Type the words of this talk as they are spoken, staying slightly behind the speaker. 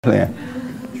Plan.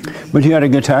 But you had a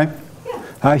good time? Yeah.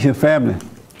 How's your family?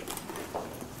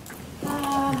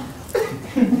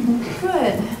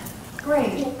 Good.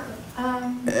 Great.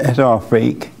 It's all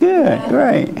fake. Good, Yeah.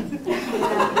 great. A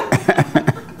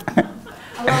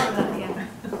lot of that, yeah.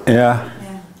 Yeah. Yeah.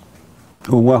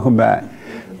 Well, welcome back.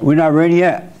 We're not ready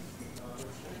yet?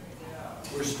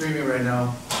 We're streaming right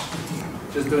now.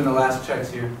 Just doing the last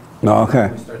checks here. No, okay.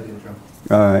 We start the intro.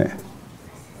 All right.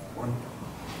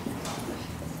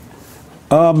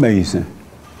 Amazing.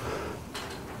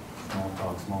 Small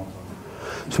talk, small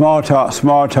talk. Small talk,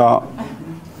 small talk.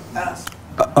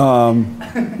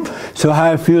 So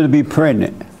how it feel to be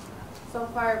pregnant? So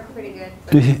far, pretty good.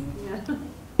 Did you, Yeah.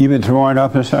 you been throwing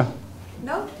up and stuff?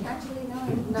 No, actually, no,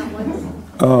 not once.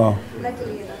 Oh.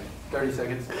 Luckily enough. 30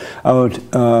 seconds. I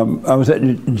was at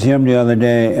the gym the other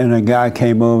day and a guy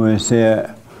came over and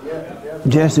said,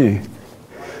 Jesse,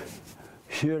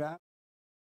 should I?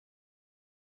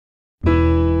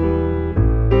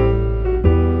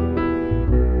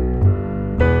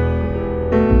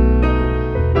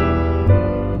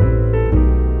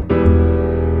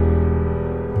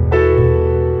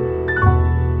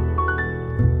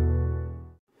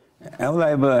 I was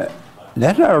like, but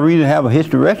that's not a reason to have a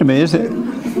hysterectomy, is it?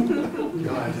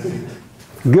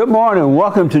 Good morning.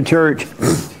 Welcome to church.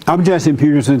 I'm Jesse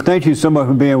Peterson. Thank you so much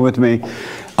for being with me.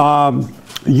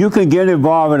 You can get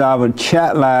involved in our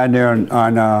chat line there on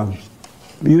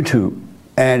YouTube,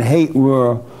 and Hate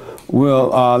will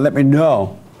let me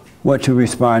know what to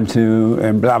respond to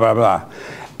and blah, blah, blah.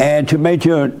 And to make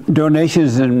your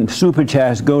donations and super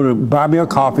chats, go to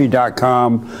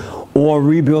buymeacoffee.com or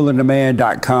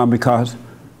rebuildingdemand.com because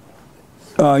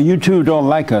YouTube don't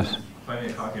like us.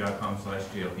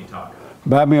 buymeacoffee.com/JLP Talk.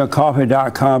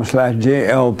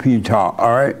 buymeacoffee.com/JLP Talk.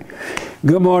 All right.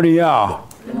 Good morning, y'all.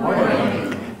 Good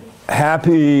morning.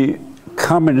 Happy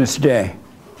Communist Day.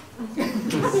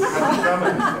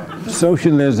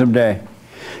 Socialism Day.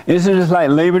 Isn't this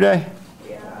like Labor Day?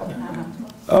 Yeah.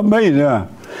 Amazing, huh?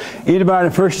 Anybody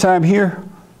first time here?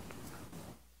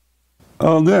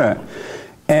 Oh, good.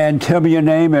 And tell me your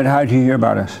name and how did you hear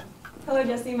about us? Hello,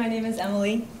 Jesse. My name is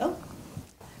Emily.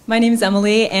 My name is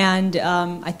Emily, and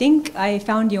I think I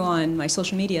found you on my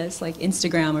social medias, like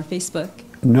Instagram or Facebook.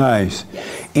 Nice. Yes.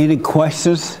 Any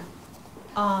questions?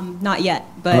 Not yet,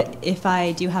 but if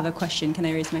I do have a question, can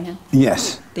I raise my hand?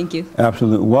 Yes. Thank you.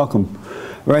 Absolutely. Welcome.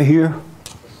 Right here.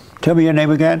 Tell me your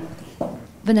name again.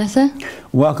 Vanessa,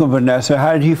 Welcome, Vanessa.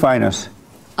 How did you find us?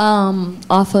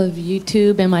 off of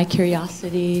YouTube and my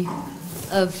curiosity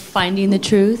of finding the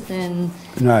truth, and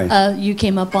Nice. you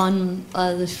came up on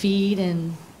the feed,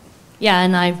 and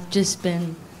and I've just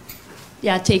been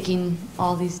taking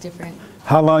all these different.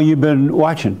 How long you been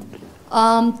watching?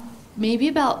 Maybe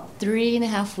about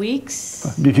 3.5 weeks.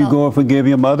 Did you go and forgive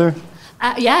your mother?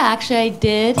 Yeah, actually I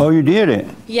did. Oh, you did it.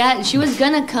 Yeah, she was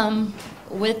gonna come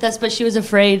with us, but she was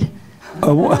afraid.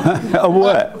 Of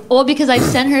what? Well, because I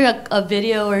sent her a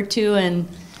video or two and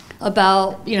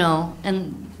about,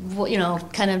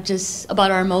 kind of just about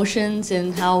our emotions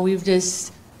and how we've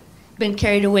just been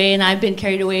carried away, and I've been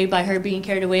carried away by her being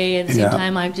carried away. At the same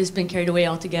time, I've just been carried away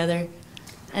altogether.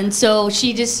 And so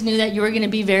she just knew that you were going to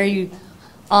be very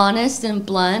honest and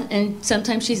blunt. And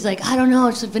sometimes she's like, I don't know,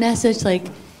 it's like, Vanessa, it's like,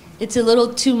 it's a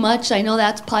little too much. I know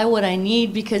that's probably what I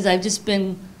need because I've just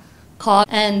been caught.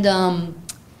 And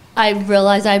I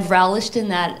realized I've relished in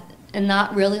that and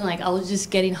not really, like, I was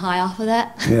just getting high off of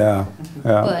that. Yeah.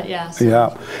 But so.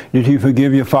 Yeah. Did you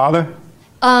forgive your father?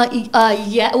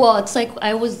 Yeah, well, it's like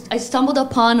I stumbled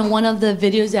upon one of the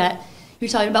videos that you're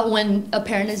talking about when a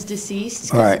parent is deceased.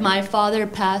 'Cause Right. my father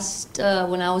passed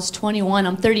when I was 21.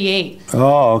 I'm 38.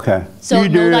 Oh, okay. So you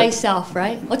know did. thyself,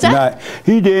 right? What's that? Nah,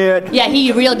 he did. Yeah,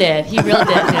 he real did. He real did.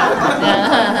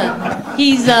 Yeah.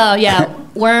 He's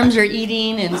worms are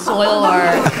eating and soil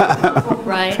are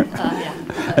right. Yeah.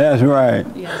 That's right.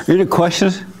 Yes. Any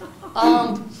questions?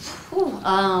 No,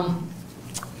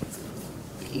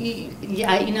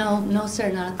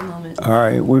 sir, not at the moment. All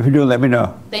right. Well, if you do, let me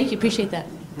know. Thank you, appreciate that.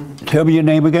 Tell me your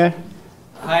name again.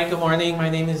 Hi, good morning. My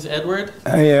name is Edward.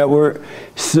 Hey, Edward.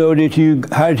 So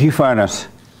how did you find us?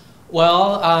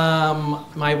 Well,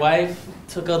 my wife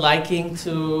took a liking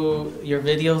to your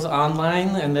videos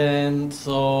online, and then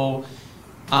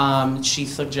she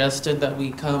suggested that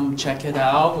we come check it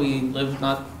out. We live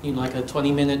not like a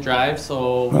 20-minute drive,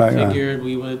 so we figured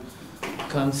we would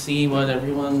come see what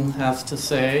everyone has to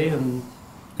say. And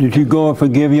Did you go and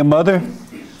forgive your mother?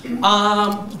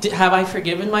 have I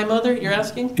forgiven my mother? You're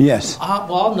asking? Yes.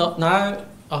 Well, no, not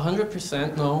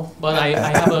 100%, no. But I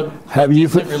have a Have you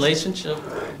decent relationship.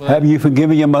 But, Have you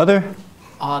forgiven your mother?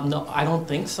 no, I don't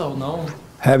think so. No.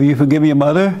 Have you forgiven your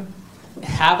mother?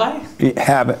 Have I?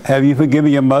 Have you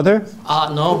forgiven your mother?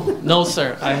 No,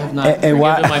 sir. I have not And forgiven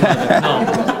why- my mother.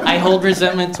 No, I hold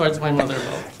resentment towards my mother.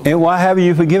 Though. And why haven't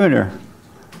you forgiven her?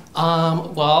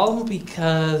 Well,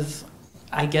 because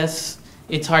I guess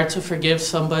it's hard to forgive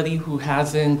somebody who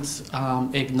hasn't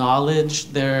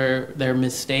acknowledged their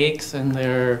mistakes and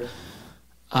their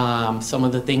some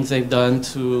of the things they've done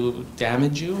to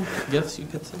damage you. I guess you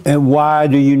could say. And why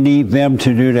do you need them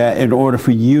to do that in order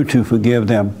for you to forgive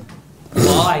them?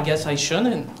 Well, I guess I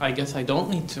shouldn't. I guess I don't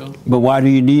need to. But why do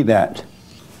you need that?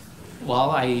 Well,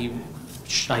 I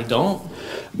don't.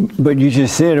 But you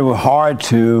just said it was hard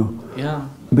to Yeah.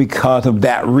 because of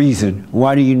that reason.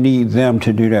 Why do you need them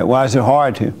to do that? Why is it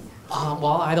hard to?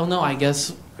 Well, I don't know. I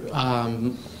guess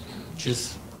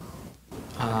just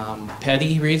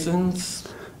petty reasons.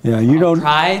 Yeah, you don't.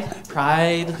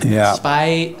 Pride, Yeah.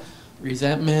 spite,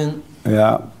 resentment.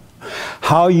 Yeah.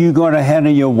 How are you going to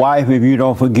handle your wife if you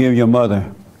don't forgive your mother?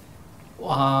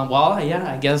 Well,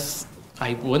 yeah, I guess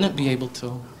I wouldn't be able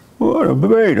to. What a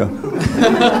beta.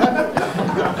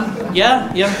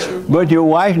 Yeah, true. But your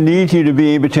wife needs you to be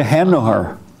able to handle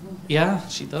her. Yeah,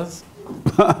 she does.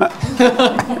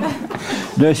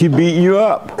 Does she beat you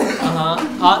up?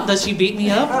 Does she beat me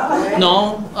up?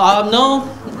 No. No.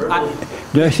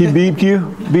 Does she beat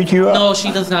you? Beat you up? No,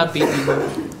 she does not beat me.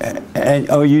 And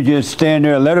oh, you just stand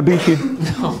there and let her beat you?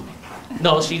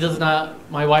 No, she does not.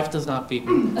 My wife does not beat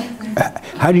me.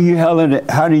 How do you handle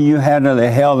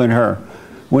the hell in her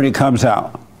when it comes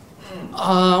out?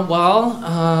 Well,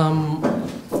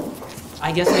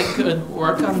 I guess I could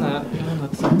work on that. Yeah,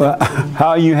 that's But how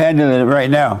are you handling it right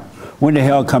now when the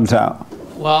hell comes out?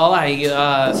 Well,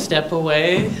 I step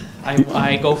away.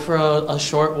 I go for a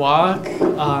short walk.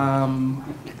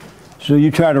 So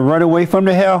you try to run away from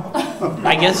the hell?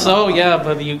 I guess so, yeah,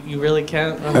 but you really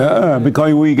can't.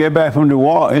 Because when you get back from the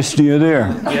walk, it's still there.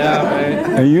 Yeah,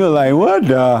 right. And you're like, what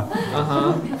the?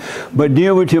 But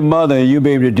deal with your mother and you'll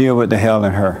be able to deal with the hell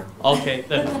in her. Okay,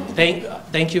 then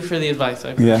thank you for the advice. I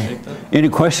appreciate that. Any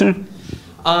question?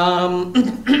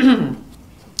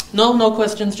 No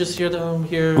questions. Just here to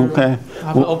hear. Okay.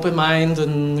 Have an open mind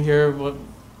and hear what.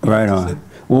 Right on.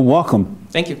 Well, welcome.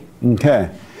 Thank you. Okay.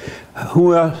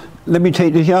 Who else? Let me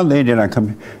take this young lady that I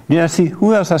come. Did I see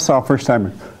who else I saw first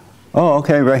time? Oh,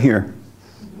 okay, right here.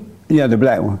 Yeah, the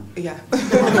black one. Yeah.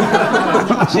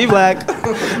 She black.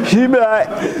 She black.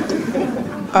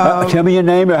 Tell me your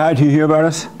name or how did you hear about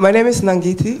us? My name is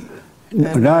Nangiti.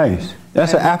 Nice.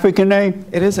 That's an African name?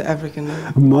 It is an African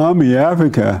name. Mommy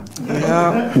Africa.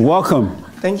 Yeah. Welcome.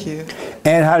 Thank you.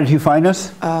 And how did you find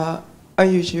us? On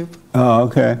YouTube. Oh,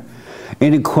 okay.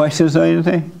 Any questions or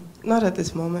anything? Not at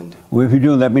this moment. Well, if you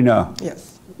do, let me know.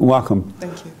 Yes. Welcome.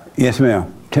 Thank you. Yes,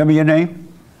 ma'am. Tell me your name.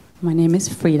 My name is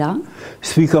Frida.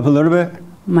 Speak up a little bit.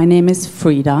 My name is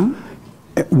Frida.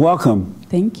 Welcome.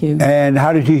 Thank you. And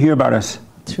how did you hear about us?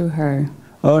 Through her.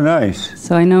 Oh, nice.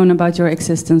 So I known about your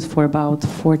existence for about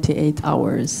 48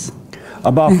 hours.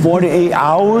 About 48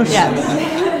 hours?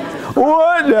 Yes.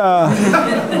 What the?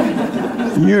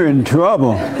 You're in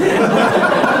trouble.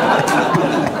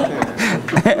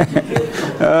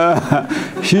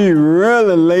 She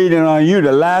really laid it on you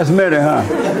the last minute, huh?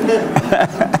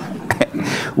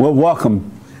 Well,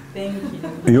 welcome. Thank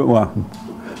you. You're welcome.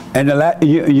 And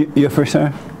your first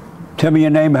time? Tell me your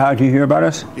name. How did you hear about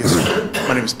us? Yes, sir.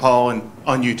 My name is Paul, and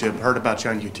on YouTube. Heard about you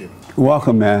on YouTube.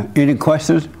 Welcome, man. Any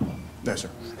questions? No, sir.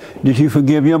 Did you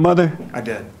forgive your mother? I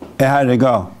did. And how did it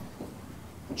go?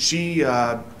 She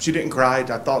didn't cry.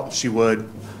 I thought she would.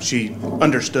 She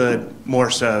understood more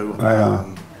so.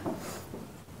 Right.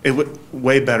 It went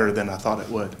way better than I thought it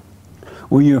would.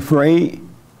 Were you afraid?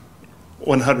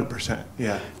 100%.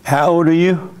 Yeah. How old are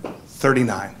you?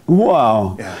 39.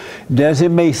 Wow. Yeah. Does it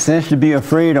make sense to be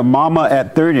afraid of mama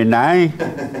at 39?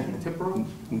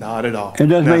 Not at all. It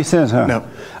doesn't No. make sense, huh? No.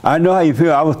 I know how you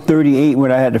feel. I was 38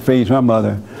 when I had to face my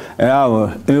mother.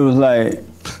 And it was like,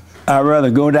 I'd rather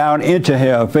go down into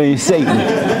hell, face Satan.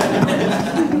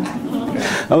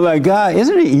 I was like, God,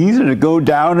 isn't it easy to go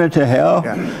down into hell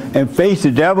and face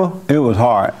the devil? It was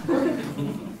hard.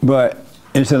 But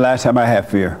it's the last time I had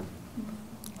fear.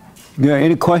 You got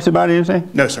any questions about anything?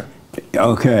 No, sir.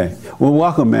 Okay. Well,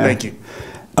 welcome, man. Thank you.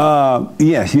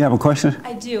 Yes, you have a question?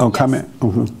 I do, Oh, yes. comment?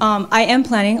 Mhm. I am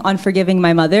planning on forgiving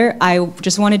my mother. I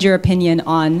just wanted your opinion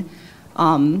on.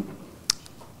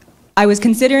 I was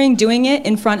considering doing it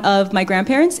in front of my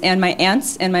grandparents and my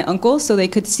aunts and my uncle so they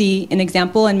could see an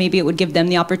example and maybe it would give them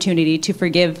the opportunity to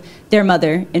forgive their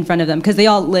mother in front of them because they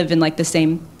all live in like the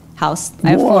same house. I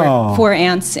have Wow. four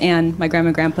aunts and my grandma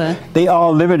and grandpa. They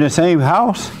all live in the same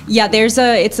house? Yeah,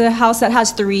 it's a house that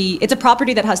has it's a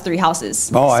property that has 3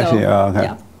 houses. Oh, I see. Oh, okay.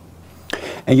 Yeah.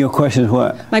 And your question is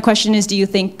what? My question is, do you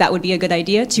think that would be a good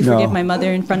idea to No. forgive my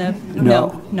mother in front of?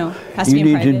 No. No. Has to You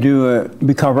be in need private. to do it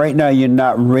because right now you're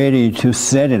not ready to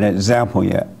set an example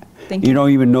yet. Thank You you. don't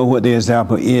even know what the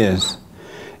example is.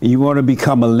 You want to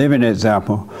become a living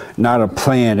example, not a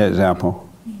planned example.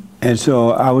 And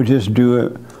so I would just do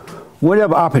it,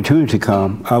 whatever opportunity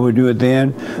come, I would do it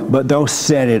then, but don't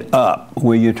set it up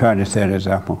where you're trying to set an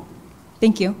example.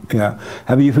 Thank you. Yeah.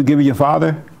 Have you forgiven your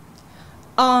father?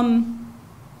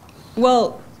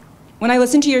 Well, when I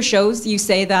listen to your shows, you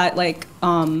say that like,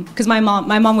 because my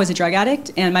mom was a drug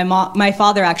addict, and my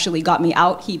father actually got me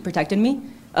out. He protected me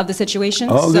of the situation.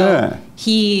 Oh, so good.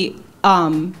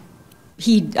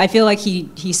 I feel like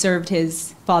he served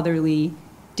his fatherly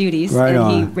duties, Right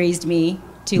and he on. raised me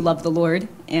to love the Lord.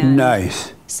 And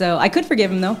Nice. So I could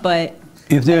forgive him though, but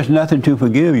If there's nothing to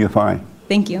forgive, you're fine.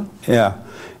 thank you. Yeah.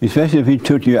 Especially if he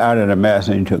took you out of the mess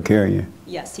and he took care of you.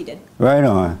 Yes, he did. Right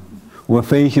on. Well,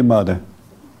 face your mother.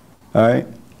 All right?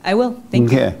 I will.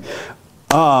 Thank you.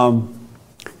 Okay.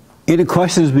 Any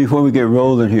questions before we get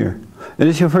rolling here? Is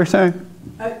this your first time?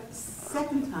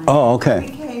 Second time. Oh, okay.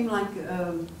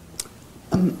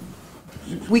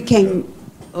 We came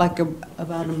like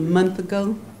about a month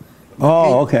ago.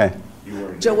 Oh, okay.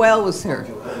 Joelle was here.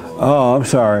 Oh, I'm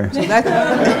sorry.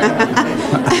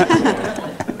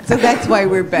 So that's why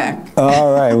we're back.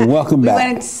 All right. Well, welcome We back.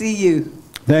 wanted to see you.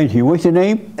 Thank you. What's your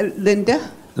name?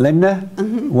 Linda. Linda?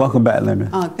 Welcome back, Linda.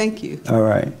 Oh, thank you. All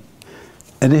right.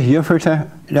 And this is your first time?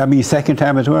 I mean, second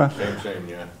time as well? Same,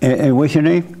 yeah. And what's your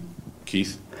name?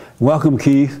 Keith, Welcome,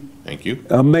 Keith. thank you.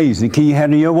 Amazing. Can you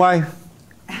handle your wife?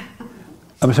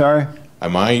 I'm sorry?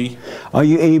 Am I? Are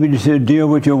you able to deal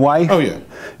with your wife? Oh, yeah.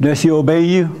 Does she obey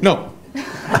you? No.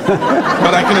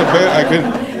 But I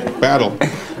can battle.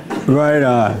 Right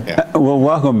on. Yeah. Well,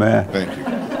 welcome, man. Thank you.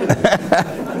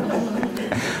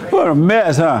 What a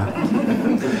mess,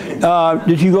 huh?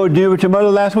 Did you go deal with your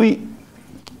mother last week?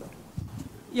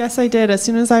 Yes, I did. As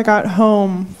soon as I got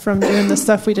home from doing the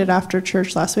stuff we did after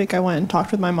church last week, I went and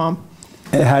talked with my mom.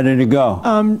 And how did it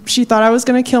go? She thought I was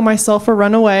going to kill myself or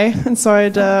run away, and so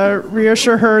I'd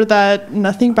reassure her that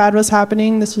nothing bad was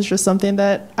happening. This was just something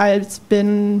that I'd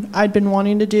been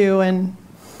wanting to do, and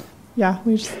yeah,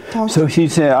 we just talked. So she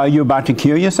said, are you about to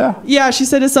kill yourself? Yeah, she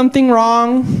said, "Is something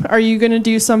wrong? Are you going to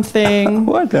do something?"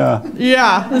 What the?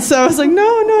 Yeah, and so I was like,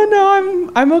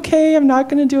 no, I'm okay. I'm not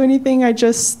going to do anything.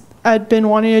 I'd been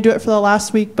wanting to do it for the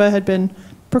last week, but had been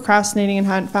procrastinating and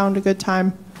hadn't found a good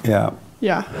time. Yeah.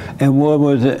 Yeah. And what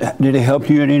was it? Did it help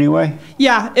you in any way?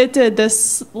 Yeah, it did.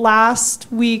 This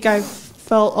last week, I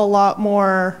felt a lot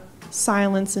more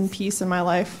silence and peace in my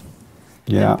life.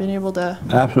 Yeah. And been able to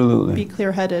Absolutely. be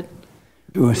clear-headed.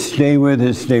 Well, stay with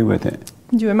it, stay with it.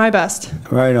 Doing my best.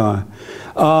 Right on.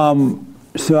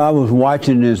 So I was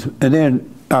watching this, and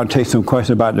then I'll take some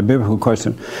questions about the biblical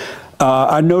question.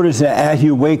 I noticed that as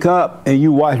you wake up and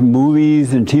you watch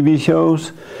movies and TV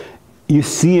shows, you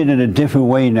see it in a different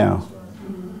way now.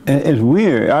 It's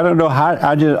weird. I don't know how,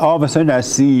 all of a sudden I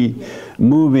see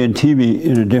movie and TV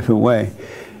in a different way.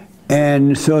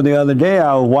 And so the other day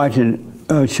I was watching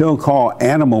a show called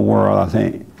Animal World, I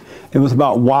think. It was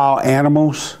about wild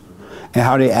animals and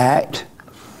how they act.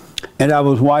 And I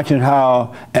was watching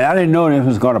how, and I didn't know this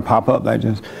was going to pop up like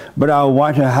this, but I was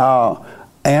watching how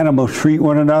animals treat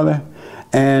one another.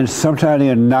 And sometimes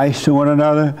they're nice to one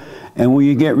another. And when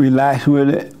you get relaxed with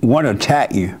it, one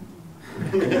attack you.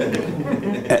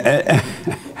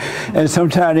 And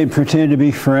sometimes they pretend to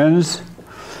be friends,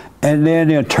 and then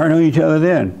they'll turn on each other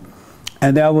then.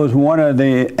 And that was one of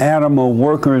the animal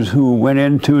workers who went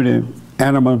into the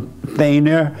animal thing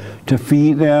there to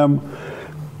feed them.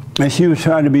 And she was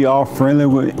trying to be all friendly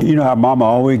with, you know how mama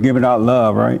always giving out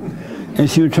love, right? And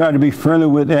she was trying to be friendly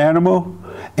with the animal,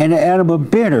 and the animal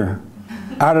bit her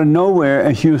out of nowhere,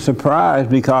 and she was surprised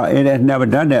because it had never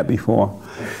done that before.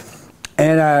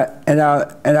 And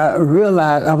I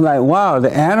realized, I'm like, wow,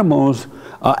 the animals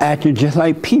are acting just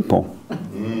like people.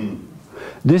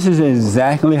 This is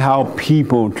exactly how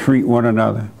people treat one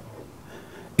another.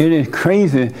 It is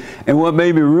crazy. And what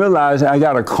made me realize, I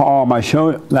got a call on my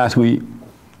show last week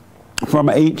from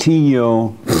an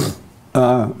 18-year-old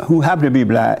who happened to be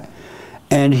black.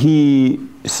 And he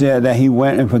said that he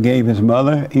went and forgave his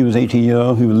mother. He was 18 years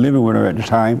old. He was living with her at the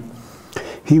time.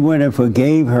 He went and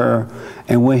forgave her.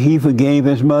 And when he forgave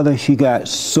his mother, she got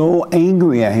so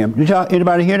angry at him. Did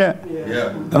anybody hear that?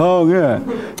 Yeah. Oh,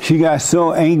 yeah. She got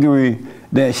so angry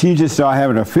that she just started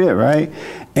having a fit, right?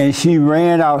 And she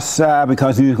ran outside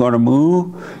because he was going to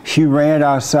move. She ran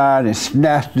outside and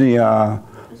snatched the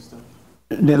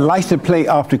license plate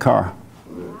off the car.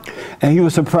 And he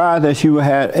was surprised that she was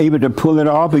able to pull it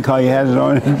off because he had it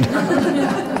on.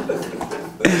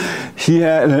 He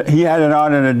had it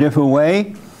on in a different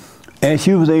way. And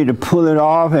she was able to pull it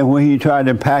off, and when he tried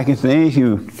to pack his things, she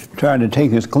was trying to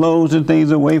take his clothes and things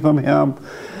away from him.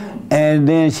 And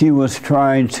then she was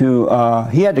trying to,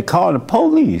 he had to call the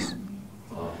police.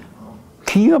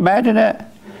 Can you imagine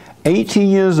that? 18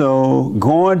 years old,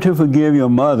 going to forgive your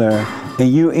mother,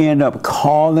 and you end up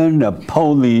calling the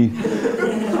police.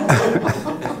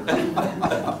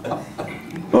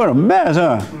 What a mess,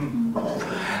 huh?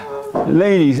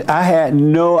 Ladies, I had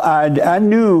no idea. I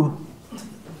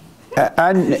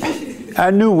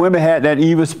knew women had that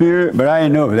evil spirit, but I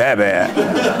didn't know it was that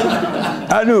bad.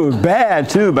 I knew it was bad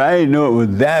too, but I didn't know it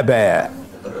was that bad.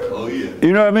 Oh yeah.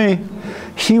 You know what I mean?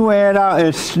 She went out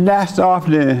and snatched off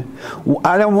the.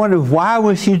 I don't wonder why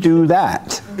would she do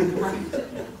that.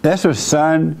 That's her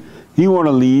son. He want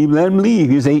to leave. Let him leave.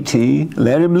 He's 18.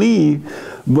 Let him leave.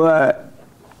 But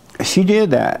she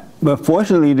did that. But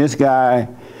fortunately, this guy.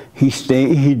 He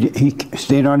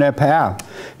stayed on that path.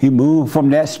 He moved from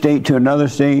that state to another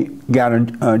state, got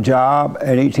a job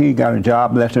at 18, got a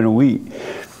job less than a week.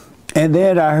 And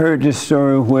then I heard this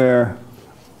story where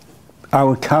I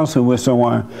was counseling with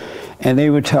someone, and they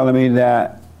were telling me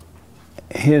that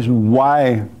his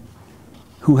wife,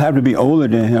 who happened to be older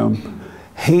than him,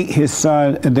 their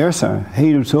son,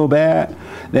 hated him so bad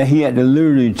that he had to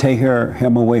literally take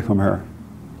him away from her.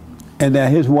 And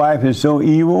that his wife is so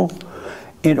evil,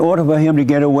 in order for him to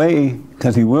get away,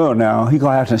 because he will now, he's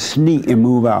going to have to sneak and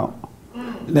move out.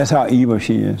 That's how evil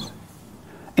she is.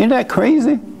 Isn't that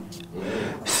crazy?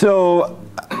 So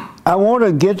I want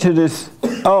to get to this.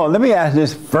 Oh, let me ask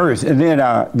this first, and then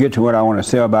I'll get to what I want to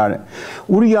say about it.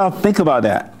 What do y'all think about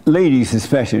that? Ladies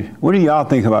especially. What do y'all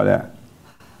think about that?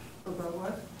 About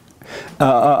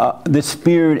what? The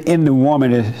spirit in the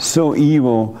woman is so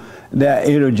evil that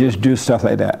it'll just do stuff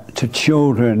like that to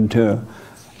children, to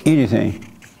anything.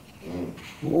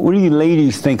 What do you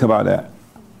ladies think about that?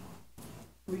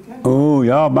 Oh,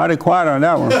 y'all mighty quiet on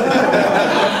that one.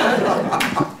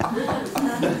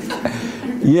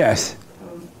 Yes.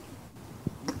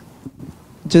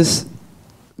 Just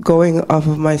going off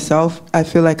of myself, I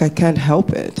feel like I can't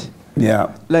help it.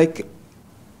 Yeah. Like,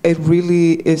 it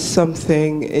really is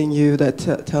something in you that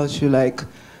tells you, like,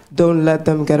 don't let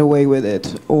them get away with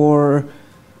it, or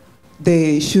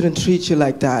they shouldn't treat you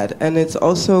like that. And it's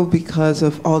also because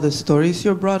of all the stories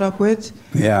you're brought up with.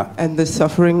 Yeah. And the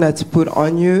suffering that's put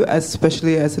on you,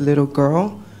 especially as a little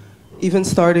girl. Even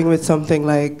starting with something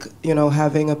like,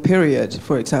 having a period,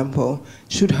 for example,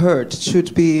 should hurt,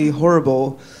 should be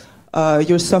horrible.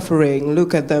 You're suffering,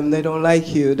 look at them, they don't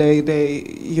like you. They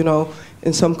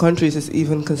in some countries it's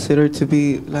even considered to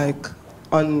be like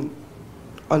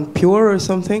unpure or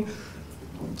something.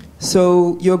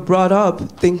 So you're brought up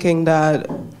thinking that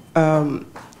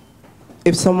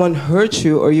if someone hurts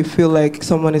you or you feel like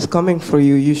someone is coming for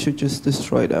you, you should just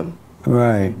destroy them.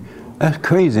 Right. That's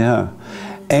crazy, huh?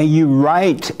 And you're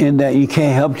right in that you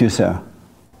can't help yourself.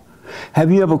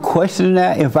 Have you ever questioned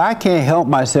that? If I can't help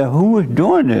myself, who is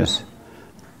doing this?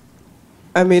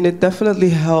 I mean, it definitely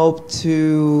helped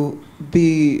to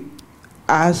be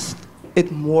asked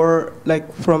it more,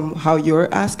 like, from how you're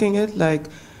asking it, like.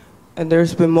 And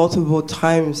there's been multiple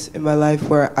times in my life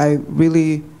where I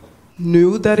really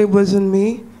knew that it wasn't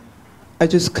me. I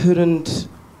just couldn't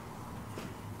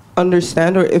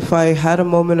understand, or if I had a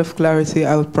moment of clarity,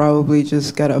 I would probably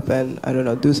just get up and, I don't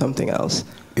know, do something else.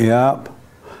 Yep.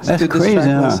 That's to crazy,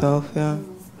 distract huh? myself, yeah.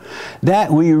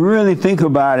 That, when you really think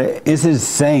about it, it's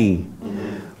insane.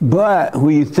 But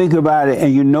when you think about it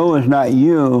and you know it's not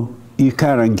you, you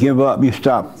kind of give up, you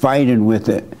stop fighting with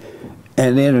it.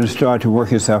 And then it'll start to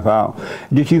work itself out.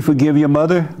 Did you forgive your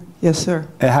mother? Yes, sir.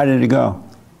 And how did it go?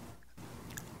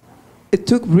 It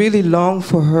took really long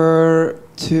for her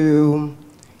to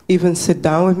even sit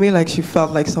down with me, like she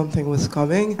felt like something was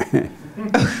coming.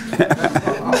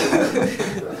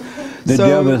 The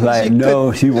devil's like,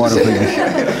 no, she want to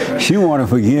forgive. She want to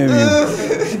forgive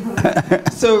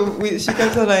you. So she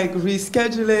kept on like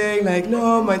rescheduling, like,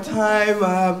 no, my time,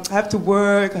 I have to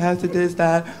work, I have to this,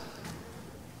 that.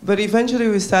 But eventually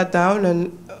we sat down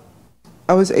and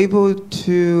I was able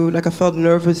to, like, I felt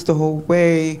nervous the whole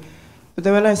way. But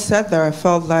then when I sat there, I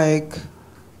felt like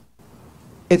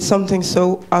it's something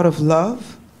so out of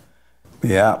love.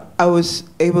 Yeah. I was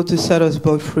able to set us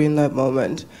both free in that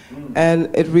moment.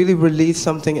 And it really released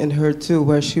something in her too,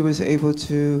 where she was able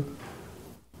to,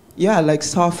 like,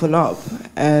 soften up.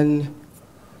 And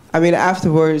I mean,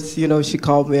 afterwards, you know, she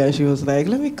called me and she was like,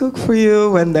 let me cook for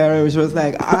you. And then she was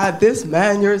like, this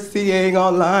man you're seeing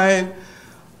online,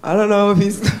 I don't know if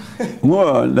he's...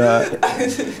 Well,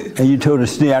 and you told her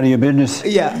to stay out of your business?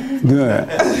 Yeah. Good.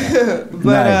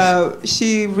 But Nice.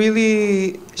 she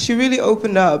really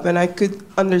opened up, and I could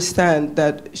understand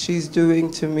that she's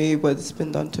doing to me what's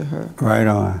been done to her. Right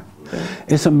on.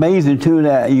 It's amazing, too,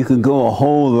 that you can go a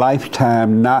whole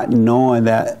lifetime not knowing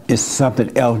that it's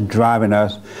something else driving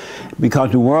us,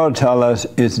 because the world tells us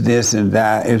it's this and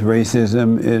that, it's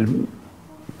racism, it's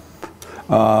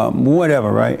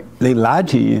whatever, right? They lie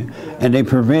to you, and they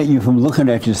prevent you from looking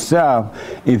at yourself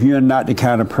if you're not the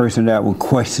kind of person that will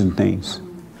question things.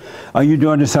 Are you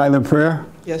doing the silent prayer?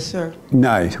 Yes, sir.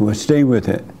 Nice. Well, stay with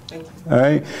it. Thank you. All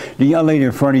right? The young lady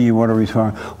in front of you want to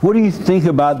respond. What do you think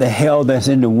about the hell that's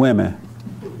in the women?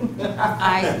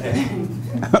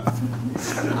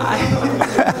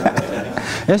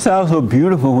 It sounds so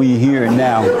beautiful when you hear it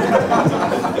now.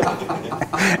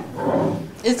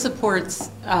 It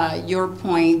supports your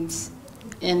point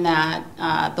in that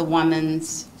the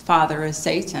woman's father is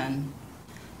Satan.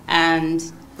 And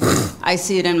I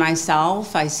see it in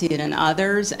myself, I see it in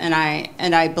others, and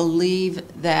I believe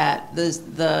that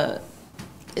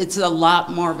it's a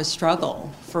lot more of a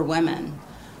struggle for women.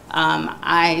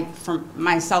 For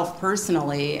myself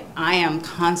personally, I am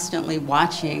constantly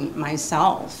watching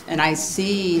myself, and I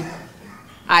see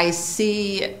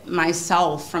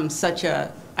myself from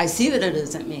I see that it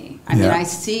isn't me. I mean, I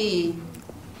see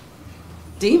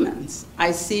demons.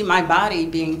 I see my body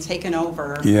being taken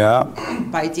over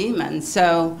by demons.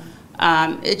 So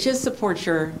it just supports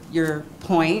your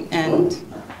point, and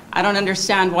I don't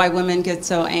understand why women get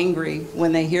so angry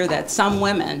when they hear that. Some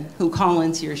women who call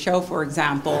into your show, for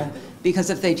example, because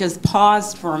if they just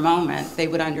paused for a moment, they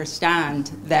would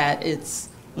understand that it's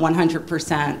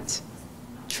 100%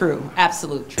 true,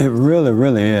 absolute truth. It really,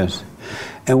 really is.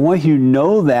 And once you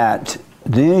know that,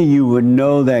 then you would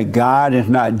know that God is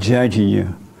not judging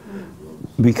you,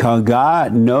 because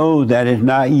God knows that it's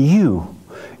not you.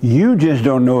 You just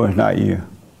don't know it's not you.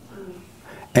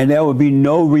 And there would be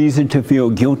no reason to feel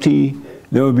guilty.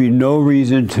 There would be no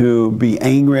reason to be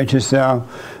angry at yourself,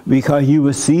 because you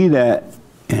would see that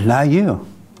it's not you.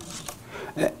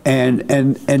 And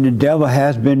the devil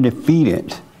has been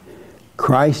defeated.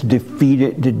 Christ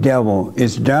defeated the devil.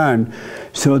 It's done.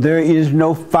 So there is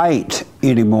no fight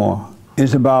anymore.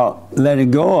 It's about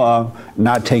letting go of,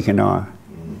 not taking on.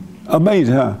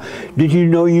 Amazing, huh? Did you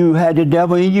know you had the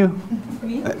devil in you?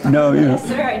 Me? No, you. Yes,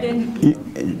 sir, I did.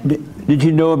 Did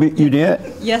you know it? You did?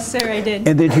 Yes, sir, I did.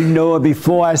 And did you know it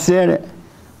before I said it?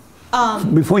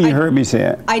 Before you heard me say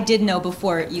it? I did know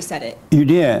before you said it. You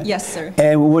did? Yes, sir.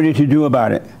 And what did you do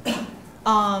about it?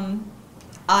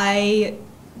 I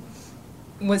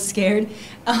was scared.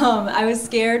 I was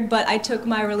scared, but I took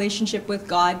my relationship with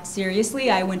God seriously.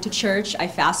 I went to church, I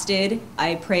fasted,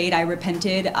 I prayed, I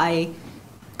repented, I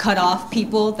cut off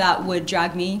people that would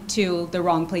drag me to the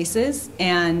wrong places,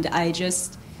 and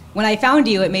when I found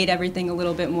you, it made everything a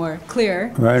little bit more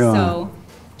clear. Right on. So,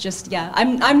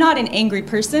 I'm not an angry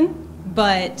person,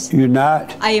 but You're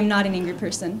not? I am not an angry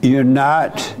person. You're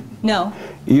not? No.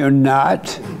 You're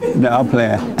not? No, I'm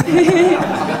playing.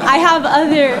 I have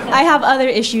other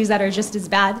issues that are just as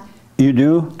bad. You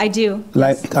do? I do.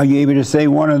 Like, are you able to say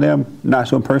one of them? Not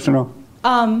so personal?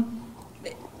 I'll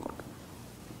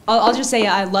just say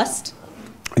I lust.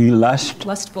 You lust?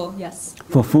 Lustful, yes.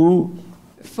 For food?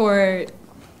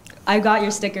 I got your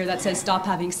sticker that says stop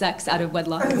having sex out of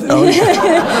wedlock.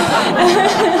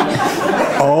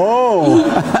 Oh.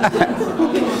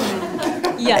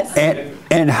 Yes.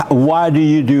 And why do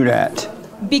you do that?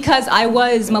 Because I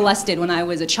was molested when I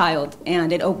was a child,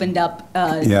 and it opened up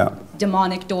a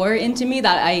demonic door into me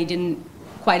that I didn't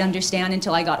quite understand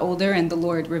until I got older, and the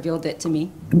Lord revealed it to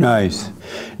me. Nice.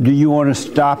 Do you want to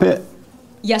stop it?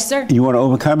 Yes, sir. You want to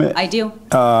overcome it? I do.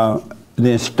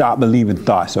 Then stop believing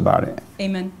thoughts about it.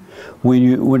 Amen. When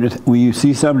you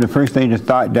see something, the first thing the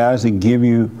thought does is give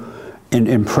you an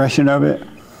impression of it.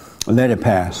 Let it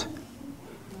pass.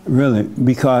 Really,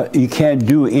 because you can't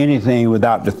do anything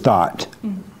without the thought.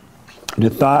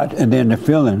 The thought and then the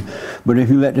feeling. But if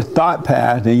you let the thought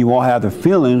pass, then you won't have the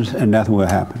feelings, and nothing will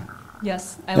happen.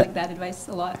 Yes, I like that advice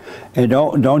a lot. And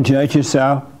don't judge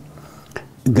yourself.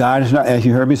 God is not, as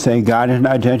you heard me say, God is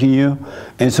not judging you.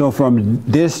 And so from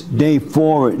this day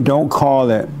forward, don't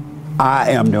call it, I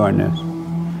am doing this.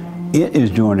 It is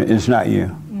doing it, it's not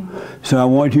you. So I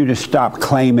want you to stop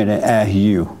claiming it as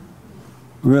you.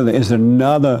 Really, it's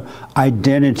another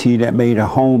identity that made a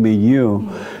home in you,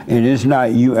 and it's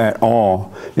not you at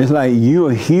all. It's like you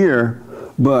are here,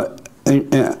 but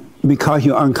because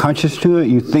you're unconscious to it,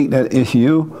 you think that it's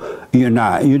you. You're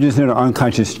not. You're just in an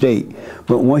unconscious state.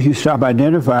 But once you stop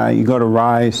identifying, you go to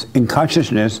rise in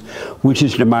consciousness, which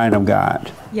is the mind of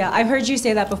God. Yeah, I've heard you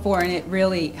say that before, and it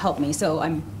really helped me. So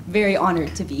I'm very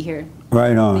honored to be here.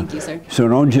 Right on. Thank you, sir. So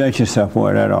don't judge yourself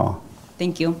for it at all.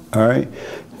 Thank you. All right.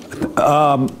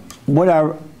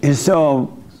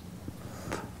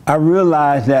 I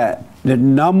realized that the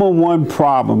number one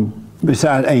problem,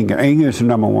 besides anger is the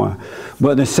number one,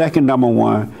 but the second number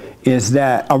one is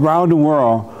that around the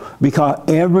world, because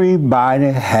everybody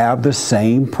have the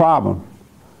same problem.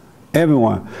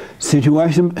 Everyone.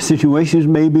 Situations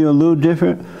may be a little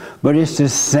different, but it's the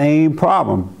same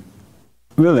problem.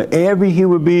 Really, every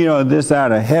human being on this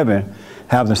side of heaven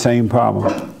have the same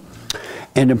problem.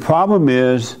 And the problem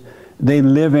is they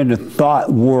live in the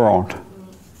thought world.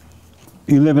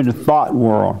 You live in the thought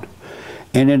world.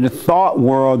 And in the thought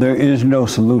world, there is no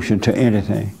solution to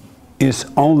anything. It's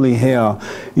only hell.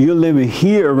 You're living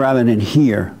here rather than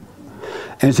here.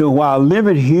 And so while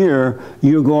living here,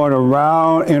 you're going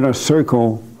around in a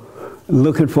circle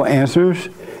looking for answers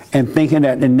and thinking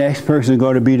that the next person is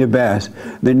going to be the best.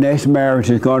 The next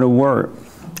marriage is going to work.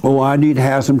 Oh, I need to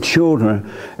have some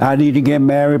children. I need to get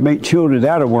married, make children.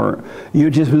 That'll work.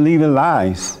 You're just believing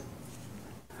lies.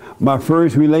 My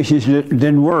first relationship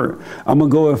didn't work. I'm going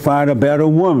to go and find a better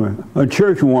woman, a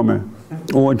church woman,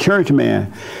 or a church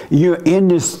man. You're in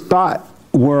this thought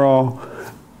world,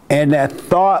 and that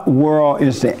thought world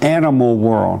is the animal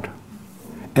world.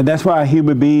 And that's why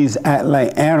human beings act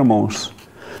like animals.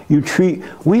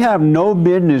 We have no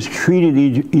business treating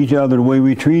each other the way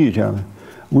we treat each other.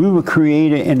 We were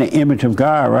created in the image of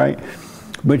God, right?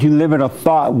 But you live in a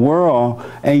thought world,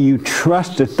 and you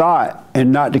trust the thought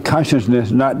and not the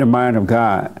consciousness, not the mind of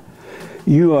God.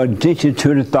 You are addicted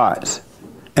to the thoughts.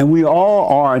 And we all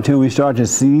are until we start to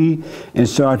see and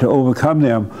start to overcome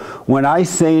them. When I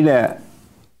say that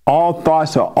all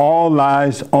thoughts are all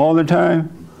lies all the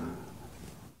time,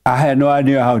 I had no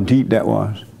idea how deep that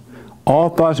was. All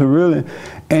thoughts are really,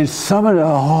 and some of the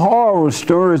horrible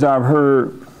stories I've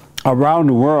heard around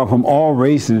the world from all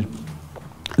races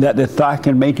that the thought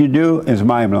can make you do is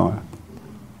mind-blowing.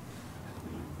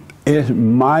 It's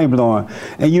mind-blowing.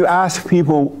 And you ask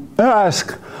people,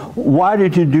 why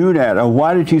did you do that? Or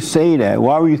why did you say that?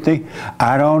 Why were you think?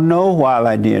 I don't know why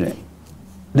I did it.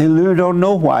 They literally don't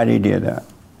know why they did that.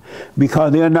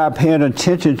 Because they're not paying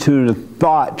attention to the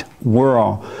thought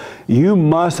world. You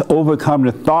must overcome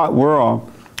the thought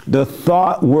world. The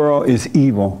thought world is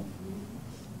evil.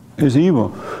 It's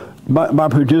evil. My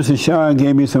producer, Sean,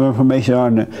 gave me some information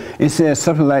on it. It says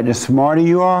something like, the smarter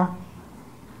you are.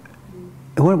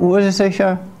 What does it say,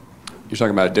 Sean? You're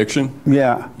talking about addiction?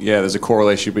 Yeah. Yeah, there's a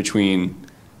correlation between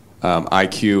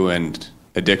IQ and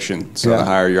addiction. So the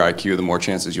higher your IQ, the more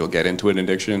chances you'll get into an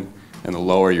addiction. And the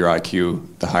lower your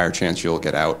IQ, the higher chance you'll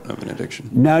get out of an addiction.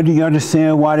 Now do you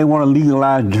understand why they want to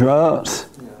legalize drugs?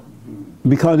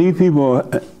 Because these people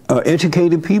are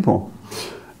educated people.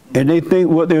 And they think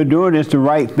what they're doing is the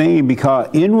right thing because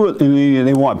inwardly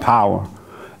they want power.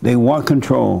 They want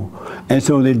control. And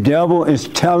so the devil is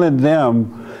telling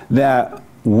them that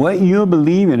what you're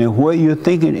believing and what you're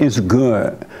thinking is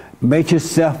good. Make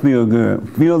yourself feel good.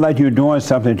 Feel like you're doing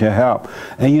something to help.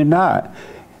 And you're not.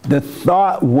 The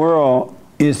thought world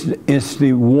is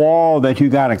the wall that you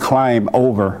got to climb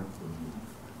over.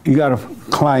 You got to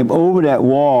climb over that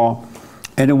wall,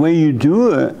 and the way you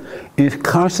do it is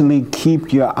constantly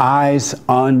keep your eyes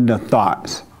on the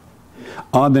thoughts,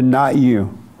 on the not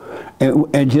you,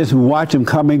 and just watch them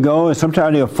come and go. And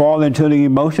sometimes they'll fall into the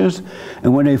emotions,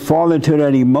 and when they fall into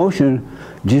that emotion,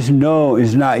 just know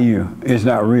it's not you. It's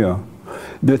not real.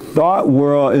 The thought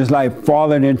world is like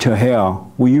falling into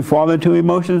hell. When you fall into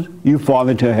emotions, you fall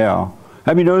into hell.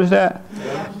 Have you noticed that?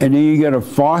 Yeah. And then you get a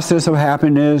false sense of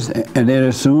happiness, and then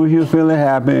as soon as you feel it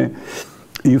happen,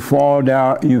 you fall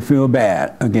down, you feel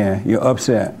bad again, you're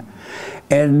upset.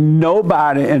 And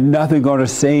nobody and nothing going to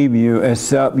save you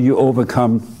except you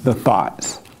overcome the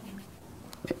thoughts.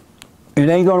 It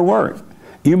ain't going to work.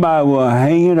 You might as well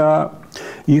hang it up.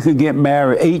 You could get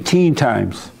married 18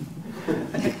 times.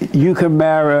 You can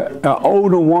marry an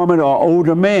older woman or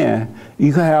older man.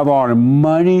 You can have all the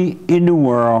money in the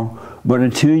world, but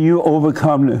until you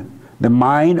overcome the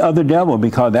mind of the devil,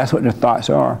 because that's what the thoughts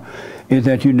are, is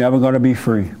that you're never going to be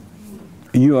free.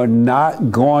 You are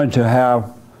not going to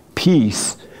have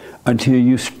peace until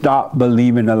you stop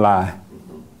believing a lie.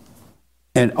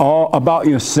 And all about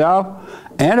yourself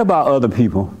and about other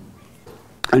people.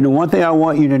 And the one thing I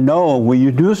want you to know, when you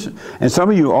do, and some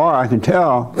of you are, I can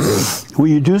tell,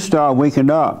 when you do start waking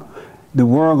up, the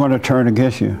world going to turn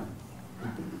against you.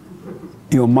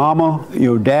 your mama,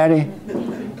 your daddy,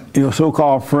 your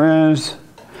so-called friends,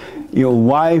 your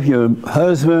wife, your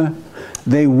husband,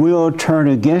 they will turn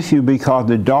against you because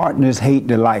the darkness hate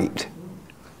the light.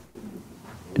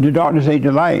 The darkness hate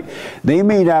the light. They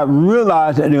may not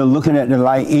realize that they're looking at the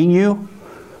light in you,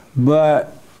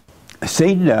 but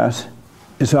Satan does.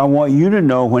 And so I want you to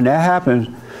know when that happens,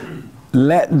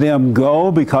 let them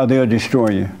go because they'll destroy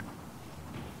you.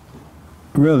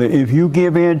 Really, if you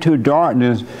give in to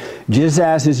darkness, just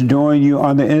as it's doing you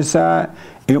on the inside,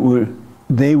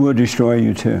 they will destroy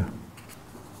you too.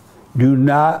 Do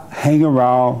not hang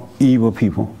around evil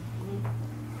people.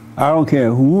 I don't care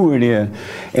who it is.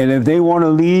 And if they want to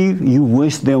leave, you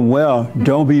wish them well.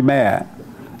 Don't be mad.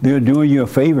 They're doing you a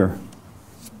favor.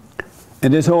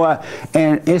 And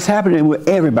and it's happening with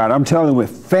everybody. I'm telling you,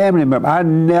 with family members. I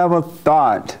never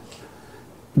thought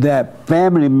that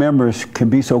family members can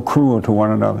be so cruel to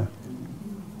one another.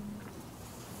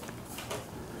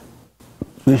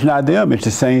 It's not them, it's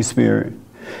the same spirit.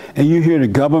 And you hear the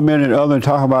government and others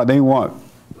talk about they want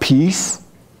peace.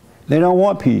 They don't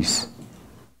want peace.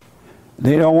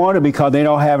 They don't want it because they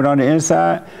don't have it on the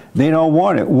inside. They don't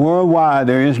want it. Worldwide,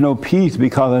 there is no peace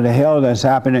because of the hell that's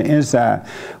happening inside.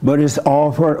 But it's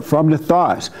all from the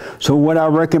thoughts. So what I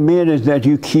recommend is that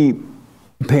you keep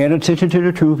paying attention to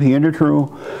the truth, hearing the truth,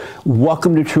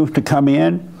 welcome the truth to come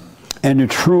in, and the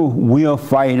truth will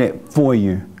fight it for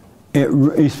you,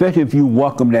 especially if you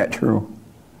welcome that truth.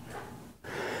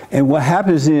 And what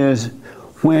happens is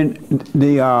when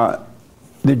the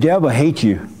devil hates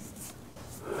you,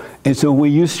 and so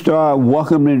when you start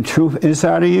welcoming the truth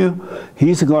inside of you,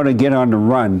 he's going to get on the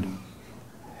run.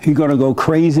 He's going to go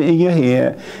crazy in your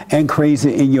head and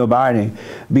crazy in your body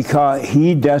because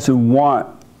he doesn't want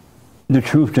the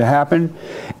truth to happen,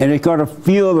 and it's going to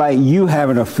feel like you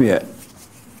having a fit.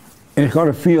 It's going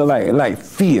to feel like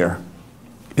fear.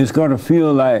 It's going to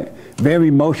feel like very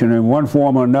emotional in one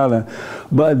form or another.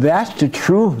 But that's the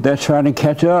truth that's trying to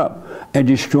catch up and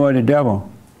destroy the devil.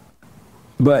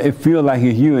 But it feels like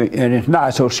it's you, and it's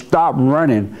not. So stop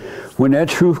running. When that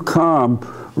truth comes,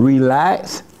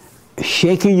 relax,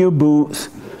 shaking your boots,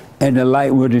 and the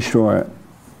light will destroy it.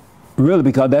 Really,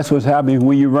 because that's what's happening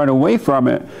when you run away from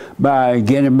it by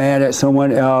getting mad at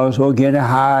someone else or getting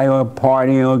high or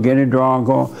partying or getting drunk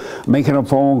or making a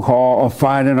phone call or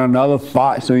finding another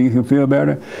thought so you can feel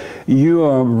better. You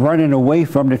are running away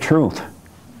from the truth.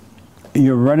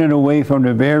 You're running away from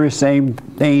the very same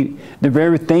thing, the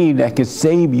very thing that can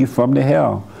save you from the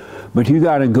hell. But you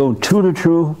got to go to the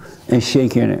truth and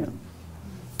shake in it.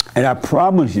 And I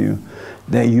promise you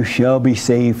that you shall be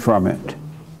saved from it.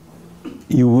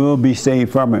 You will be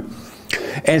saved from it.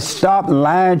 And stop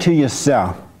lying to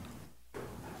yourself.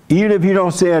 Even if you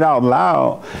don't say it out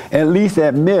loud, at least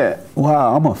admit,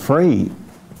 wow, I'm afraid.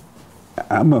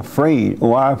 I'm afraid,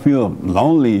 or I feel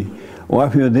lonely, or I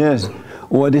feel this,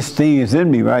 or this thing is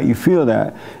in me, right? You feel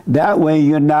that. That way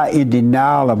you're not in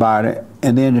denial about it,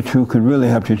 and then the truth can really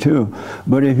help you too.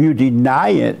 But if you deny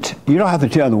it, you don't have to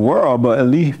tell the world, but at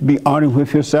least be honest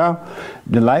with yourself,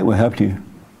 the light will help you.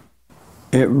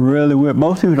 It really will.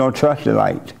 Most people don't trust the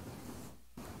light.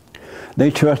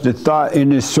 They trust the thought in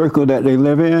this circle that they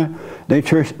live in. They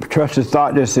trust the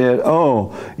thought that says,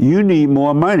 oh, you need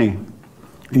more money.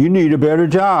 You need a better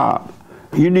job.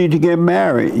 You need to get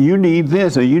married. You need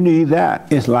this or you need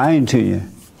that. It's lying to you.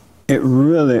 It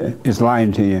really is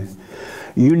lying to you.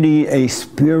 You need a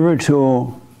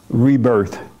spiritual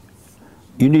rebirth.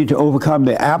 You need to overcome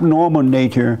the abnormal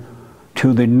nature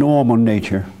to the normal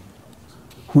nature,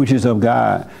 which is of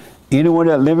God. Anyone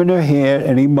that live in their head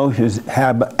and emotions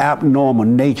have abnormal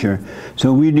nature.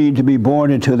 So we need to be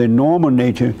born into the normal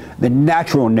nature, the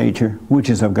natural nature, which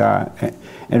is of God,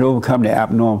 and overcome the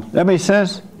abnormal. That makes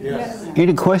sense? Yes.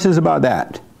 Any questions about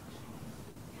that?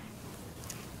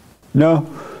 No?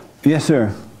 Yes,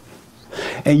 sir.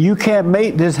 And you can't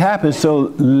make this happen,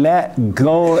 so let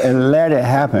go and let it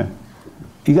happen.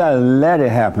 You got to let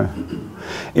it happen.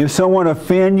 If someone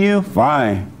offend you,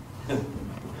 fine.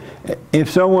 If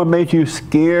someone makes you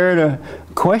scared or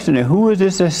question it, who is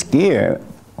this that's scared?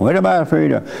 What am I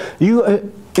afraid of?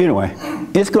 Anyway,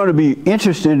 it's going to be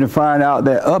interesting to find out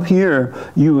that up here,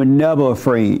 you were never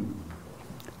afraid.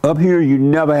 Up here, you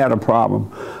never had a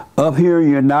problem. Up here,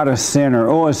 you're not a sinner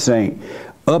or a saint.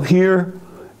 Up here,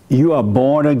 you are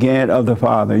born again of the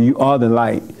Father. You are the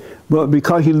light. But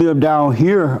because you live down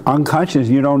here, unconscious,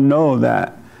 you don't know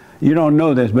that. You don't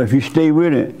know this, but if you stay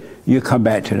with it, you'll come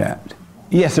back to that.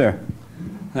 Yes, sir.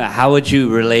 How would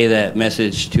you relay that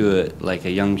message to a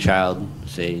young child,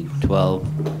 say 12,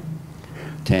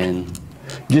 10?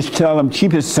 Just tell them,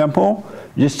 keep it simple.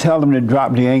 Just tell them to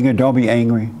drop the anger. Don't be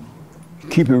angry.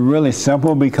 keep it really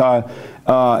simple because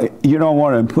you don't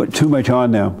want to put too much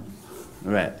on them.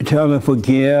 Right. Tell them to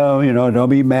forgive, don't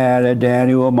be mad at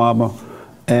daddy or mama,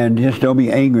 and just don't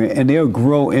be angry, and they'll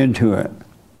grow into it.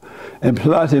 And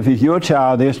plus, if it's your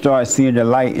child, they'll start seeing the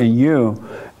light in you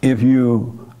if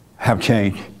you have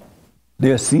changed.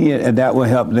 They'll see it, and that will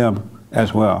help them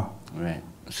as well. Right.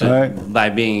 So Right. by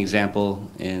being example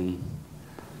and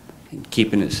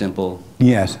keeping it simple.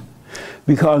 Yes,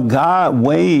 because God's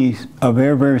ways are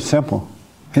very, very simple.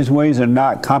 His ways are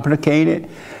not complicated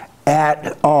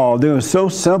at all. They're so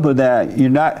simple that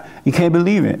you can't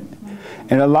believe it.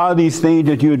 And a lot of these things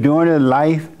that you're doing in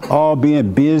life, all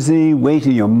being busy,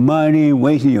 wasting your money,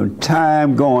 wasting your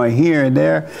time, going here and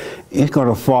there, it's going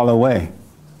to fall away.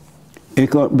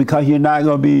 Because you're not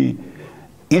going to be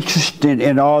interested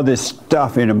in all this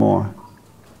stuff anymore.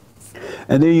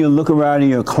 And then you look around in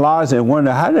your closet and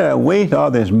wonder, how did I waste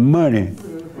all this money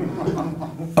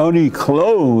on these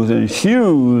clothes and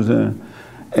shoes and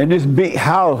this big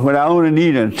house when I only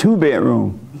need a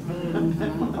 2-bedroom?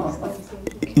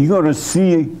 You're going to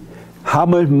see how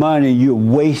much money you're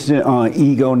wasting on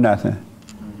ego nothing.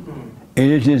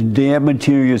 And it's just dead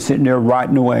material sitting there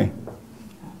rotting away.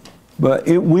 But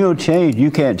it will change.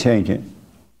 You can't change it.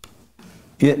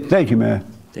 Thank you, man.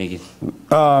 Thank you.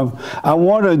 I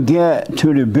want to get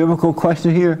to the biblical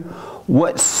question here.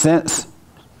 What sense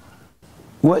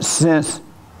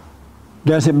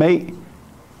does it make?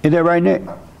 Is that right, Nick?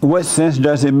 What sense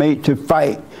does it make to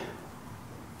fight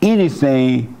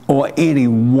anything or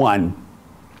anyone?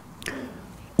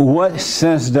 What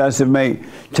sense does it make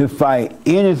to fight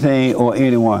anything or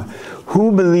anyone?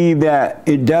 Who believe that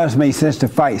it does make sense to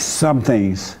fight some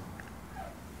things?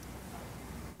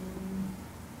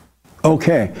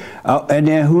 Okay, and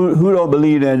then who don't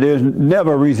believe that there's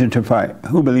never a reason to fight?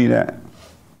 Who believe that?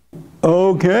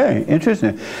 Okay,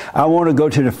 interesting. I want to go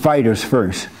to the fighters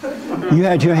first. You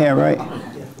had your hand right?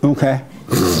 Okay.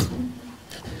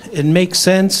 It makes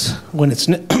sense when it's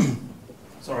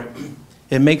sorry.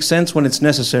 It makes sense when it's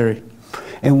necessary.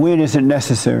 And when is it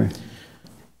necessary?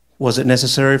 Was it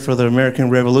necessary for the American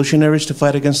revolutionaries to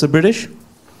fight against the British?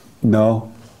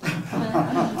 No.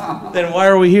 Then why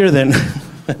are we here then?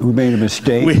 We made a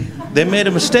mistake. They made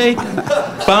a mistake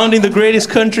founding the greatest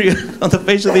country on the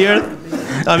face of the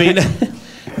earth. I mean,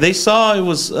 they saw it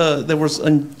was there was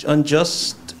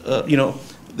unjust.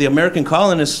 The American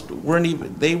colonists weren't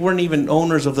even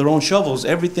owners of their own shovels.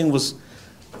 Everything was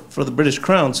for the British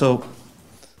Crown. So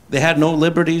they had no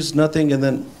liberties, nothing, and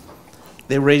then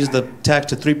they raised the tax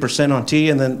to 3% on tea,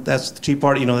 and then that's the Tea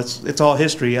Party. It's all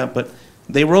history, yeah. But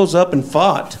they rose up and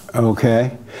fought.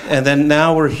 Okay. And then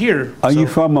now we're here. Are you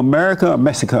from America or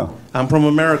Mexico? I'm from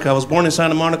America. I was born in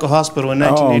Santa Monica Hospital in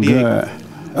 1988. Oh, good.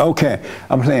 Okay,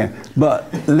 I'm saying, but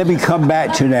let me come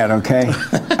back to that, okay?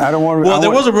 I don't want to. Well,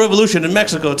 there was a revolution in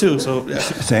Mexico too, so. Yeah.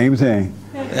 Same thing.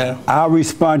 Yeah. I'll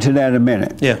respond to that in a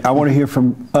minute. Yeah. I want to hear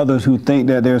from others who think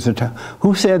that there's a time.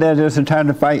 Who said that there's a time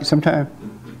to fight sometime?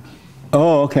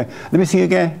 Oh, okay. Let me see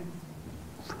again.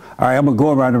 All right, I'm going to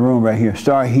go around the room right here.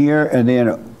 Start here and then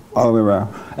all the way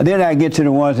around. And then I get to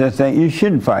the ones that think you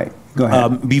shouldn't fight. Go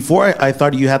ahead. Before, I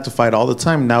thought you had to fight all the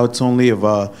time. Now it's only if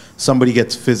somebody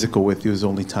gets physical with you is the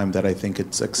only time that I think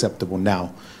it's acceptable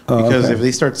now. Because if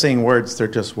they start saying words, they're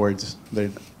just words.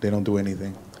 They don't do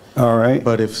anything. All right.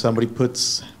 But if somebody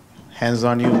puts hands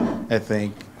on you, I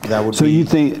think that would be... So you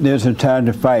think there's a time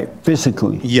to fight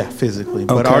physically? Yeah, physically.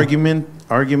 Okay. But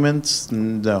arguments,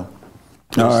 no.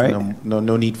 All right.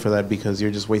 No need for that because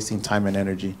you're just wasting time and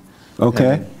energy.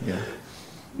 Okay. And, yeah.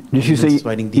 Did you say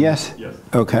fighting demons. yes? Yes.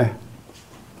 Okay.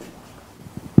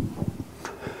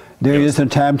 There is a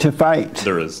time to fight.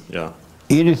 There is, yeah.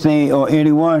 Anything or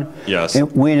anyone? Yes.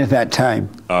 And when is that time?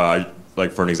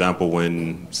 Like for an example,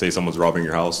 when say someone's robbing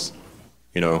your house,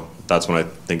 that's when I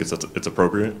think it's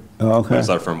appropriate. Oh, okay. But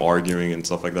aside from arguing and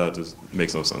stuff like that, it just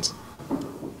makes no sense.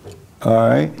 All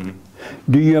right.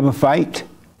 Mm-hmm. Do you ever fight?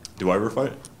 Do I ever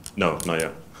fight? No, not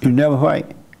yet. You never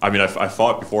fight? I mean, I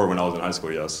fought before when I was in high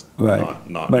school, yes. Right. But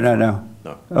not now?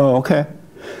 No. Oh, okay.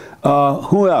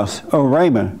 Who else? Oh,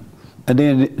 Raymond. And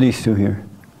then these two here.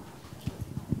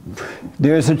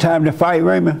 There's a time to fight,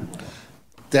 Raymond?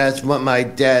 That's what my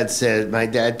dad said. My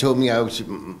dad told me I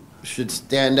should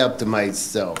stand up to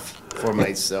myself, for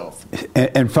myself.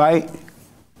 And fight?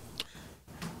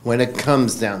 When it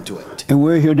comes down to it. And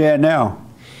where's your dad now?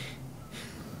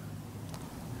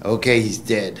 Okay, he's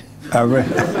dead.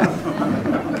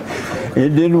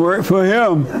 It didn't work for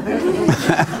him.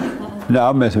 No,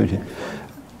 I'll mess with you.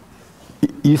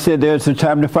 You said there's a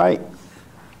time to fight?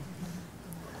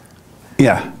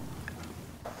 Yeah.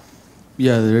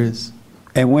 Yeah, there is.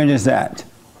 And when is that?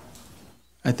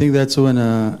 I think that's when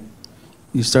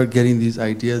you start getting these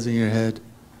ideas in your head,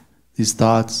 these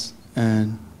thoughts,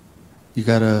 and you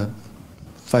gotta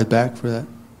fight back for that.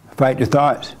 Fight the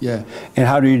thoughts? Yeah. And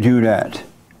how do you do that?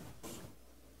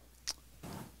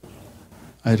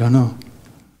 I don't know.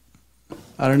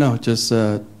 Just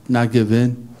not give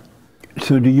in.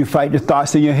 So do you fight the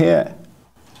thoughts in your head?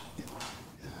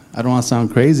 I don't want to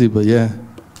sound crazy, but yeah.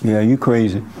 Yeah, you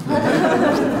crazy.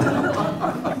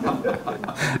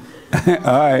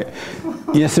 All right.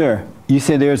 Yes, sir. You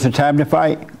said there's a time to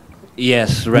fight?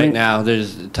 Yes, right now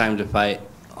there's time to fight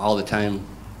all the time.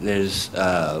 There's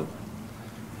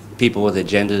people with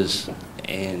agendas,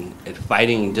 and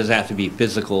fighting doesn't have to be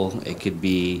physical. It could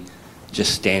be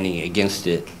just standing against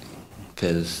it,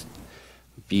 because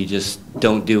if you just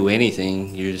don't do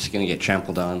anything, you're just going to get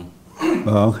trampled on.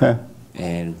 Oh, okay.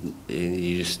 And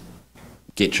you just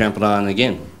get trampled on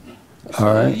again. So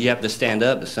all right. You have to stand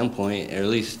up at some point, or at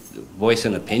least voice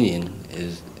an opinion,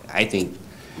 is, I think,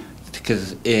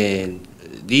 because in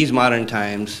these modern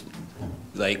times,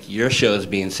 like your show is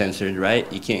being censored,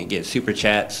 right? You can't get super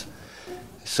chats.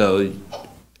 So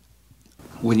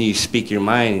when you speak your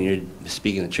mind and you're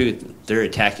speaking the truth, they're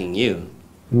attacking you.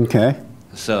 Okay.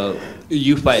 So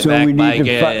you fight So we back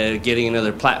need by to getting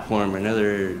another platform,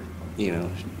 another,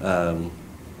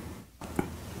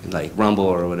 like Rumble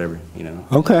or whatever,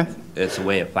 Okay. It's a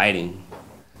way of fighting.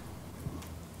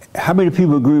 How many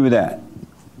people agree with that?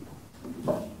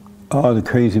 All the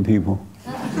crazy people.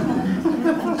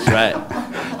 That's right.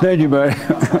 Thank you, buddy.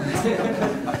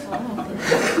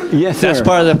 Yes, sir. That's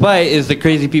part of the fight, is the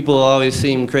crazy people always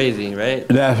seem crazy, right?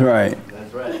 That's right.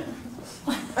 That's right.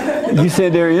 You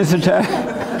said there is a time?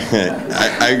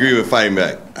 I agree with fighting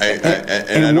back.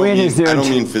 And I don't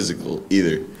mean physical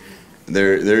either.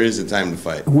 There is a time to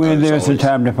fight. When there's a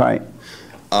time to fight?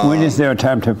 When is there a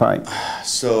time to fight?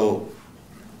 So,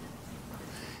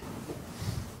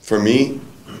 for me,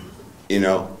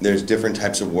 there's different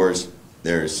types of wars.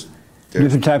 There's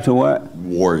different types of what?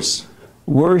 Wars.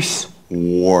 Worse?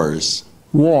 Wars.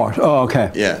 Wars. Oh,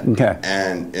 okay. Yeah. Okay.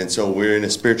 And so we're in a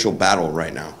spiritual battle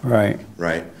right now. Right.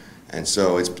 Right. And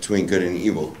so it's between good and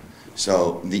evil.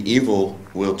 So the evil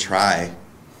will try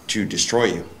to destroy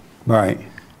you. Right.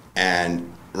 And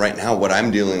right now, what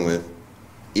I'm dealing with,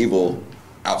 evil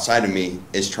outside of me,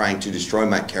 is trying to destroy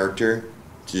my character,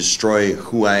 to destroy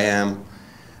who I am,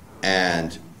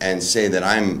 and say that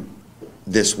I'm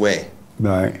this way.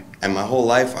 Right. And my whole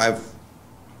life, I've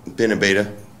been a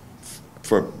beta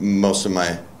for most of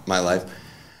my life.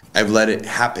 I've let it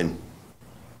happen.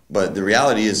 But the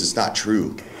reality is, it's not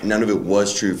true. None of it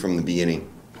was true from the beginning.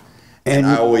 And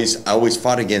I always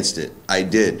fought against it. I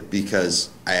did, because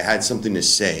I had something to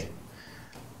say.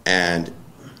 And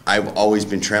I've always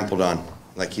been trampled on,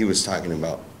 like he was talking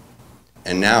about.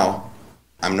 And now,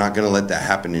 I'm not going to let that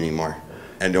happen anymore.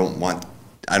 I don't want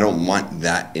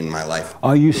that in my life.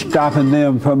 Are you stopping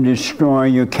them from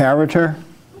destroying your character?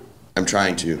 I'm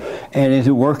trying to. And is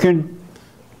it working?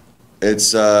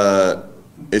 It's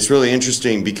really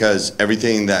interesting, because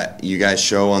everything that you guys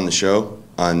show on the show,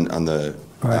 on the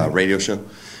radio show,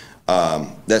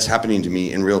 that's happening to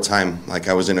me in real time. Like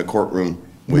I was in a courtroom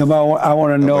with I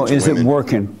want to know, is it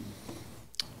working?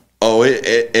 Oh,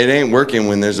 it ain't working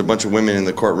when there's a bunch of women in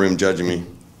the courtroom judging me.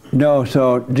 No,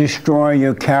 so destroying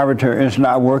your character is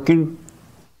not working?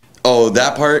 Oh,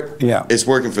 that part? Yeah. It's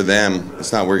working for them.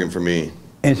 It's not working for me.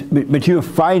 But you're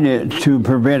fighting it to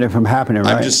prevent it from happening,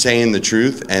 right? I'm just saying the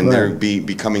truth, and they're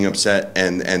becoming upset,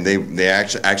 and they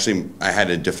actually I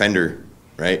had a defender,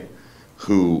 right,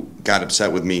 who got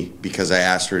upset with me because I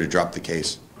asked her to drop the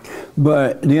case.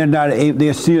 But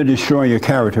they're still destroying your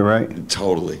character, right?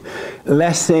 Totally.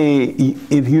 Let's say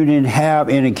if you didn't have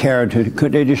any character,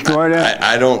 could they destroy that?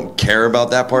 I don't care about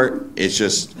that part.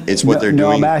 It's what they're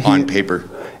doing on paper.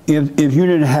 If you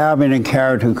didn't have any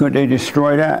character, could they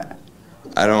destroy that?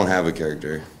 I don't have a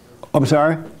character. I'm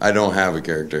sorry? I don't have a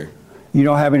character. You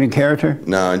don't have any character?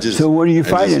 No, So what are you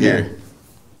fighting then?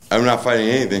 I'm not fighting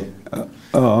anything.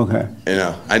 Oh, okay.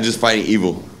 I'm just fighting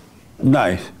evil.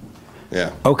 Nice.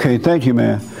 Yeah. Okay, thank you,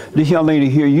 man. This young lady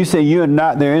here, you say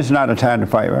there is not a time to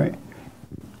fight, right?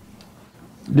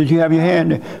 Did you have your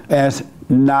hand as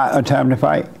not a time to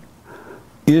fight?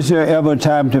 Is there ever a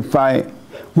time to fight?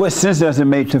 What sense does it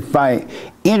make to fight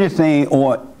anything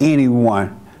or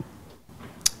anyone?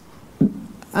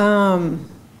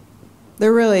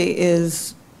 There really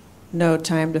is no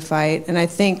time to fight, and I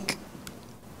think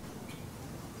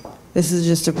this is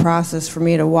just a process for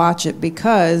me to watch it,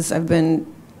 because I've been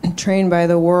trained by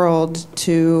the world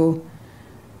to,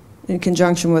 in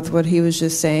conjunction with what he was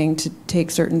just saying, to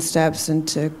take certain steps and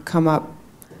to come up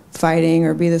fighting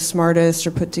or be the smartest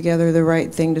or put together the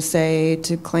right thing to say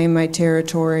to claim my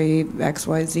territory,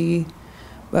 XYZ.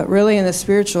 But really in the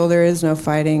spiritual, there is no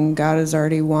fighting. God has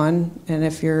already won. And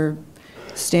if you're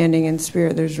standing in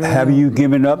spirit, there's really Have you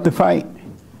given up the fight?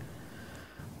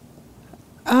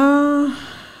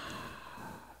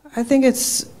 I think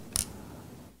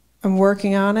I'm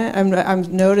working on it.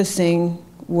 I'm noticing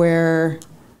where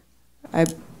I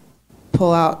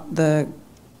pull out the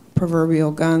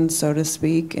proverbial guns, so to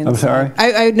speak. I'm sorry?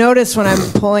 I notice when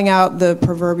I'm pulling out the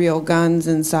proverbial guns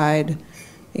inside,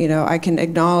 you know, I can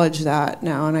acknowledge that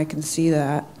now and I can see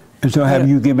that. And so have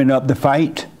you given up the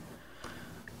fight?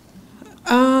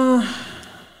 I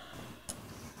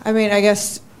mean, I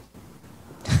guess,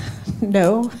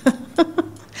 no.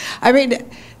 I mean,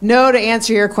 no to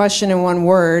answer your question in one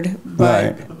word,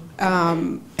 but... Right.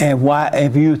 And why,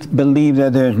 if you believe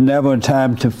that there's never a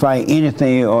time to fight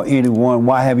anything or anyone,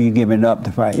 why have you given up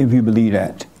the fight, if you believe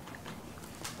that?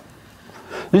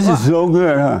 This is so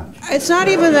good, huh? It's not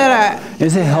even that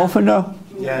Is it helpful though?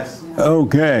 Yes.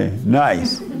 Okay,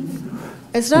 nice.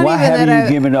 It's not why even have that you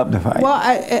given up the fight? Well,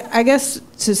 I guess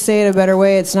to say it a better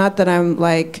way, it's not that I'm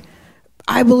like,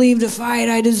 I believe to fight,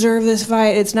 I deserve this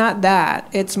fight. It's not that.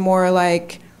 It's more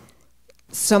like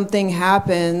something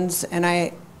happens and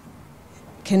I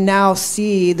can now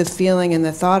see the feeling and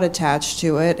the thought attached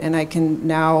to it, and I can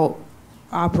now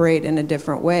operate in a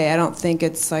different way. I don't think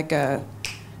it's like I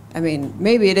mean,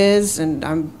 maybe it is, and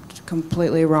I'm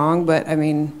completely wrong, but I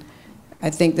mean, I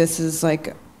think this is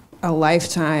like a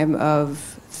lifetime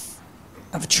of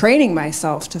training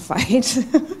myself to fight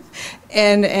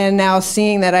and now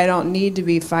seeing that I don't need to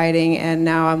be fighting, and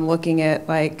now I'm looking at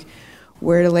like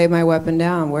where to lay my weapon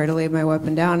down,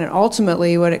 and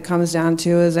ultimately what it comes down to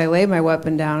is I lay my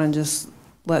weapon down and just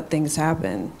let things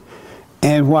happen.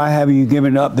 And why have you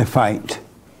given up the fight?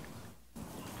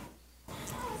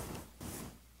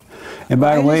 And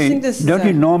by the way, don't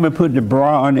you normally put the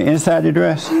bra on the inside of the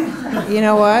dress? You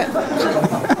know what?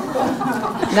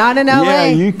 Not in LA. Yeah,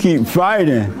 you keep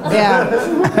fighting. Yeah.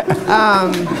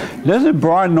 Doesn't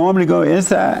bra normally go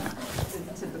inside?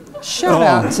 Shout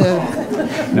out to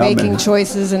making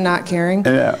choices and not caring.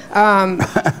 Yeah.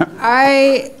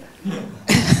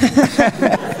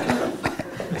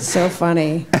 So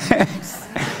funny.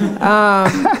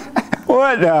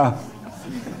 What now?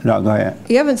 No, go ahead.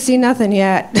 You haven't seen nothing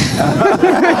yet.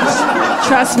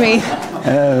 Trust me.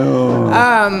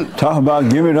 Talk about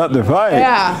giving up the fight.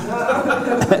 Yeah,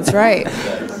 that's right.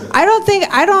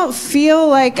 I don't feel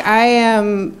like I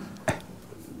am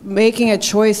making a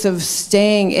choice of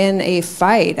staying in a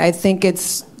fight. I think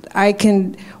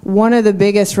one of the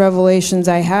biggest revelations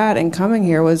I had in coming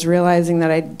here was realizing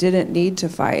that I didn't need to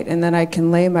fight and that I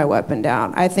can lay my weapon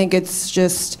down. I think it's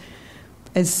just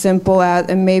as simple as,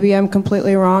 and maybe I'm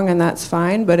completely wrong and that's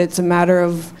fine, but it's a matter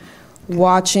of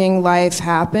watching life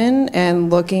happen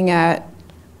and looking at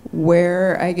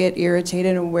where I get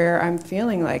irritated and where I'm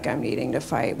feeling like I'm needing to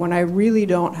fight when I really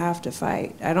don't have to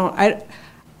fight.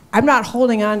 I'm not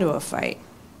holding on to a fight.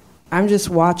 I'm just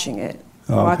watching it,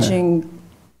 watching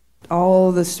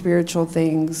all the spiritual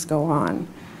things go on.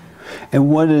 And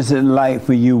what is it like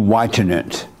for you watching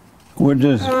it? What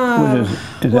is that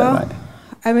like?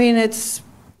 I mean, it's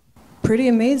pretty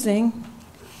amazing.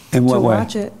 In what way?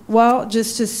 Watch it. Well,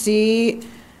 just to see,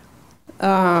 you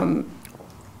know,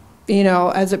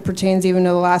 as it pertains even to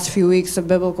the last few weeks of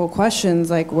biblical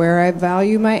questions, like where I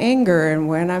value my anger and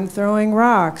when I'm throwing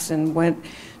rocks and when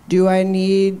do I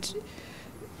need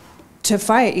to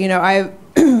fight. You know, I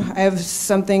have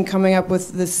something coming up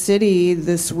with the city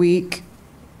this week,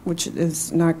 which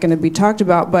is not going to be talked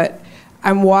about, but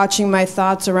I'm watching my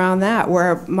thoughts around that,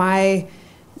 where my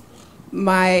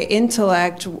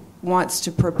intellect wants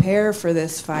to prepare for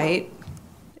this fight,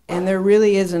 and there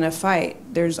really isn't a fight.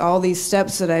 There's all these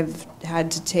steps that I've had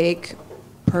to take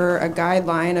per a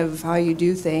guideline of how you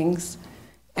do things,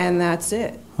 and that's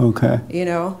it. Okay. You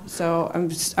know, so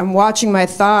I'm watching my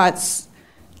thoughts,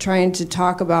 trying to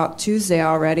talk about Tuesday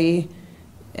already,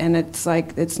 and it's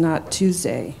like it's not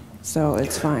Tuesday, so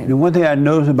it's fine. The one thing I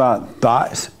noticed about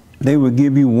thoughts, they would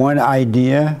give you one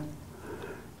idea,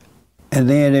 and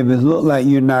then if it looked like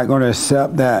you're not going to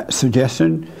accept that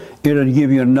suggestion, it'll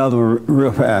give you another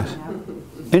real fast.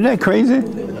 Isn't that crazy?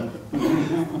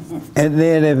 And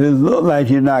then if it looked like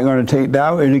you're not going to take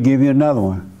that one, it'll give you another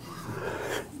one.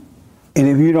 And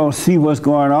if you don't see what's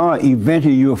going on,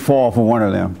 eventually you'll fall for one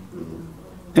of them.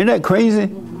 Isn't that crazy?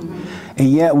 And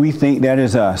yet we think that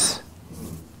is us.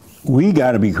 We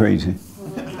got to be crazy.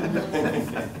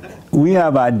 We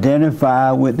have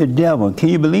identified with the devil. Can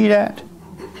you believe that?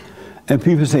 And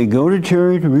people say, go to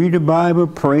church, read the Bible,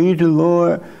 praise the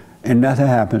Lord, and nothing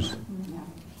happens.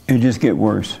 It just get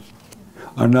worse.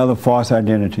 Another false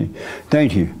identity.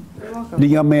 Thank you. The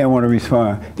young man want to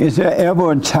respond. Is there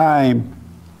ever a time,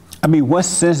 I mean, what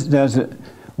sense does it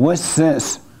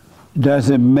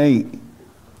make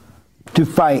to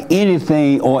fight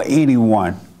anything or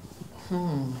anyone?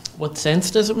 What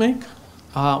sense does it make?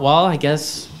 Well, I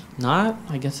guess not.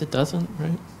 I guess it doesn't,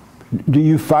 right? Do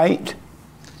you fight?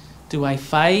 Do I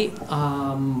fight?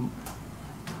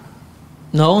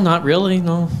 No, not really.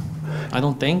 No, I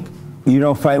don't think. You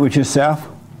don't fight with yourself?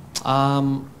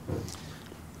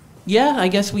 Yeah, I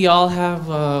guess we all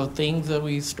have things that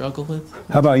we struggle with.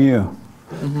 How about you?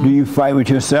 Do you fight with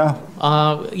yourself?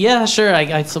 Yeah, sure.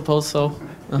 I suppose so.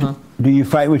 Uh-huh. Do you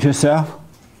fight with yourself?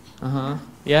 Uh-huh.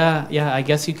 Yeah, I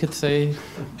guess you could say.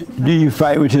 Do you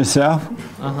fight with yourself?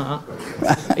 Uh-huh.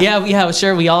 Yeah,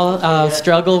 sure. We all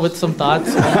struggle with some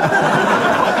thoughts.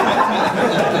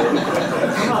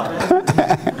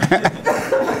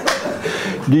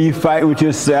 Do you fight with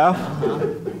yourself?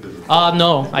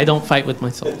 No, I don't fight with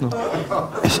myself, no.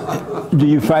 Do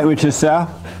you fight with yourself?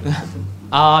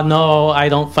 No, I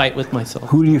don't fight with myself.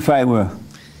 Who do you fight with?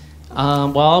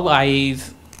 Well, I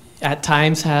at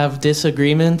times have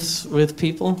disagreements with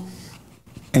people.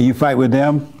 And you fight with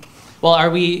them? Well, are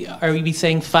we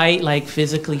saying fight like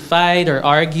physically fight or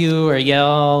argue or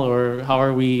yell, or how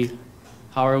are we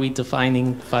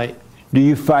defining fight? Do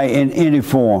you fight in any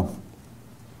form?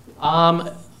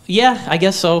 Yeah, I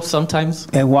guess so, sometimes.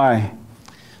 And why?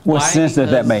 What sense does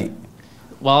that make?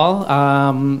 Well,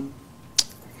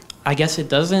 I guess it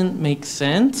doesn't make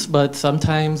sense, but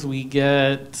sometimes we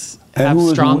have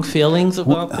strong feelings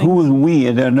about things. Who is we?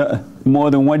 Is there more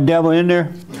than one devil in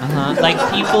there? Like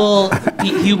people,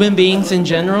 human beings in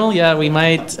general, yeah, we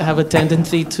might have a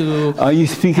tendency to. Are you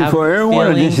speaking have for everyone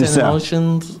or feelings just and yourself?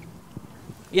 emotions.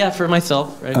 Yeah, for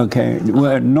myself, right? Okay.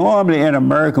 Well, normally in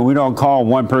America, we don't call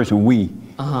one person we.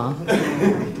 What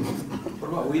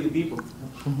about we the people?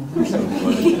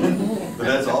 But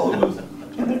that's all of us.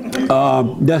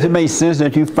 Does it make sense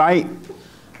that you fight?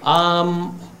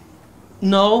 No,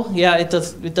 yeah, it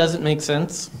doesn't make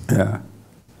sense. Yeah.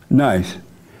 Nice.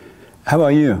 How about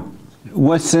you?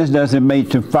 What sense does it make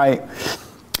to fight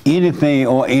anything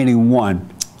or anyone?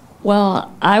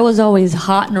 Well, I was always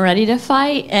hot and ready to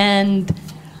fight, and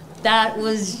that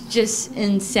was just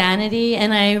insanity.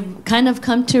 And I kind of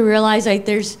come to realize, like,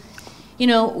 there's,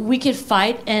 we could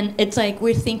fight, and it's like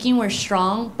we're thinking we're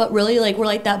strong, but really, like, we're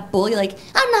like that bully, like,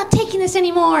 I'm not taking this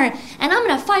anymore, and I'm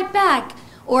gonna fight back.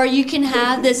 Or you can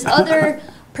have this other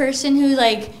person who,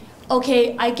 like,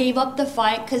 okay, I gave up the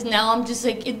fight because now I'm just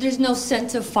like, there's no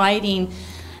sense of fighting.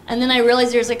 And then I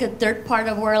realized there's like a third part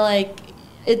of where, like,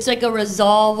 it's like a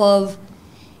resolve of,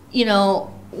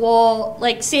 well,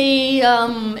 like, say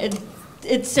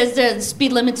it says the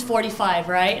speed limit's 45,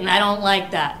 right? And I don't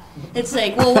like that. It's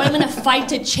like, well, what am I going to fight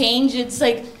to change? It's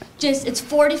like, it's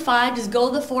 45, just go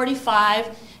the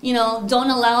 45. Don't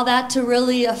allow that to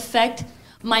really affect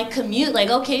my commute. Like,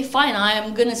 okay, fine,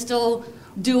 I'm going to still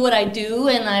do what I do,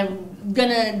 and I'm going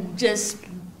to just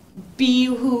be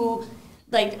who,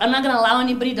 like, I'm not going to allow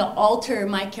anybody to alter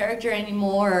my character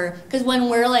anymore. Because when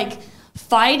we're, like,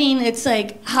 fighting, it's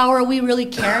like, how are we really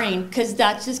caring? Because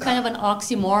that's just kind of an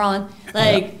oxymoron.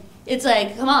 Like, it's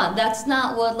like, come on, that's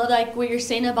not what you're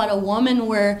saying about a woman,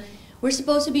 where we're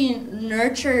supposed to be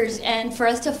nurturers, and for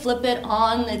us to flip it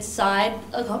on its side,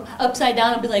 upside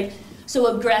down, and be like so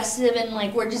aggressive, and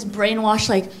like we're just brainwashed,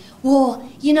 like, well,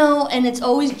 and it's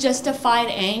always justified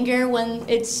anger when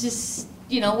it's just,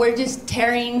 we're just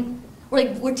tearing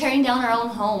down our own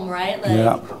home, right? Like,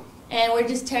 yeah. And we're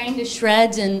just tearing to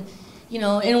shreds, and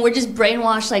and we're just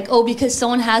brainwashed, like, oh, because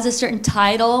someone has a certain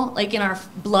title, like in our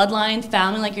bloodline,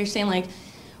 family, like you're saying, like,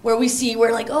 where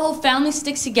we're like, oh, family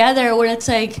sticks together, where it's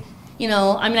like,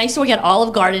 I used to work at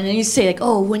Olive Garden, and you say, like,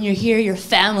 oh, when you're here, you're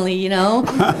family, and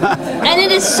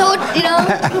it is so,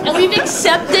 and we've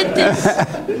accepted this,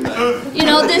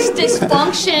 this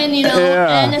dysfunction,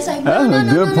 Yeah. and it's like, That's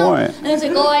a good point. and it's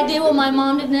like, oh, I did what my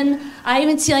mom did, and then I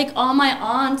even see, like, all my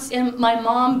aunts, and my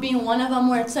mom being one of them,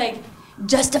 where it's like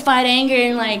justified anger,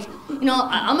 and like,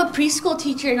 I'm a preschool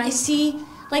teacher, and I see,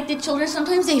 like, the children,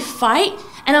 sometimes they fight,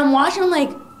 and I'm watching them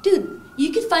like, dude,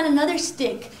 you could find another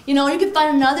stick, you could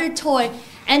find another toy,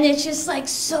 and it's just like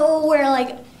so where,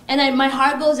 like, and my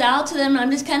heart goes out to them, and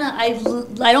I'm just kind of,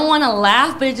 I don't want to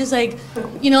laugh, but it's just like,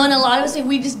 and a lot of us, like,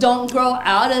 we just don't grow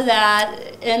out of that,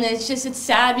 and it's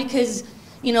sad because,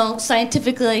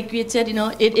 scientifically, like you had said,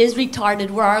 it is retarded.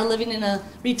 We are living in a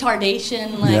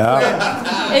retardation, like,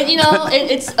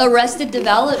 it's arrested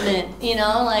development,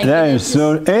 like. That is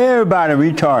so, everybody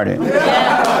retarded.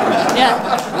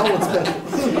 Yeah.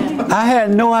 I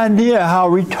had no idea how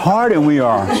retarded we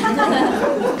are.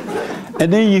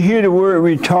 And then you hear the word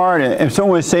retarded, and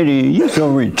someone say to you, "You're so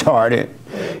retarded,"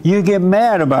 you get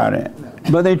mad about it.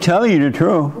 But they tell you the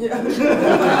truth.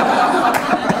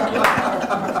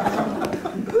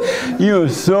 You're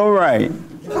so right.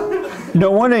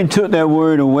 No wonder they took that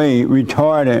word away,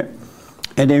 retarded,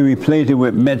 and they replaced it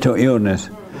with mental illness.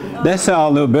 That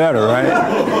sounds a little better,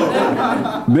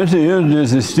 right? Mental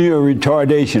illness is still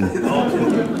retardation.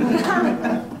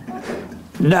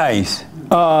 Nice.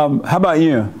 How about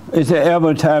you? Is there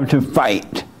ever time to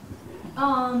fight?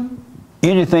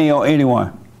 Anything or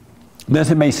anyone?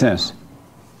 Does it make sense?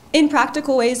 In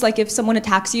practical ways, like if someone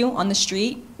attacks you on the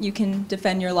street, you can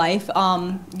defend your life.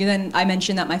 Then I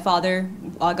mentioned that my father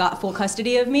got full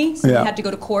custody of me, so Yeah. he had to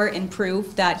go to court and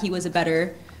prove that he was a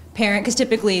better parent, because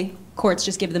typically courts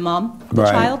just give the mom the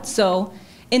Right. child. So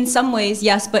in some ways,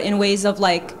 yes, but in ways of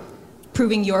like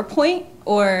proving your point,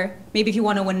 or maybe if you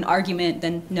want to win an argument,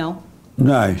 then no.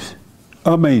 Nice.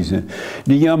 Amazing.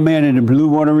 The young man in the blue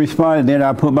want to respond, then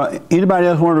I put my, anybody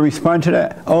else want to respond to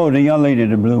that? Oh, the young lady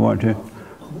in the blue one too.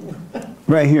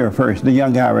 Right here first, the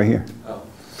young guy right here.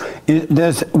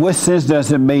 What sense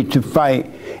does it make to fight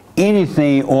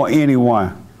anything or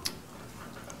anyone?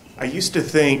 I used to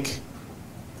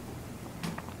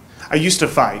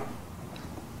fight,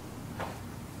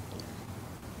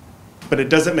 but it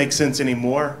doesn't make sense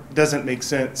anymore. It doesn't make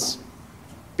sense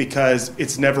because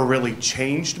it's never really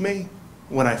changed me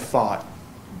when I fought.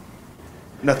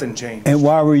 Nothing changed. And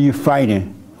why were you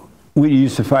fighting? We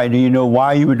used to fight. Do you know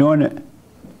why you were doing it?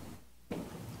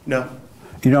 No.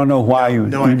 You don't know why you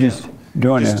No were idea. just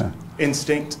doing Just it.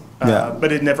 instinct, Yeah.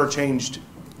 but it never changed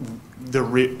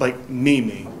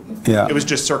me. Yeah. It was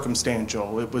just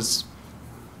circumstantial. It was.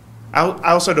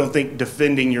 I also don't think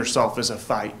defending yourself is a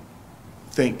fight.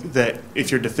 Think that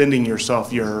if you're defending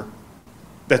yourself,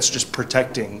 that's just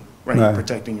protecting, right? You're Right.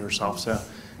 protecting yourself. So,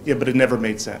 yeah, but it never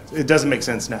made sense. It doesn't make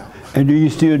sense now. And do you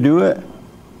still do it?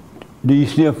 Do you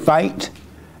still fight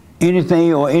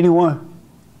anything or anyone?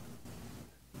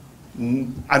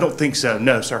 I don't think so.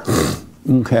 No, sir.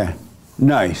 Okay,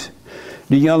 nice.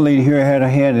 The young lady here had her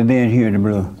hand, and then here in the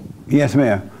blue. Yes,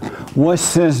 ma'am. What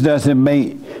sense does it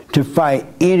make to fight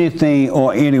anything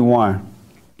or anyone?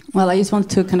 Well, I just want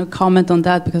to kind of comment on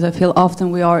that because I feel often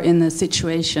we are in a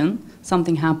situation,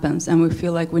 something happens, and we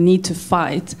feel like we need to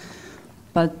fight.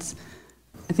 But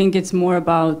I think it's more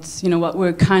about, what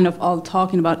we're kind of all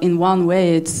talking about. In one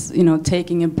way, it's,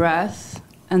 taking a breath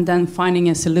and then finding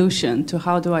a solution to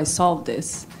how do I solve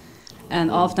this. And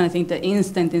often I think the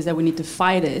instinct is that we need to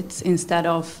fight it instead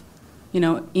of,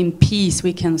 in peace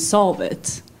we can solve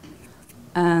it.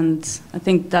 And I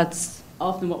think that's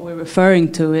often what we're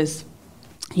referring to is,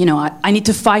 I need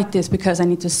to fight this because I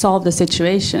need to solve the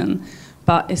situation.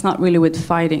 But it's not really with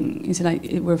fighting. It's like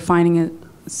we're finding a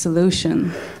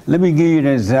solution. Let me give you an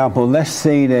example. Let's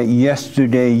say that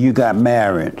yesterday you got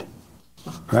married,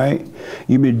 right?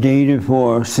 You've been dating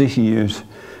for 6 years.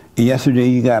 Yesterday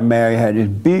you got married, had this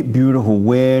big, beautiful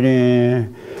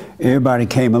wedding. Everybody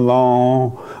came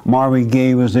along. Marvin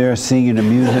Gaye was there singing the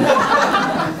music.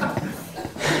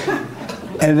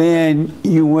 And then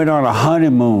you went on a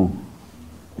honeymoon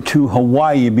to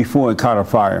Hawaii before it caught a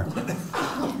fire.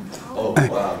 Oh,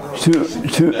 wow.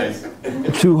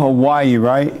 To Hawaii,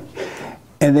 right?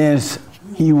 And then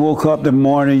you woke up the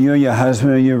morning, you and your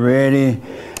husband, you're ready,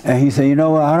 and he said, "You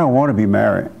know what, I don't want to be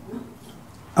married.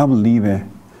 I'm leaving."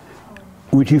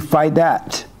 Would you fight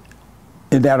that?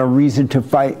 Is that a reason to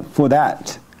fight for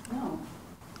that? No.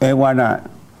 And why not?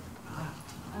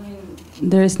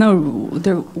 There's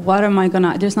what am I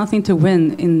gonna? There's nothing to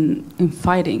win in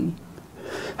fighting.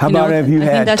 How about if you I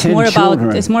had think that's 10 more children?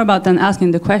 about. It's more about than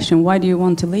asking the question, why do you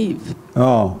want to leave?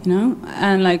 Oh.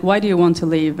 And like, why do you want to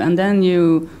leave? And then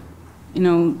you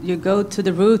go to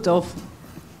the root of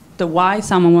the why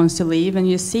someone wants to leave, and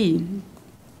you see,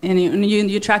 and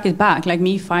you track it back. Like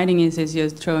me fighting is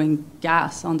just throwing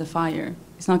gas on the fire.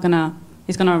 It's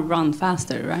gonna run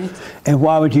faster, right? And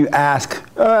why would you ask,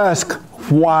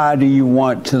 why do you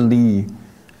want to leave?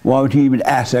 Why would you even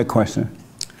ask that question?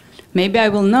 Maybe I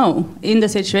will know in the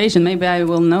situation. Maybe I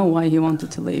will know why he wanted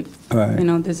to leave. Right.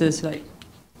 This is like.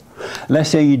 Let's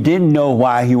say you didn't know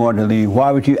why he wanted to leave.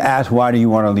 Why would you ask, why do you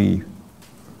want to leave?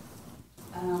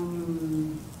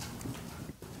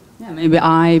 Yeah, maybe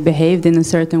I behaved in a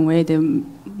certain way that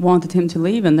wanted him to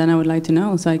leave, and then I would like to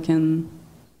know so I can,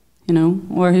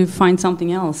 or he finds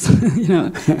something else,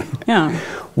 Yeah.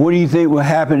 What do you think would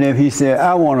happen if he said,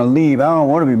 "I want to leave, I don't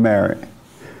want to be married,"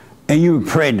 and you were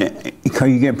pregnant, because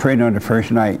you get pregnant on the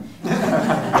first night?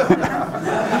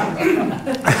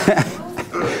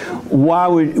 why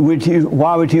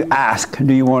would you ask,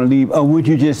 do you want to leave? Or would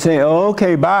you just say, oh,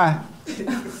 okay, bye?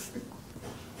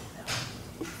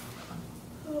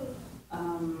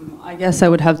 I guess I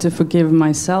would have to forgive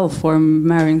myself for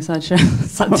marrying such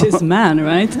this man,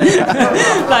 right?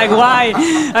 Like, why?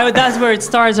 That's where it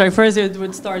starts. Right? First, it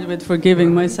would start with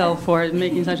forgiving myself for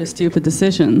making such a stupid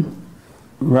decision.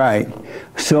 Right.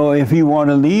 So if you want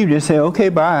to leave, just say, okay,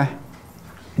 bye.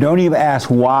 Don't even ask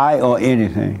why or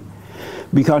anything.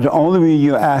 Because the only reason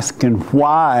you're asking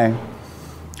why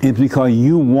is because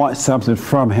you want something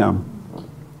from him.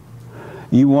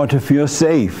 You want to feel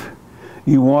safe.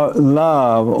 You want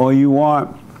love, or you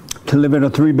want to live in a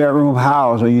 3-bedroom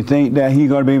house, or you think that he's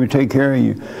going to be able to take care of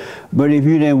you. But if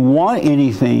you didn't want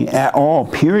anything at all,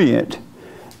 period,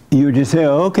 you would just say,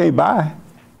 okay, bye.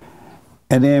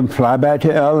 And then fly back to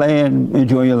LA and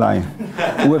enjoy your life.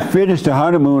 We'll finish the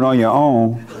honeymoon on your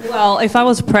own. Well, if I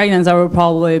was pregnant, I would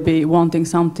probably be wanting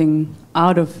something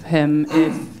out of him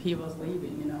if he was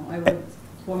leaving, you know. I would,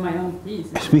 for my own peace.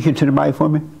 Speaking to the mic for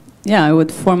me. Yeah, I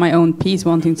would, for my own peace,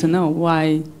 wanting to know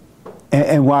why.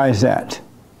 And why is that?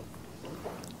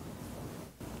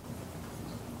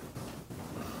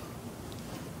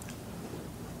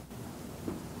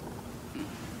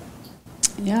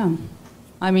 Yeah.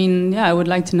 I mean, yeah, I would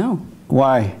like to know.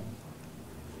 Why?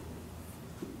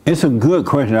 It's a good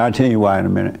question. I'll tell you why in a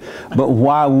minute. But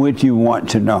why would you want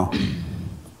to know?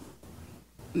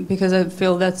 Because I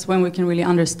feel that's when we can really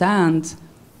understand,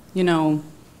 you know,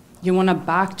 you want to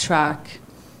backtrack,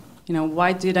 you know,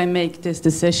 why did I make this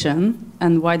decision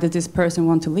and why did this person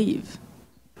want to leave?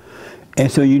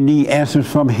 And so you need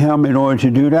answers from him in order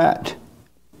to do that?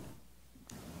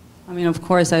 I mean, of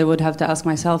course, I would have to ask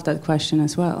myself that question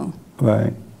as well.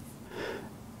 Right.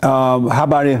 How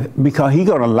about if, because he's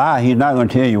going to lie, he's not going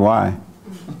to tell you why.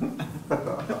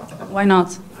 Why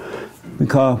not?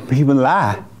 Because people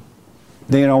lie.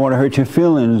 They don't want to hurt your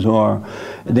feelings, or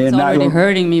they're He's not already gonna,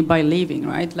 hurting me by leaving,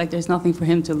 right? Like, there's nothing for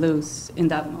him to lose in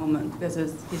that moment because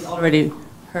he's already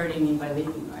hurting me by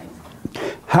leaving, right?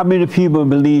 How many people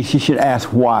believe she should ask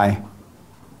why?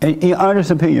 And your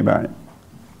honest opinion about it.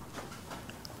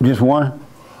 Just 1,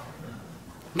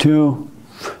 2,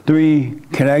 3.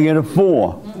 Can I get a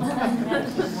 4?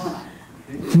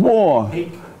 4,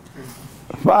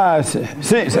 5,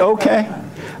 6. Okay.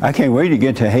 I can't wait to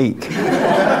get to hate.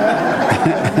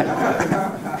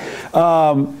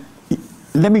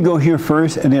 Let me go here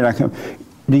first, and then I come.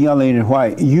 The young lady in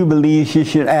white. You believe she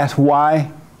should ask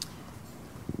why?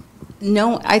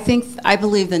 No, I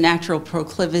believe the natural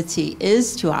proclivity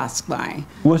is to ask why.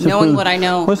 Knowing what I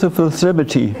know. What's a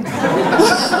proclivity?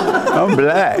 I'm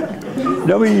black.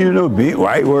 Don't you know big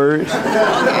white words?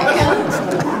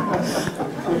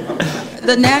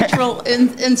 The natural,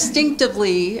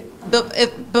 instinctively,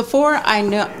 before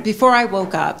I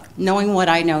woke up, knowing what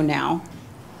I know now,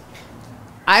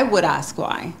 I would ask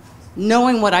why.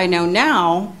 Knowing what I know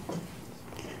now,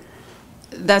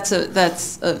 that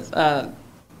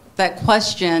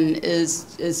question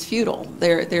is futile.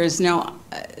 There's no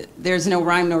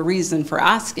rhyme nor reason for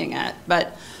asking it.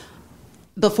 But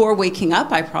before waking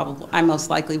up, I most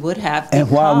likely would have. And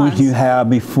why would you have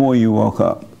before you woke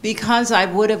up? Because I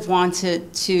would have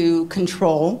wanted to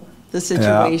control the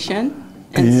situation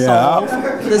and solve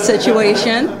the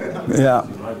situation. Yeah.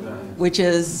 Which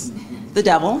is the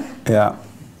devil. Yeah.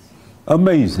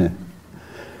 Amazing.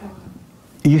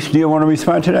 You still want to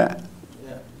respond to that?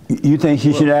 You think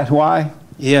she should ask why?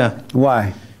 Yeah.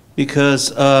 Why?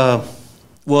 Because,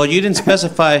 well, you didn't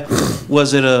specify,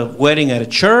 was it a wedding at a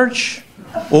church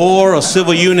or a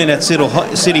civil union at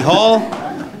City Hall?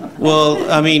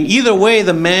 Well, I mean, either way,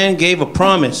 the man gave a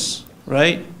promise,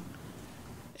 right?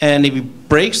 And if he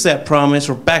breaks that promise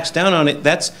or backs down on it,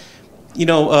 that's, you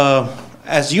know,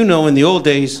 as you know, in the old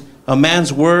days, a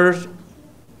man's word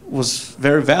was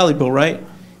very valuable, right?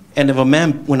 And if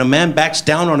when a man backs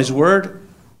down on his word,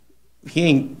 he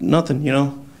ain't nothing, you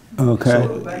know. Okay.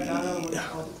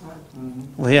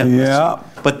 Well, yeah. Yeah.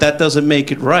 But that doesn't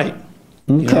make it right.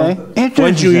 Okay.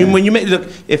 Interesting. When you make, look,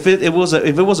 if it was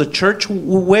a church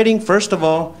wedding, first of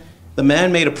all, the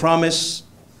man made a promise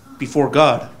before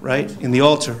God, right, in the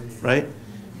altar, right.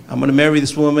 I'm going to marry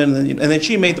this woman, and then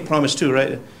she made the promise too,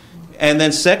 right. And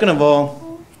then second of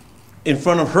all, in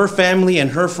front of her family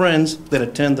and her friends that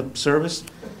attend the service,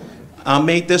 I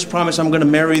made this promise, I'm going to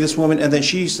marry this woman, and then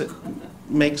she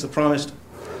makes the promise.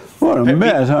 What a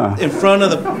mess, huh? In front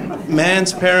of the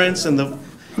man's parents and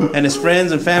his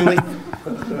friends and family.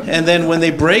 And then when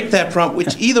they break that promise,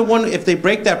 which either one, if they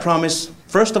break that promise,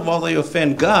 first of all, they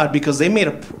offend God because they made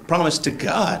a promise to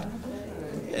God.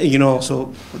 You know,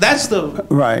 so that's the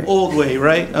Right. old way,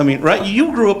 right? I mean, right?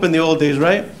 You grew up in the old days,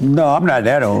 right? No, I'm not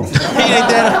that old.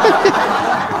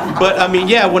 But I mean,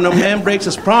 yeah, when a man breaks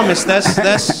his promise,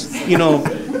 that's you know,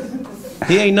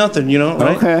 he ain't nothing, you know,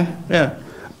 right? Okay. Yeah.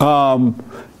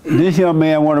 This young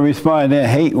man want to respond, then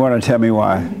hate want to tell me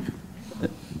why.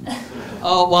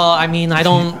 Oh, well, I mean, I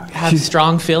don't have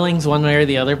strong feelings one way or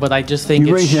the other, but I just think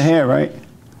You it's raise your hand, right?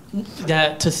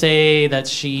 that to say that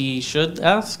she should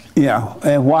ask. Yeah,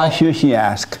 and why should she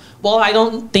ask? Well, I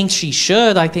don't think she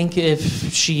should. I think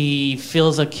if she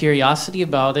feels a curiosity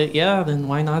about it, yeah, then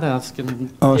why not ask?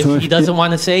 And Oh, so if if- he doesn't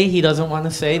want to say, he doesn't want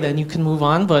to say, then you can move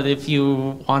on. But if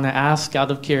you want to ask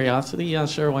out of curiosity, yeah,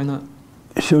 sure, why not?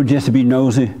 So just to be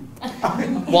nosy?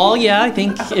 Well, yeah, I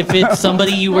think if it's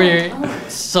somebody you were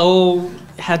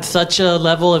had such a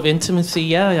level of intimacy,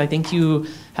 yeah, I think you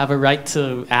have a right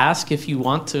to ask if you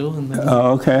want to. And then,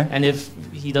 Oh, okay. And if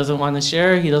he doesn't want to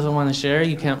share, he doesn't want to share.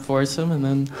 You can't force him, and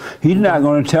then. He's not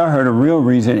going to tell her the real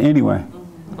reason anyway.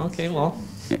 Okay, well.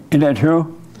 Isn't that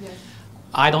true?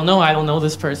 I don't know. I don't know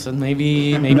this person.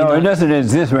 Maybe No, not. it doesn't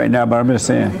exist right now, but I'm just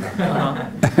saying. Uh-huh.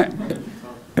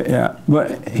 Yeah,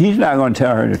 but he's not going to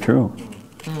tell her the truth.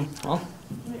 Well,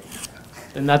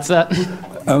 then that's that.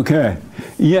 Okay.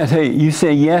 Yes, hey, you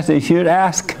say yes, they should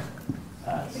ask?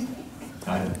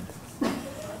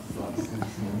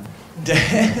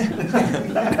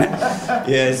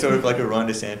 Yeah, it's sort of like a Ron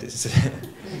DeSantis.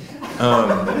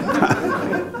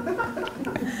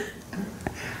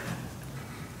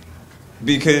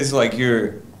 Because like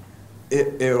it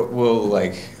will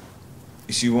like,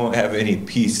 she won't have any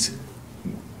peace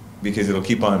because it'll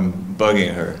keep on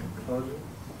bugging her.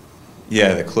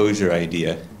 Yeah, the closure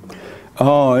idea.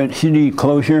 Oh, and she need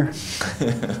closure?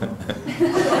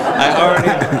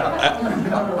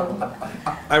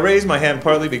 I raised my hand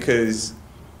partly because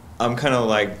I'm kind of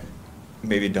like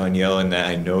maybe Danielle in that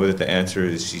I know that the answer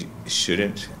is she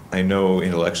shouldn't. I know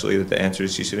intellectually that the answer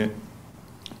is she shouldn't.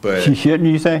 But She shouldn't,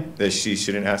 you say? that she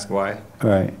shouldn't ask why.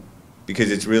 Right. Because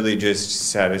it's really just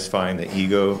satisfying the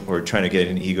ego or trying to get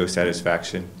an ego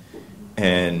satisfaction.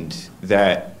 And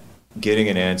that getting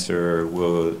an answer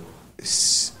will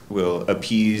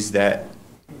appease that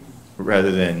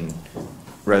rather than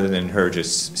her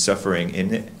just suffering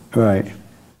in it. Right.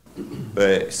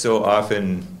 But so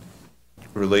often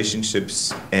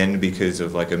relationships end because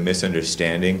of like a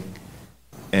misunderstanding,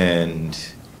 and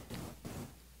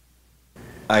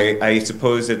I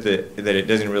suppose that it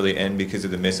doesn't really end because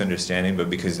of the misunderstanding, but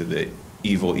because of the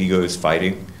evil egos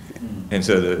fighting, and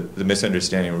so the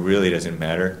misunderstanding really doesn't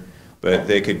matter, but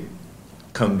they could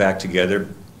come back together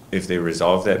if they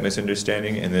resolve that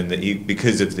misunderstanding, and then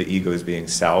because of the egos being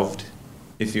salved,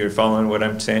 if you're following what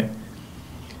I'm saying.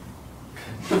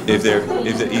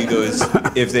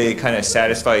 If they kind of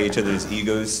satisfy each other's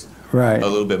egos Right. a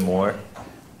little bit more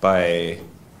by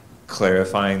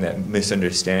clarifying that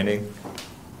misunderstanding,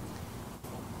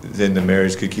 then the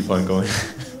marriage could keep on going.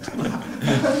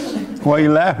 Why are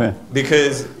you laughing?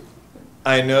 Because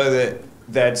I know that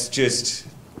that's just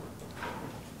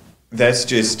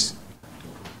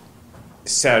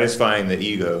satisfying the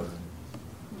ego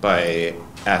by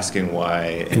asking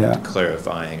why and Yeah.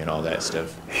 clarifying and all that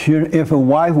stuff. If a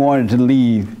wife wanted to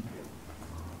leave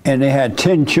and they had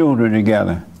 10 children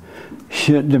together,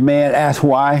 should the man ask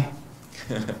why?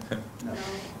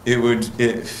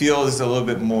 It feels a little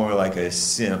bit more like a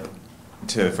simp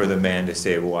for the man to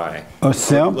say why. A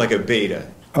simp? Like a beta.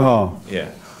 Oh. Yeah.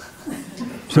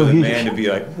 So For the he- man to be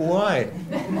like, why?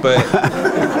 But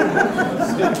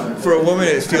for a woman,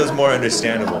 it feels more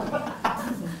understandable.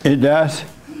 It does?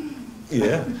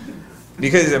 Yeah.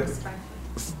 Because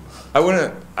I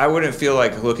wouldn't feel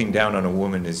like looking down on a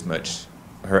woman as much,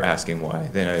 her asking why,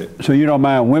 than So you don't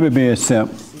mind women being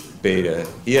simp? beta.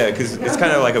 Yeah, because it's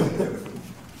kind of like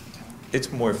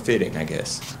it's more fitting, I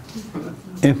guess.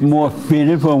 It's more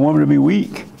fitting for a woman to be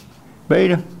weak.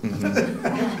 Beta?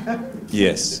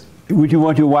 Yes. Would you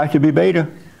want your wife to be beta?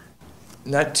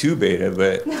 Not too beta,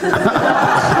 but.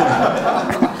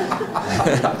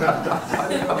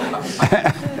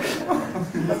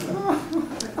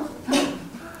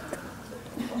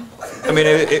 I mean,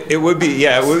 it would be,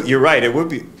 yeah, you're right. It would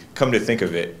be, come to think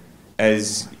of it,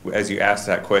 as you ask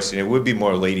that question, it would be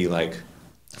more ladylike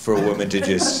for a woman to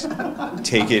just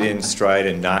take it in stride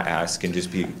and not ask and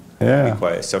just be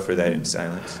quiet, suffer that in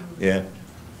silence. Yeah.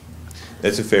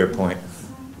 That's a fair point.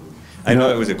 I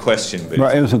know it was a question, but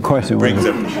Right, it was a question, brings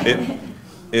up, wasn't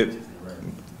it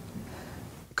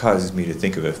causes me to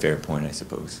think of a fair point, I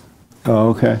suppose. Oh,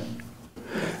 okay.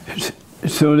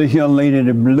 So this young lady in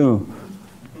the blue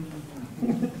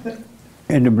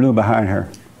behind her.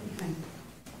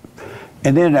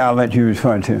 and then I'll let you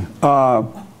respond to.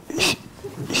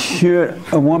 Should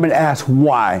a woman ask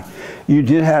why? You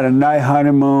just had a nice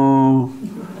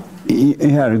honeymoon. You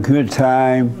had a good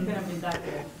time.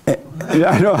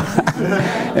 I know.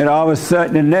 And all of a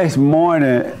sudden, the next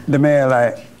morning, the man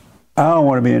like, I don't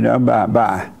want to be in there.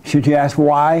 Bye. Should you ask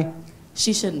why?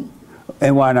 She shouldn't.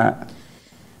 And why not?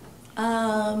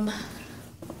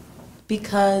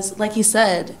 Because, like you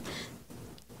said,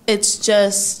 it's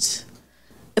just,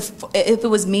 if it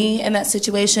was me in that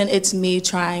situation, it's me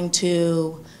trying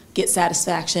to get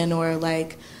satisfaction or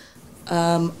like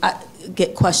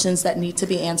get questions that need to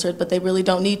be answered, but they really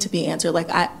don't need to be answered. Like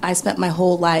I spent my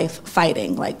whole life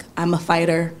fighting. Like I'm a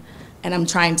fighter, and I'm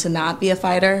trying to not be a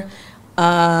fighter.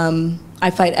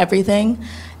 I fight everything,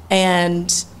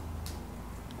 and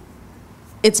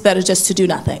it's better just to do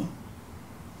nothing.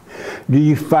 Do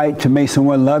you fight to make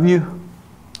someone love you?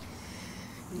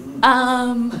 Do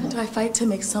I fight to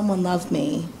make someone love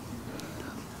me?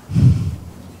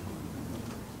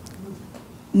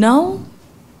 No?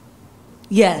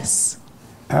 Yes.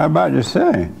 How about to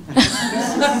say?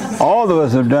 All of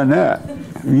us have done that.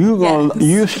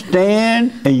 You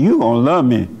stand and you gonna love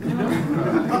me.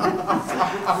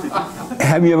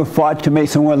 Have you ever fought to make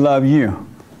someone love you?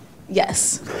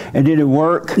 Yes. And did it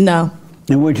work? No.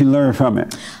 And what did you learn from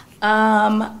it?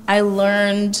 I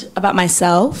learned about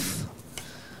myself.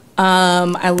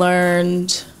 I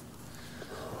learned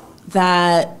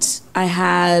that I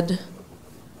had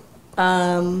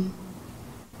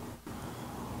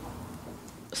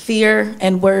fear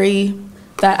and worry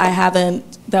that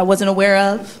I wasn't aware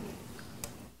of.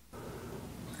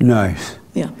 Nice.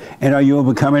 Yeah. And are you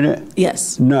overcoming it?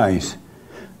 Yes. Nice.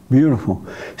 Beautiful.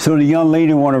 So the young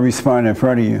lady want to respond in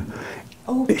front of you.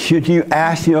 Oh. Should you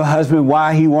ask your husband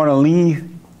why he want to leave?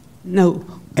 No.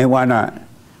 And why not?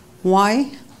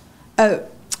 Why?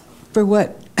 For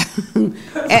what?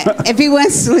 If he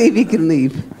wants to leave, he can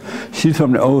leave. She's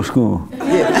from the old school.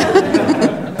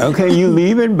 Yeah. Okay, you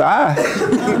leaving? Bye.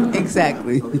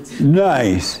 Exactly.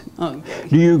 Nice. Okay.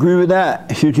 Do you agree with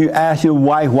that? Should you ask your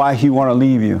wife why she want to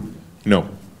leave you? No.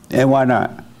 And why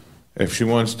not? If she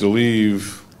wants to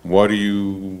leave, what are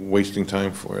you wasting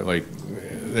time for? Like,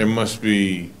 there must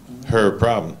be her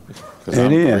problem. 'Cause I'm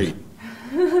great.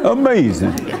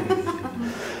 Amazing.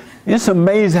 It's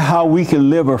amazing how we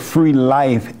can live a free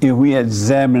life if we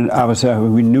examine ourselves,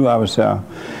 if we knew ourselves,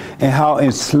 and how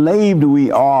enslaved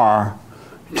we are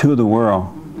to the world.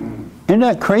 Isn't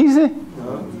that crazy?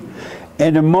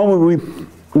 And the moment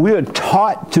we are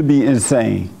taught to be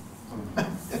insane,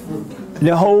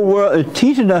 the whole world is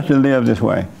teaching us to live this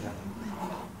way.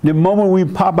 The moment we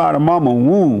pop out of mama's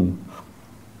womb,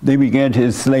 they began to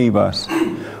enslave us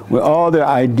with all their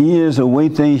ideas of the way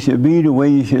things should be, the way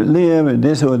you should live, and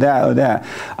this or that or that.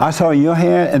 I saw your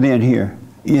hand and then here.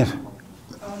 Yes.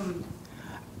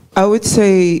 I would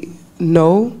say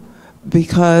no,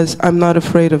 because I'm not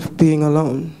afraid of being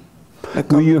alone. Like,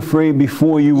 were you afraid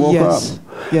before you woke up?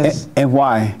 Yes. And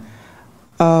why?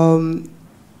 I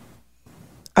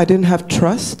didn't have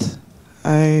trust.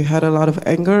 I had a lot of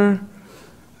anger.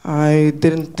 I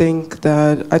didn't think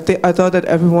that, I thought that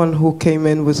everyone who came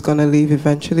in was gonna leave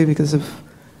eventually because of,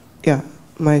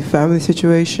 my family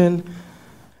situation.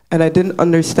 And I didn't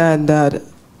understand that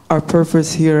our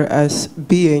purpose here as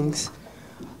beings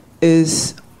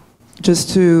is just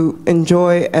to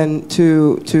enjoy and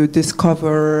to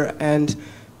discover, and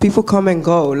people come and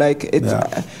go. Like, it's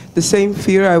the same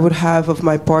fear I would have of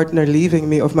my partner leaving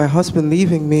me, of my husband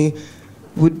leaving me,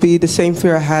 would be the same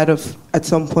fear I had of, at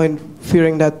some point,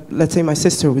 fearing that, let's say, my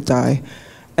sister would die.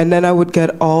 And then I would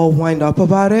get all wind up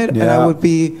about it, and I would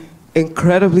be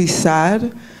incredibly sad.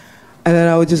 And then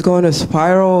I would just go in a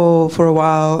spiral for a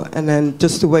while, and then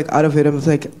just to wake out of it, I was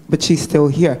like, but she's still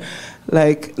here.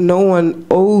 Like, no one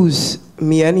owes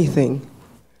me anything.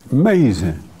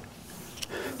 Amazing.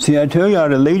 See, I tell y'all,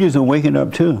 the ladies are waking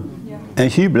up too. Yeah.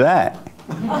 And she black.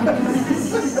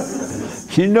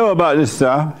 She know about this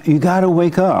stuff. You gotta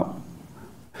wake up.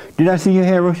 Did I see your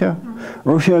hair, Rochelle? Mm-hmm.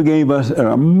 Rochelle gave us an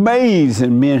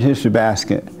amazing men's history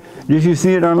basket. Did you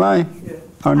see it online? Yeah.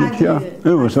 On the show?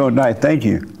 It was so nice. Thank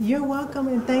you. You're welcome,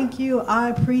 and thank you. I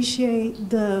appreciate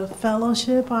the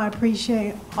fellowship. I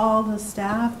appreciate all the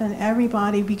staff and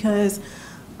everybody, because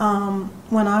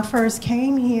when I first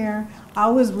came here, I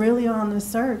was really on the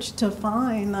search to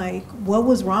find, like, what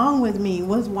was wrong with me?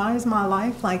 Why is my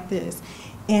life like this?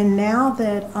 And now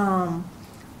that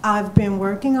I've been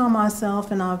working on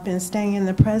myself and I've been staying in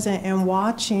the present and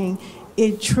watching.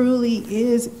 It truly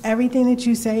is, everything that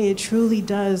you say, it truly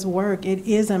does work. It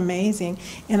is amazing.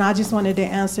 And I just wanted to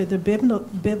answer the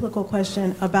biblical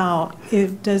question about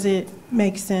does it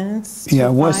make sense to Yeah,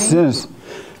 what fight? sense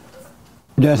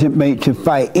does it make to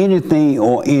fight anything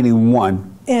or anyone?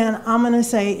 And I'm going to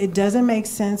say it doesn't make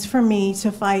sense for me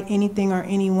to fight anything or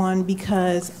anyone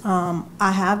because I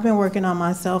have been working on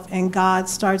myself and God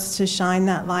starts to shine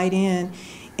that light in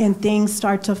and things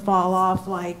start to fall off.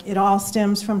 Like it all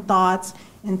stems from thoughts,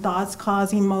 and thoughts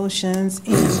cause emotions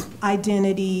and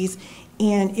identities.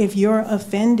 And if you're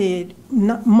offended,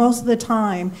 most of the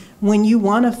time when you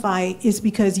want to fight, it's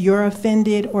because you're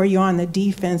offended or you're on the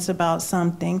defense about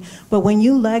something. But when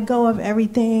you let go of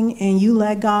everything and you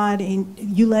let God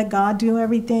do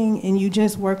everything and you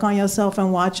just work on yourself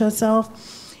and watch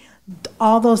yourself,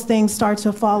 all those things start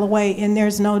to fall away and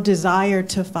there's no desire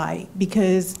to fight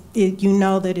because you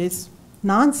know that it's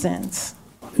nonsense.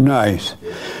 Nice.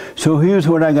 So here's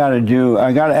what I got to do.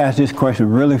 I got to ask this question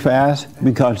really fast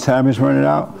because time is running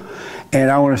out.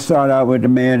 And I want to start out with the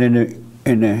man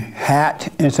in the hat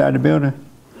inside the building.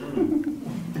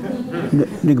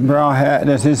 The brown hat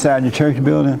that's inside the church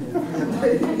building.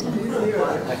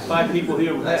 Like 5 people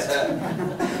here with hats.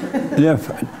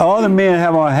 All the men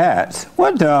have on hats.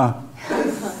 What the?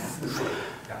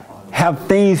 Have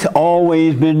things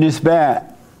always been this bad?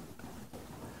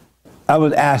 I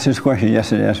was asked this question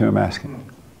yesterday. That's what I'm asking.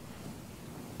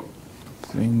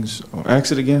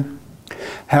 Ask it again.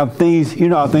 Have things, you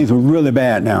know how things are really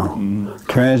bad now.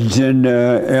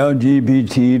 Transgender,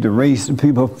 LGBT, the race,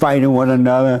 people fighting one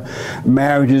another,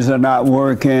 marriages are not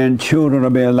working, children are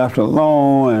being left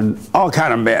alone, and all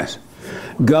kind of mess.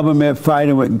 Government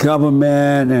fighting with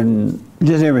government and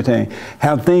just everything.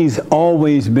 Have things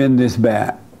always been this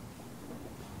bad?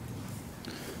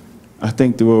 I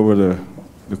think through over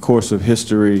the course of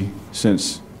history,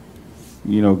 since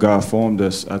God formed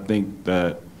us, I think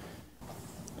that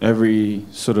every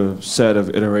sort of set of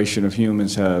iteration of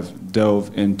humans have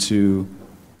delved into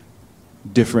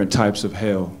different types of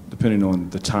hell, depending on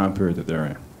the time period that they're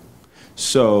in.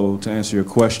 So, to answer your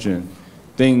question,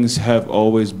 things have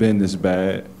always been this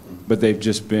bad, but they've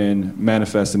just been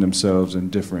manifesting themselves in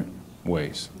different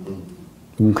ways.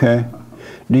 Okay.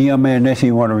 The young man next to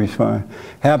you want to respond.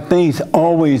 Have things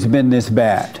always been this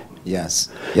bad? Yes.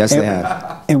 Yes, they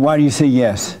have. And why do you say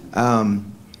yes?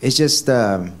 It's just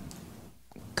kind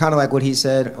of like what he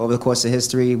said. Over the course of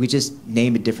history, we just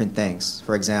name it different things.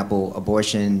 For example,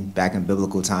 abortion back in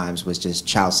biblical times was just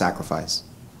child sacrifice.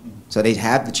 So they'd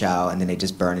have the child and then they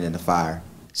just burn it in the fire,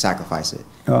 sacrifice it.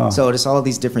 Oh. So it's all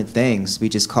these different things. We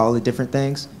just call it different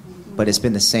things, but it's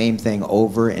been the same thing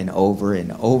over and over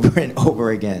and over and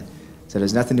over again. So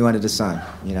there's nothing new under the sun.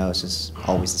 It's just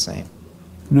always the same.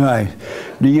 Nice.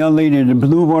 The young lady in the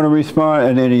blue want to respond,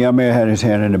 and then the young man had his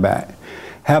hand in the back.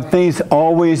 Have things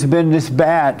always been this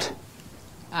bad?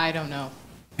 I don't know.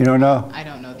 You don't know? I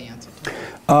don't know the answer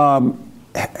to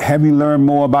that. Have you learned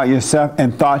more about yourself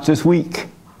and thoughts this week?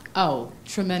 Oh,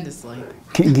 tremendously.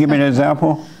 Can you give me an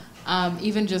example?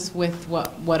 Even just with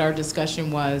what our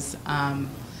discussion was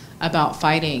about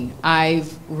fighting,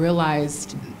 I've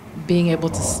realized being able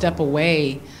to step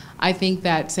away. I think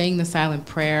that saying the silent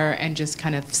prayer and just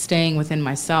kind of staying within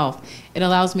myself, it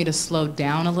allows me to slow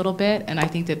down a little bit. And I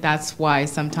think that that's why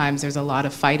sometimes there's a lot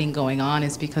of fighting going on,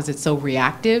 is because it's so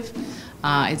reactive.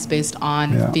 It's based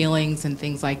on feelings and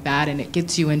things like that. And it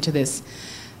gets you into this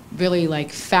really like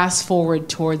fast forward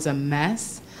towards a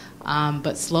mess.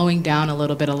 But slowing down a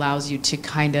little bit allows you to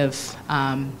kind of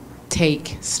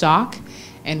take stock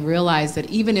and realize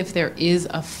that even if there is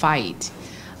a fight,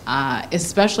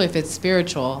 especially if it's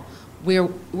spiritual,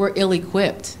 we're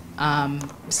ill-equipped.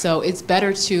 So it's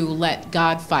better to let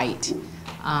God fight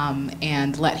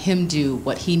and let Him do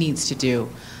what He needs to do,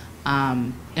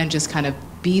 and just kind of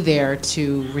be there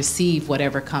to receive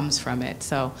whatever comes from it.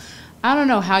 So I don't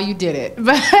know how you did it,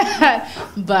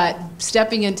 but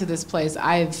stepping into this place,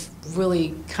 I've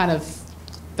really kind of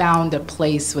found a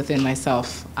place within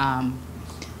myself.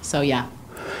 So yeah.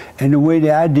 And the way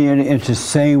that I did it, it's the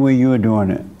same way you're doing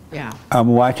it. Yeah. I'm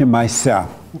watching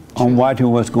myself. I'm watching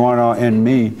what's going on in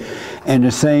me. And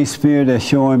the same spirit that's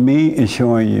showing me is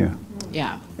showing you.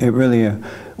 Yeah. It really is.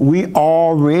 We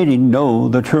already know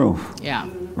the truth. Yeah.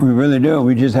 We really do.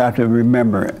 We just have to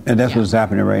remember it. And that's what's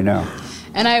happening right now.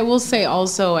 And I will say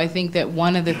also, I think that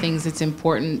one of the things that's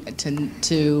important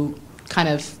to kind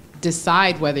of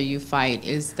decide whether you fight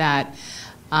is that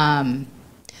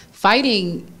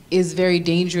fighting is very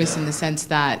dangerous in the sense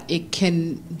that it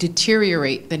can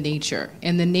deteriorate the nature.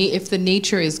 And if the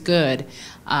nature is good,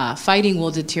 fighting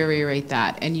will deteriorate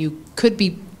that, and you could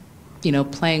be,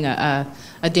 playing a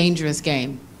dangerous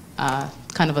game,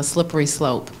 kind of a slippery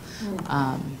slope.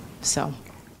 So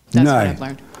that's what I've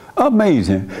learned.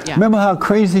 Amazing. Yeah. Remember how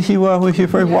crazy she was when she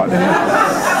first walked in?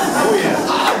 Oh yeah.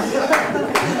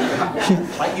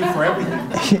 Fight you for everything.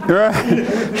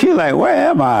 She like, where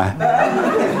am I?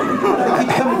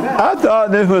 I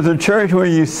thought this was a church where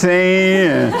you sing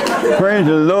and praise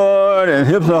the Lord and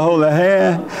hips will hold a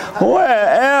hand. Where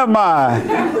am I?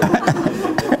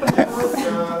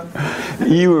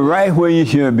 You were right where you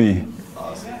should be.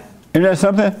 Isn't that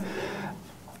something?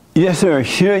 Yes, sir.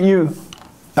 Should you?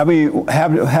 I mean,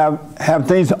 have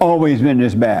things always been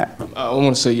this bad? I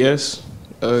want to say yes.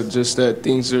 Just that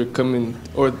things are coming,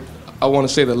 or I want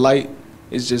to say the light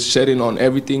is just shedding on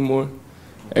everything more.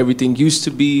 Everything used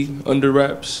to be under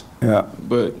wraps. Yeah.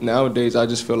 But nowadays, I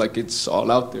just feel like it's all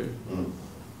out there.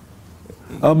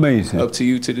 Amazing. Up to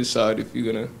you to decide if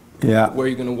you're gonna, where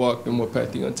you're gonna walk and what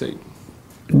path you're gonna take.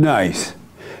 Nice.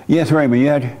 Yes, Raymond,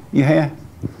 you had?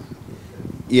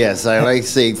 Yes, I like to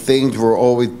say things were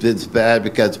always this bad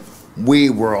because we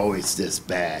were always this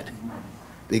bad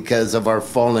because of our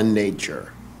fallen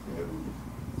nature.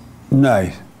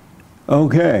 Nice.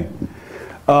 Okay.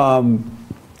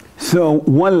 So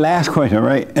one last question,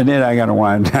 right? And then I got to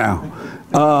wind down.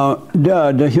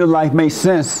 Does your life make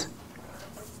sense?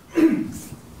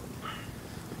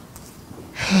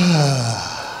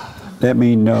 That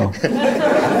means no.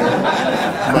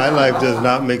 My life does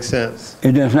not make sense.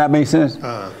 It does not make sense?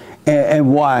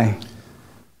 And why?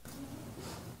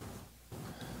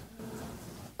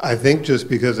 I think just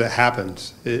because it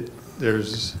happens.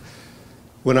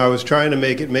 When I was trying to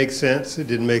make it make sense, it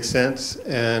didn't make sense.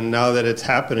 And now that it's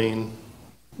happening,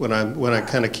 when I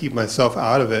kind of keep myself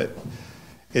out of it,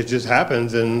 it just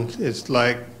happens. And it's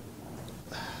like,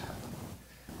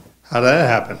 how did that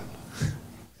happen?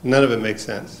 None of it makes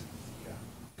sense.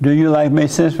 Do your life make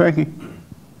sense, Frankie?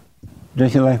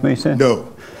 Does your life make sense?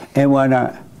 No. And why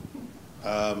not?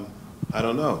 I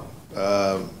don't know.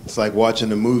 It's like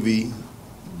watching a movie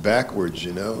backwards,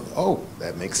 Oh,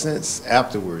 that makes sense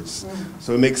afterwards.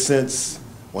 So it makes sense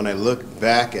when I look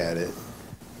back at it,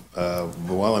 but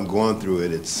while I'm going through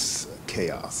it, it's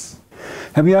chaos.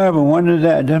 Have you ever wondered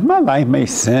that? Does my life make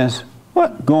sense?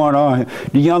 What's going on?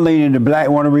 The young lady in the black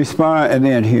want to respond, and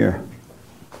then here.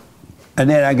 And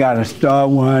then I got to start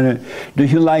wondering, does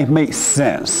your life make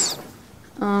sense?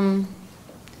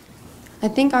 I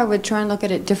think I would try and look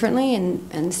at it differently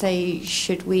and say,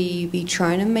 should we be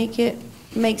trying to make it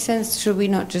make sense? Should we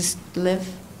not just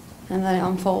live and let it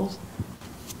unfold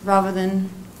rather than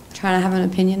trying to have an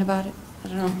opinion about it? I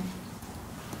don't know.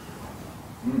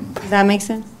 Does that make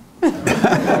sense?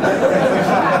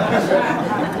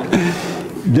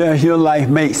 Does your life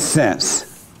make sense?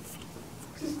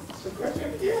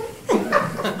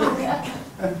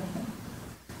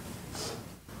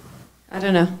 I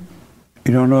don't know.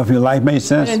 You don't know if your life makes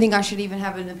sense? I don't think I should even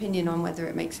have an opinion on whether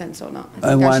it makes sense or not. I think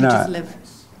And why I should not? just live.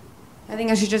 I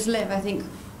think I should just live. I think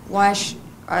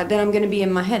then I'm going to be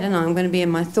in my head and I'm going to be in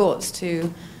my thoughts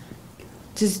to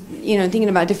thinking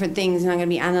about different things, and I'm going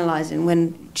to be analysing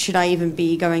when should I even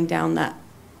be going down that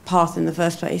path in the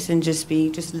first place and just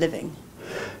living.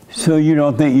 So you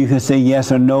don't think you can say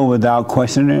yes or no without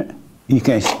questioning it? You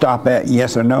can't stop at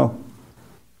yes or no?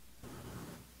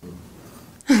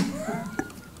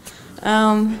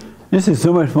 This is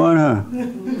so much fun, huh?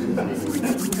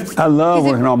 I love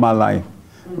working on my life.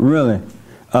 Really,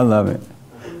 I love it.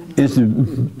 It's the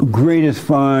greatest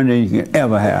fun that you can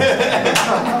ever have.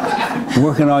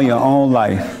 Working on your own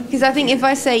life. Because I think if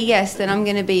I say yes, then I'm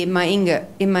going to be in my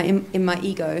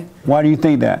ego. Why do you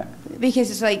think that?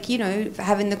 Because it's like,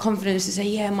 having the confidence to say,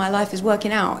 yeah, my life is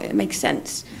working out. It makes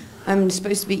sense. I'm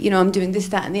supposed to be, I'm doing this,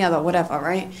 that, and the other, whatever,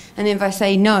 right? And if I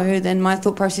say no, then my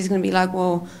thought process is going to be like,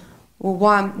 well,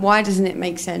 why doesn't it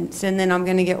make sense? And then I'm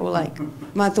going to get all like,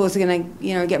 my thoughts are going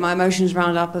to, get my emotions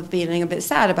round up of feeling a bit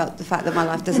sad about the fact that my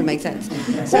life doesn't make sense.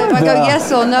 So if I go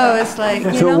yes or no, it's like,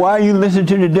 So why are you listening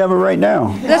to the devil right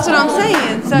now? That's what I'm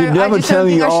saying. So The devil I just don't telling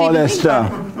think you I should all even that think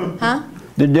stuff. about it. Huh?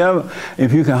 The devil,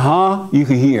 if you can you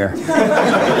can hear.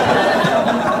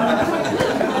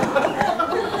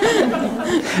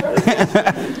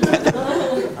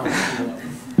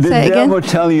 The Say it devil again?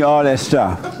 telling you all that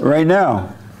stuff right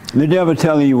now. The devil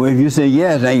telling you, if you say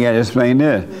yes, I got to explain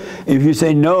this. If you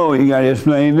say no, you got to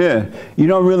explain this. You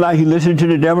don't realize you listen to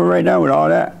the devil right now with all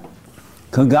that?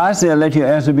 Because God said, let your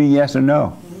answer be yes or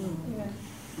no.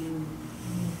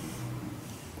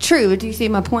 True, but do you see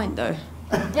my point though?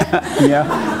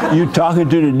 Yeah, you talking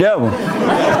to the devil.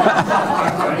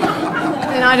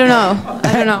 And I don't know.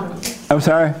 I don't know. I'm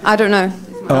sorry? I don't know.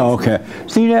 Oh, okay.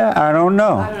 See that? I don't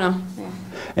know. I don't know. Yeah.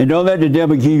 And don't let the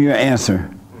devil give you an answer.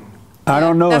 I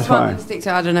don't know. That's It's why I'm fine. going to stick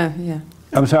to I don't know. Yeah.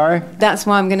 I'm sorry? That's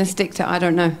why I'm going to stick to I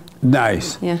don't know.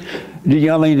 Nice. Yeah. The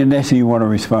young lady next to you want to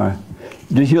respond.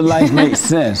 Does your life make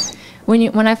sense?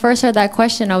 When I first heard that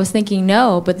question, I was thinking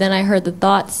no, but then I heard the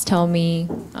thoughts tell me,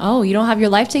 "Oh, you don't have your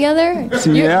life together?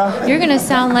 Yeah. You're gonna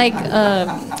sound like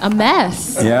a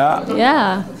mess." Yeah.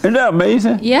 Yeah. Isn't that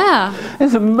amazing? Yeah.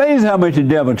 It's amazing how much the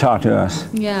devil talked to us.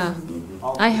 Yeah.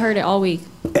 I heard it all week.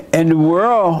 And the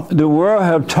world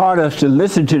have taught us to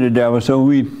listen to the devil, so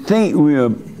we think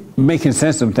we're making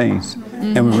sense of things,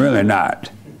 and we're really not.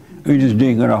 We're just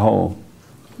digging a hole.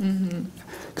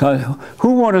 Because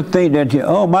who want to think that,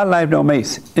 my life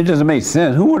it doesn't make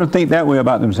sense. Who want to think that way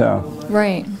about themselves?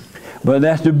 Right. But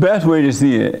that's the best way to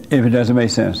see it if it doesn't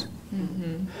make sense.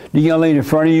 The young lady in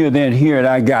front of you, then here it,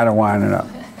 I got to wind it up.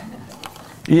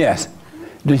 Yes.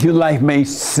 Does your life make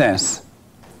sense?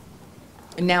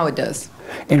 Now it does.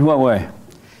 In what way?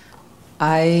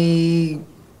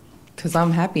 Because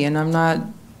I'm happy and I'm not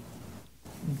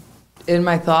in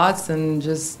my thoughts and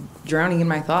just drowning in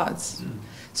my thoughts.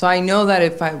 So I know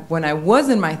that when I was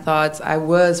in my thoughts, I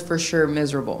was for sure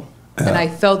miserable. And I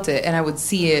felt it and I would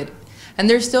see it. And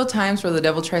there's still times where the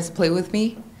devil tries to play with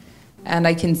me and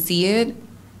I can see it.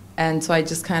 And so I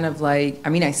just kind of I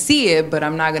see it, but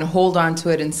I'm not going to hold on to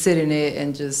it and sit in it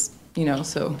and just,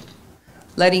 so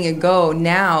letting it go.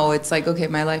 Now it's like, okay,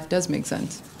 my life does make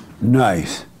sense.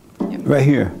 Nice. Right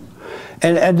here.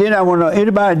 And then I want to know,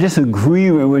 anybody disagree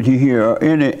with what you hear or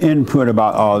any input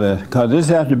about all this? Because this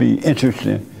has to be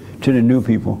interesting to the new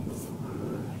people.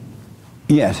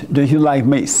 Yes. Does your life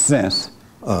make sense?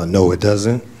 No, it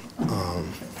doesn't.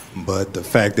 But the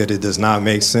fact that it does not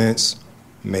make sense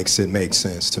makes it make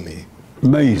sense to me.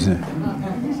 Amazing.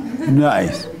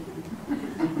 Nice.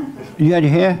 You got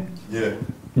your hair? Yeah.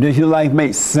 Does your life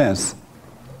make sense?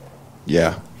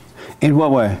 Yeah. In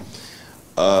what way?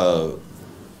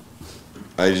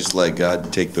 I just let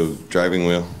God take the driving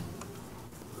wheel.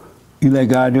 You let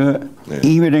God do it? Yeah.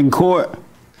 Even in court?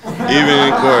 Even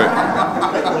in court.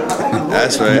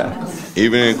 That's right. Yeah.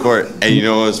 Even in court. And you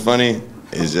know what's funny?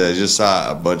 Is I just saw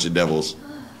a bunch of devils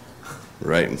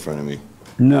right in front of me.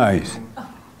 Nice.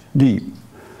 Deep.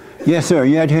 Yes, sir.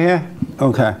 You had your hair?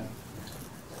 Okay.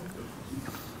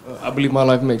 I believe my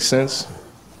life makes sense.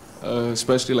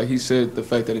 Especially like he said, the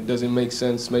fact that it doesn't make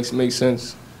sense makes it make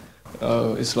sense.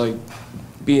 It's like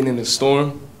being in a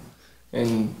storm,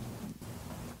 and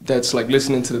that's like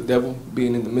listening to the devil,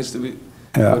 being in the midst of it.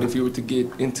 Yeah. But if you were to get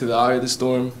into the eye of the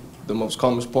storm, the most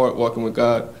calmest part, walking with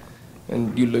God,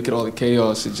 and you look at all the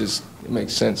chaos, it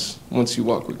makes sense once you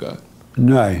walk with God.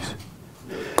 Nice.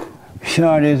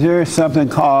 Sean, is there something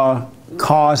called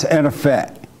cause and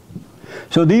effect?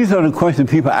 So these are the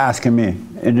questions people are asking me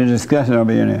in the discussion I'll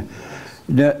be in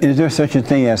there. Is there such a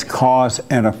thing as cause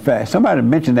and effect? Somebody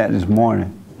mentioned that this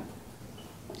morning.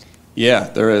 Yeah,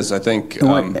 there is. I think.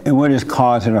 And what is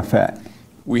cause and effect?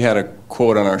 We had a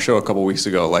quote on our show a couple weeks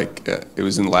ago. It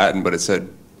was in Latin, but it said,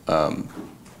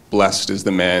 "Blessed is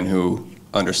the man who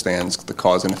understands the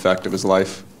cause and effect of his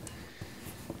life."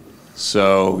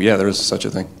 So yeah, there is such a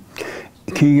thing.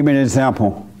 Can you give me an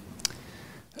example?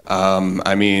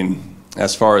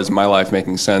 As far as my life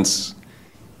making sense,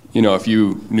 if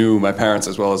you knew my parents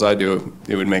as well as I do,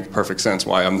 it would make perfect sense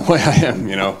why I'm the way I am,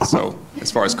 So as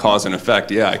far as cause and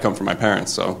effect, yeah, I come from my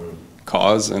parents, so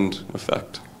cause and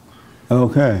effect.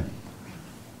 Okay.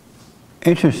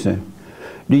 Interesting.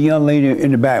 The young lady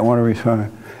in the back want to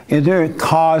respond. Is there a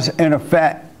cause and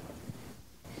effect?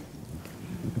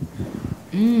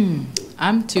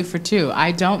 I'm 2 for 2.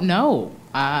 I don't know.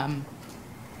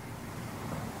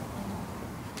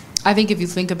 I think if you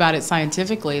think about it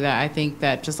scientifically, I think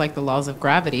that just like the laws of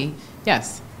gravity,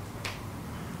 yes.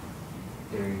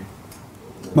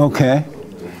 Okay.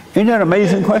 Isn't that an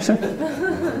amazing question?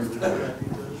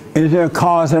 Is there a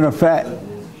cause and effect?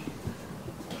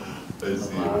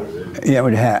 Yeah,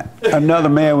 with the hat. Another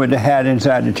man with the hat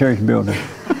inside the church building.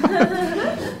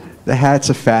 The hat's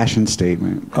a fashion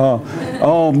statement.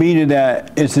 Oh, meaning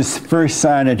that it's the first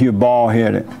sign that you're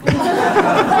bald-headed.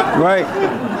 Right?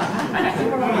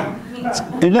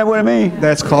 Isn't that what I mean?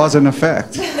 That's cause and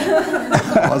effect.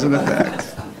 Cause and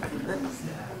effect.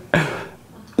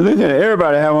 Look at it.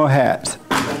 Everybody have on hats.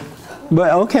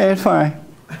 But okay, it's fine.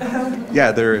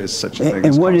 Yeah, there is such a thing.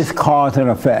 And what is cause and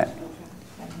effect?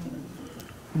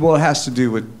 Well, it has to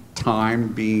do with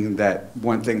time, being that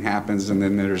one thing happens and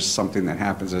then there's something that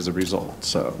happens as a result.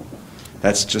 So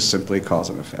that's just simply cause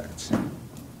and effect.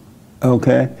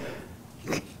 Okay.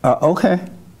 Okay.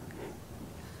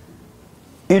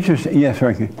 Interesting. Yes,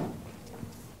 Frankie.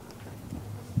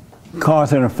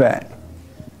 Cause and effect.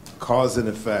 Cause and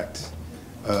effect.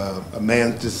 A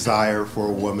man's desire for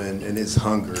a woman and his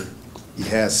hunger. He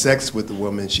has sex with the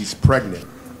woman, she's pregnant.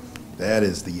 That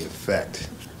is the effect.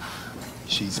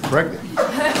 She's pregnant.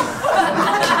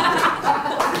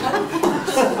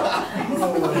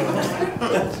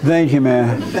 Thank you,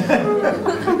 man.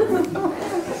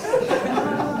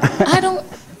 I don't.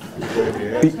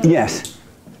 Yes.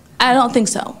 I don't think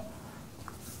so.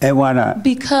 And why not?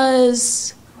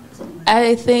 Because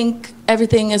I think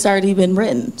everything has already been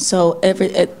written. So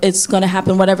it's going to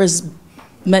happen. Whatever's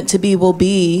meant to be will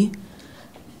be.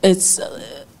 It's.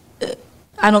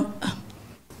 I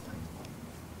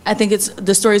think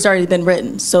the story's already been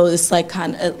written. So it's like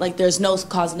kind of like there's no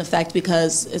cause and effect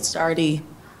because it's already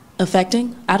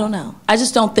affecting. I don't know. I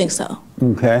just don't think so.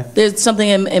 Okay. There's something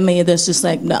in me that's just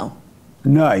like no.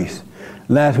 Nice.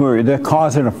 Last word. The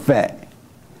cause and effect.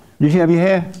 Did you have your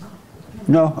hair?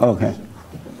 No? Okay.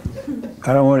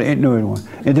 I don't want to ignore one.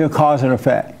 Is there a cause and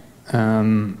effect?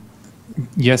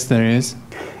 Yes, there is.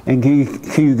 And can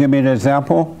you give me an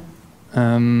example?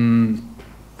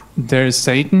 There is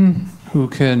Satan, who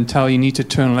can tell you need to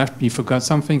turn left, you forgot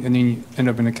something, and then you end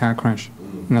up in a car crash.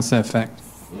 And that's the effect.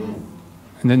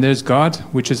 And then there's God,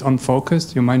 which is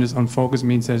unfocused. Your mind is unfocused,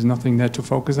 means there's nothing there to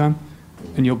focus on.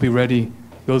 And you'll be ready.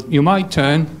 You might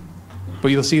turn,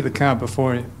 but you'll see the car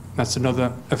before it. That's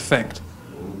another effect.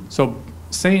 So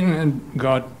Satan and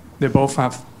God, they both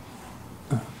have,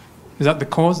 is that the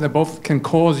cause? They both can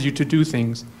cause you to do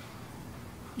things.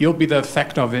 You'll be the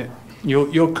effect of it.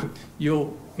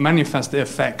 You'll manifest the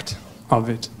effect of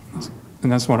it.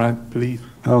 And that's what I believe.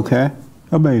 Okay.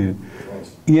 Amazing.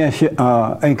 Yes,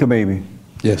 anchor baby.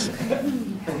 Yes.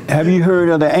 Have you heard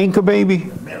of the anchor baby?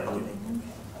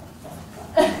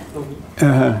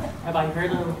 Have I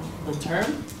heard of the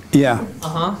term? Yeah.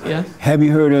 Yeah. Have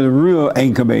you heard of the real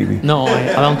anchor baby? No,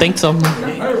 I don't think so.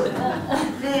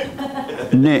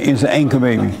 It's an anchor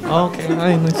baby.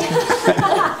 Okay.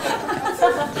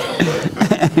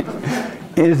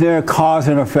 Is there a cause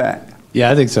and effect?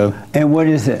 Yeah, I think so. And what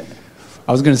is it?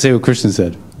 I was going to say what Christian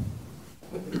said.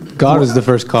 God is the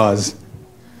first cause.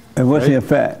 And what's the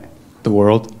effect? The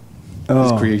world,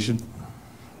 His creation.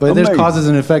 But there's causes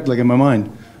and effect, like in my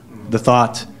mind. The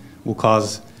thought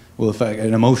will affect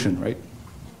an emotion, right?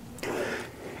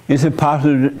 Is it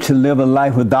possible to live a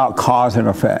life without cause and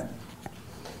effect?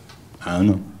 I don't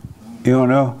know. You don't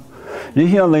know?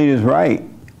 This young lady is right.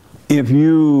 If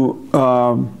you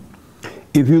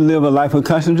live a life of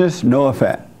consciousness, no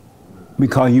effect,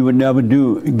 because you would never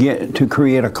get to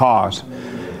create a cause.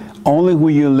 Only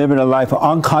when you're living a life of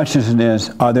unconsciousness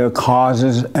are there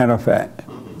causes and effect.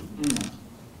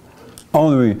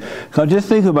 Only. So just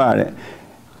think about it.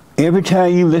 Every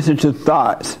time you listen to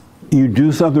thoughts, you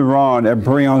do something wrong that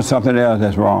brings on something else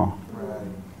that's wrong.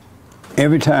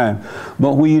 Every time.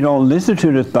 But when you don't listen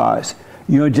to the thoughts,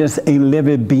 you're just a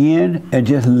living being and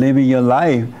just living your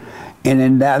life. And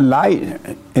in that light,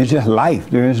 it's just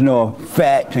life. There is no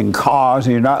effect and cause.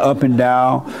 You're not up and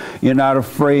down. You're not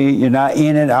afraid. You're not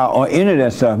in and out or any of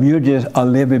that stuff. You're just a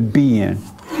living being.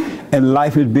 And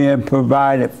life is being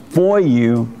provided for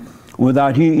you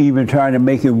without you even trying to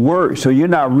make it work. So you're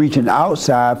not reaching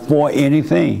outside for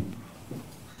anything.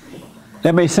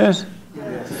 That makes sense?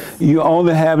 You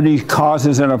only have these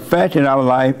causes and effects in our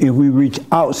life if we reach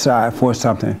outside for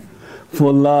something.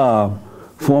 For love,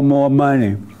 for more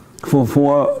money,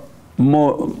 for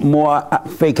more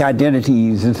fake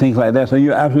identities and things like that. So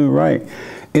you're absolutely right.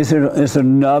 It's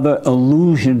another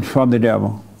illusion from the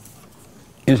devil.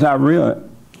 It's not real.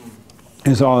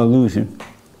 It's all illusion.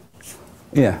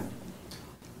 Yeah.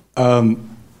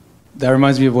 That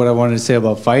reminds me of what I wanted to say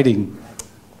about fighting.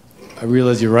 I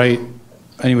realize you're right.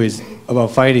 Anyways,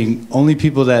 about fighting, only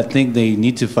people that think they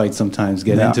need to fight sometimes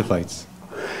get into fights.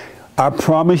 I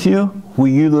promise you,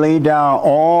 when you lay down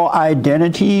all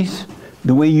identities,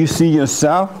 the way you see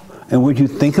yourself and what you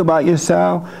think about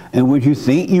yourself and what you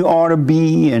think you ought to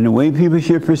be and the way people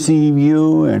should perceive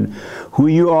you and who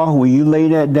you are, when you lay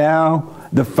that down,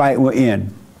 the fight will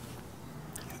end.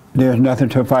 There's nothing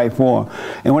to fight for.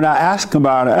 And when I ask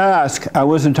about it, I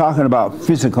wasn't talking about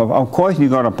physical. Of course you're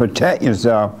going to protect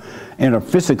yourself in a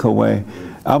physical way.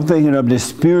 I'm thinking of this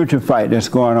spiritual fight that's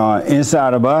going on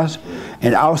inside of us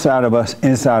and outside of us,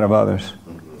 inside of others.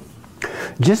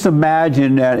 Just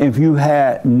imagine that if you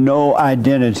had no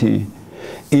identity,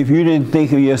 if you didn't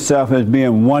think of yourself as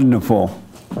being wonderful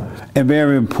and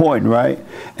very important, right?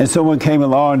 And someone came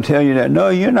along and tell you that, no,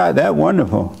 you're not that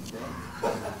wonderful.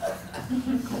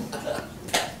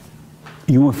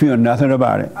 you will feel nothing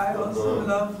about it. I also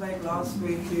love, like last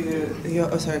week,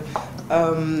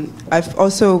 I've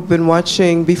also been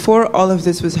watching, before all of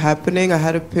this was happening, I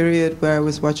had a period where I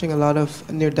was watching a lot of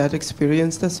near-death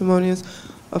experience testimonies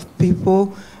of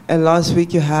people. And last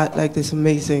week you had like this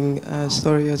amazing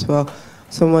story as well.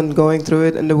 Someone going through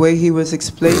it, and the way he was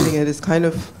explaining it is kind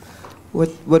of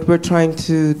what we're trying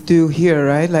to do here,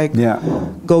 right? Like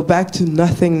go back to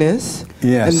nothingness.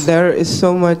 Yes. And there is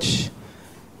so much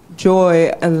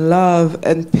joy and love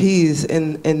and peace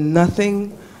in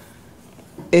nothing.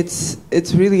 It's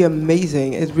really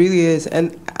amazing. It really is.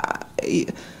 And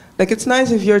like it's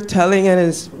nice if you're telling, and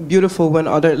it's beautiful when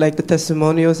other, like the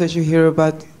testimonials that you hear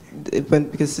about,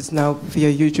 because it's now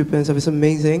via YouTube and stuff, it's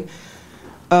amazing.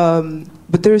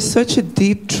 But there is such a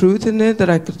deep truth in it that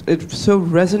it so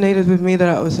resonated with me that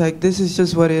I was like, this is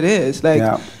just what it is. Like,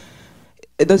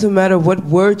 it doesn't matter what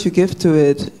word you give to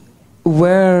it.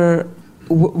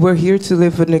 We're here to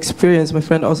live an experience. My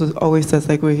friend also always says,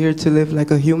 like, we're here to live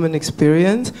like a human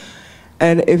experience.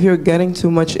 And if you're getting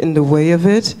too much in the way of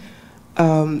it,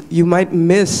 you might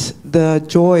miss the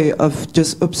joy of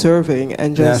just observing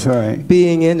and just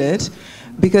being in it.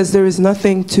 Because there is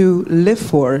nothing to live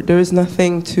for. There is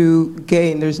nothing to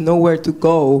gain. There's nowhere to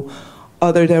go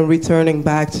other than returning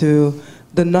back to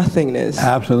the nothingness.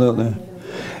 Absolutely.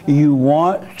 You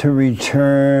want to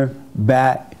return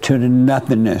back to the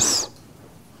nothingness.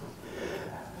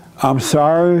 I'm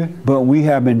sorry, but we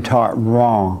have been taught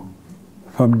wrong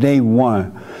from day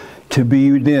one. To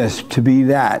be this, to be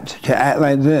that, to act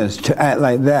like this, to act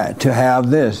like that, to have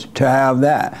this, to have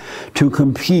that, to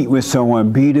compete with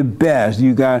someone, be the best,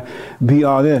 you got to be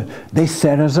all this. They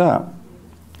set us up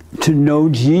to know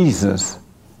Jesus.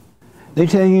 They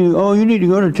tell you, oh, you need to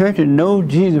go to church and know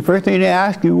Jesus. First thing they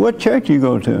ask you, what church you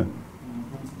go to?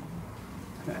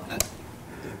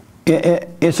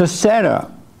 It's a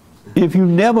setup. If you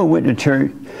never went to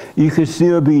church, you could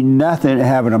still be nothing and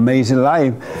have an amazing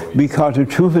life because the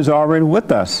truth is already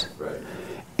with us. Right.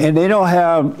 And they don't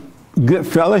have good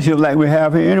fellowship like we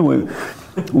have here anyway.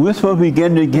 We're supposed to be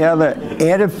getting together,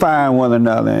 edifying one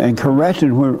another and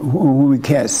correcting when we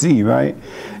can't see, right?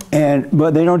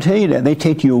 But they don't tell you that. They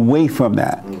take you away from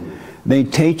that. They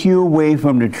take you away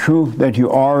from the truth that you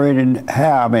already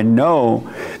have and know,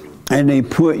 and they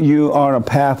put you on a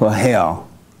path of hell.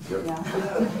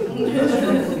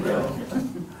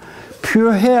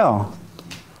 Pure hell.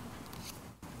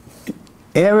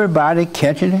 Everybody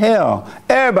catching hell.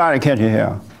 Everybody catching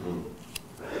hell.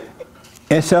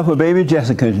 Except for baby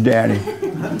Jessica's daddy.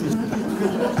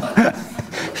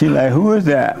 She's like, who is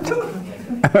that?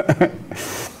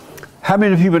 How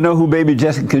many people know who baby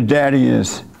Jessica's daddy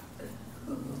is?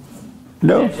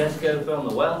 No? Yeah, Jessica from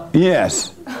the well?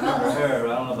 Yes. I remember her,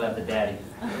 I don't know about the daddy.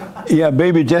 Yeah,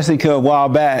 baby Jessica a while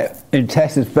back in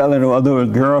Texas fell in a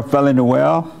girl fell in the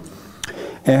well,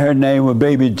 and her name was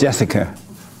baby Jessica.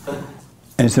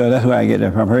 And so that's where I get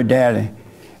that from, her daddy.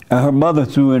 And her mother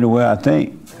threw in the well, I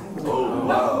think.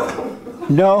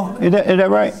 No? Is that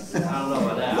right? I don't know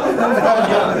about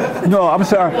that. No, I'm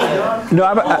sorry. No,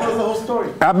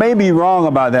 I may be wrong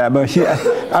about that, but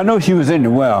I know she was in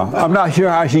the well. I'm not sure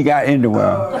how she got in the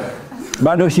well. But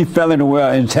I know she fell in the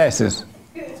well in Texas.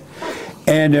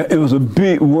 And it was a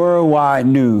big worldwide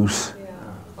news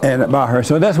and about her.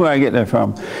 So that's where I get that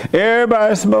from.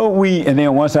 Everybody smoke weed. And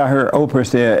then once I heard Oprah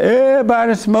say,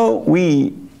 everybody smoke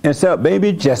weed except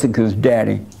baby Jessica's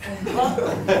daddy.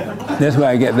 That's where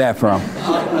I get that from.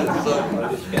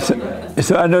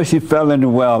 So I know she fell in the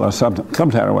well or something,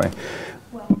 some kind of way.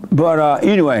 But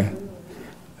anyway,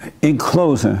 in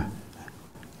closing,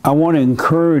 I want to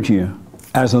encourage you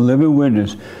as a living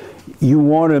witness. You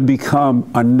want to become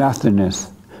a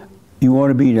nothingness. You want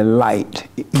to be the light.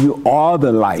 You are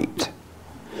the light.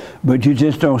 But you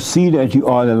just don't see that you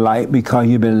are the light because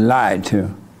you've been lied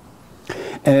to.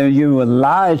 And you were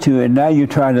lied to, and now you're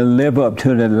trying to live up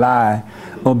to the lie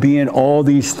of being all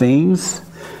these things,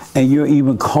 and you're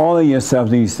even calling yourself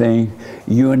these things.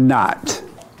 You're not.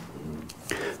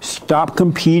 Stop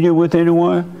competing with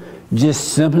anyone.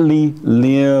 Just simply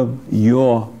live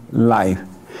your life.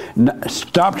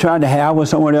 Stop trying to have what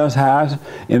someone else has.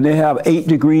 If they have 8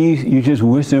 degrees, you just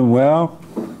wish them well,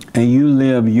 and you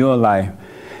live your life.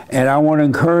 And I want to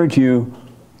encourage you,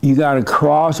 you got to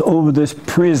cross over this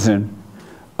prison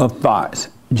of thoughts.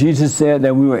 Jesus said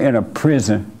that we were in a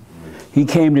prison. He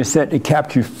came to set the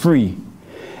captive free.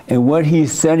 And what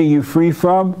he's setting you free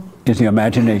from is the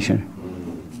imagination.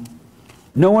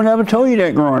 No one ever told you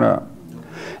that growing up.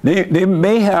 They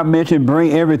may have mentioned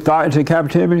bring every thought into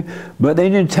captivity, but they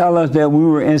didn't tell us that we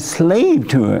were enslaved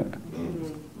to it.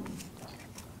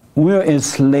 We're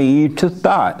enslaved to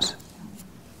thoughts.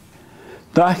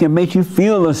 Thoughts can make you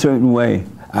feel a certain way.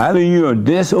 Either you're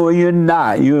this or you're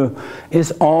not.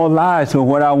 It's all lies. So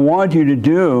what I want you to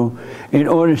do in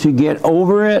order to get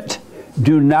over it,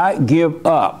 do not give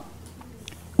up.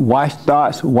 Watch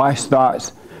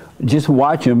thoughts. Just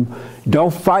watch them.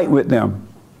 Don't fight with them.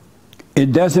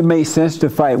 It doesn't make sense to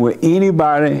fight with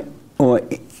anybody or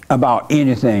about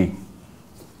anything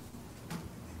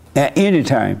at any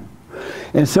time.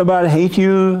 If somebody hates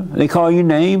you, they call you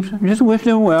names, just wish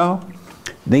them well.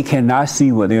 They cannot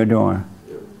see what they're doing.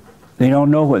 They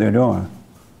don't know what they're doing.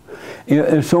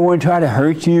 If someone try to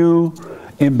hurt you,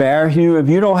 embarrass you, if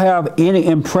you don't have any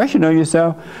impression of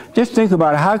yourself, just think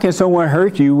about it. How can someone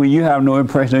hurt you when you have no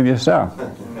impression of yourself?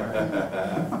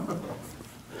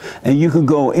 And you can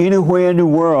go anywhere in the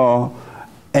world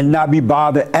and not be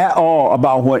bothered at all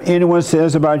about what anyone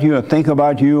says about you or think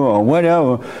about you or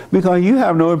whatever, because you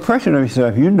have no impression of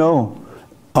yourself. You know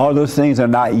all those things are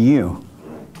not you,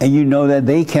 and you know that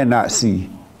they cannot see.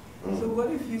 So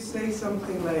what if you say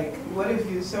something like, what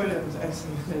if you, sorry, I'm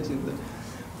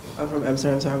from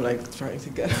Amsterdam, so I'm like trying to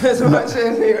get as much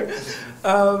in here.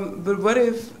 But what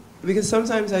if, because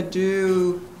sometimes I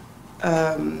do,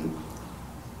 I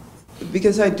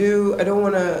don't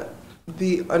want to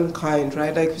be unkind,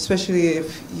 right? Like especially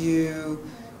if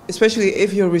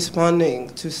you're responding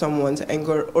to someone's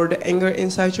anger or the anger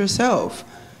inside yourself,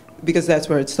 because that's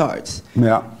where it starts.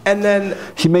 Yeah. And then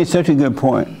she made such a good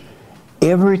point.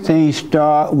 Everything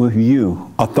starts with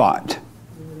you, a thought.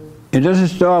 It doesn't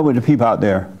start with the people out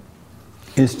there.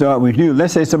 It starts with you.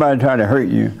 Let's say somebody tried to hurt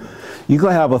you. You're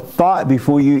going to have a thought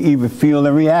before you even feel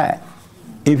and react.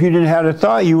 If you didn't have a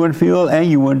thought, you wouldn't feel and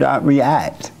you would not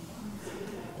react.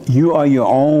 You are your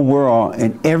own world,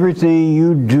 and everything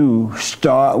you do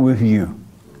starts with you.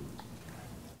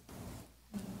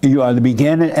 You are the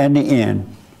beginning and the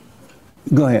end.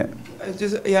 Go ahead.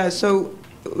 So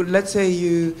let's say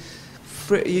you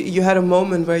had a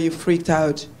moment where you freaked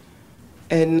out,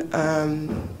 and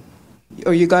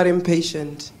or you got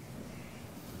impatient.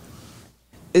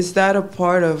 Is that a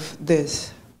part of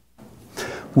this?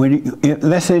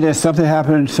 Let's say that something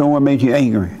happened, someone made you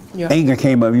angry. Yeah. Anger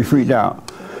came up, you freaked out.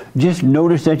 Just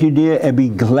notice that you did and be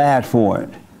glad for it,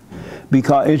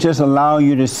 because it's just allowing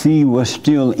you to see what's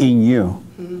still in you.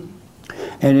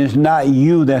 And it's not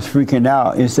you that's freaking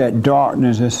out, it's that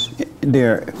darkness that's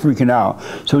there freaking out.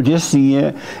 So just see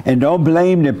it, and don't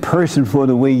blame the person for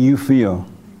the way you feel.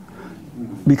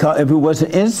 Because if it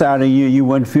wasn't inside of you, you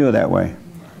wouldn't feel that way.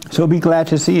 So be glad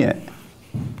to see it.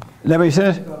 That make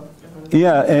sense?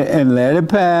 Yeah, and let it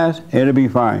pass, it'll be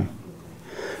fine.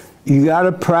 You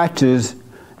gotta practice,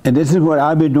 and this is what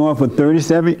I've been doing for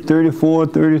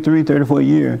 34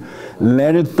 years.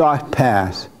 Letting thoughts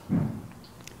pass.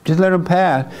 Just let them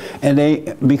pass. And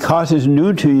because it's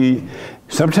new to you,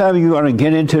 sometimes you're going to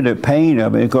get into the pain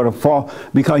of it. It's going to fall,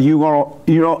 because you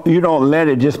don't let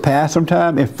it just pass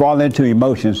sometimes. It falls into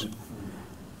emotions.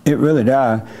 It really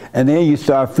does. And then you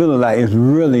start feeling like it's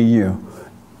really you.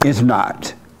 It's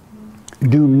not.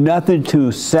 Do nothing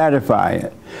to satisfy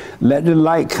it. Let the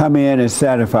light come in and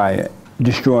satisfy it.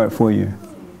 Destroy it for you.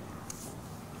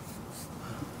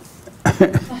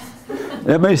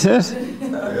 That makes sense?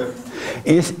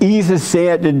 It's easier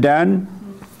said than done,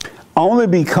 only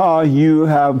because you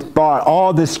have thought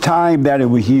all this time that it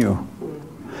was you.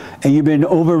 And you've been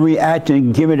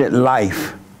overreacting, giving it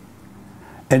life.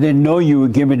 And then know you were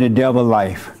giving the devil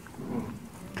life.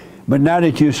 But now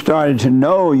that you started to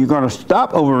know, you're going to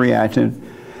stop overreacting,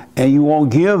 and you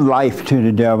won't give life to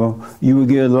the devil. You will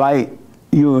give light.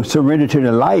 You will surrender to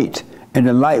the light, and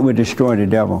the light will destroy the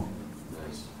devil.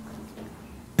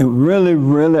 It really,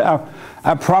 really,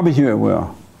 I promise you it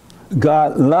will.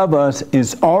 God loves us.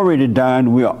 It's already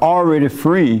done. We are already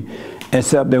free,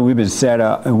 except that we've been set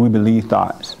up and we believe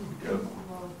thoughts. Yep.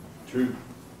 True.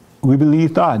 We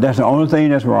believe thoughts. That's the only thing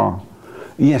that's wrong.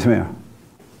 Yes, ma'am.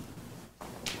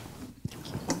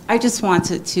 I just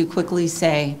wanted to quickly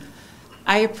say,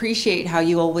 I appreciate how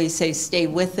you always say, stay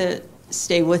with it,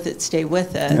 stay with it, stay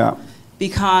with it. Yeah.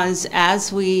 Because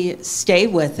as we stay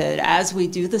with it, as we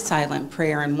do the silent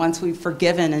prayer, and once we've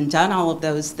forgiven and done all of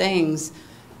those things,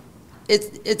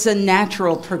 it's a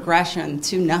natural progression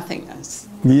to nothingness.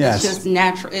 Yes. It's just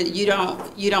natural. You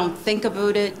don't think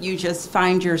about it. You just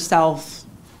find yourself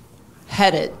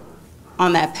headed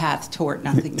on that path toward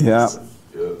nothingness.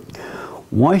 Yeah.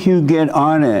 Once you get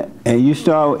on it and you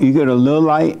get a little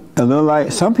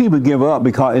light. Some people give up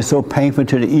because it's so painful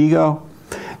to the ego,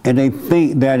 and they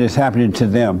think that it's happening to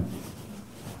them.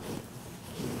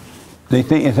 They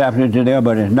think it's happening to them,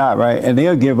 but it's not, right? And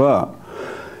they'll give up.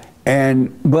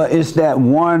 But it's that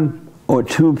one or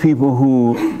two people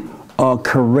who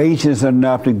courageous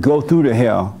enough to go through the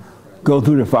hell, go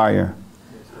through the fire.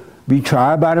 Be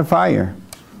tried by the fire.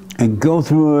 And go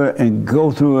through it and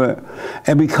go through it.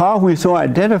 And because we're so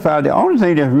identified, the only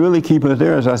thing that really keeps us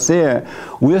there, as I said,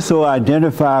 we're so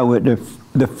identified with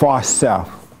the false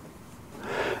self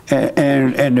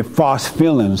and the false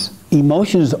feelings.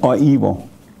 Emotions are evil.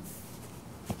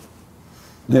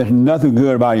 There's nothing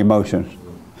good about emotions.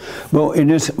 But in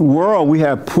this world, we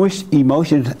have pushed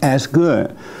emotions as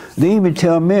good. They even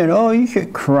tell men, oh, you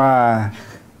should cry.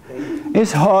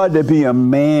 It's hard to be a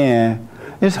man.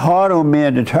 It's hard on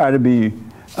men to try to be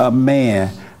a man.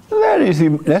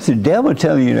 That's the devil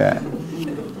telling you that.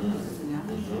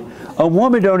 A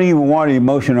woman don't even want an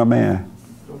emotional man.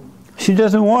 She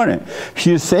doesn't want it.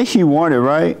 She'll say she wants it,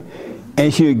 right?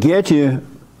 And she'll get you,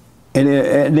 and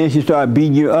then she'll start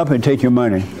beating you up and take your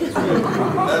money.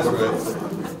 That's right.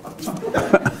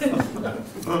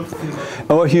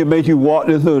 Or she'll make you walk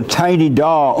this little tiny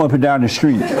doll up and down the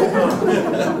street.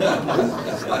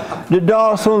 The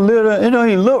doll's so little, it don't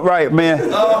even look right, man.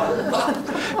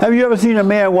 Have you ever seen a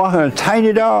man walking a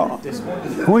tiny dog?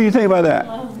 What do you think about that?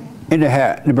 In the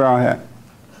hat, the brown hat.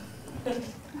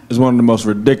 It's one of the most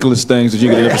ridiculous things that you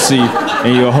could ever see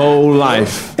in your whole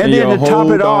life. And then to top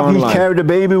it off, he carried the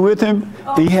baby with him.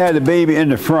 He had the baby in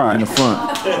the front. In the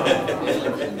front.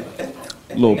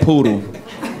 Little poodle.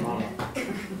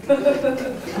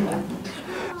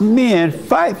 Men,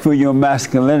 fight for your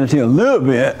masculinity a little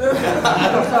bit.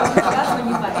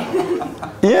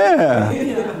 Yeah.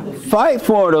 Fight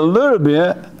for it a little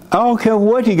bit. I don't care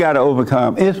what you got to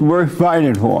overcome. It's worth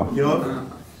fighting for.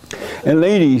 And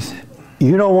ladies,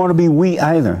 you don't want to be weak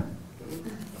either.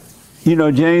 You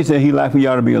know, James said he'd like for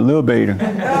y'all to be a little beta.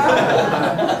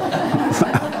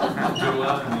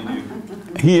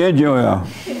 He and Joel.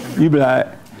 You be like,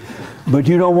 but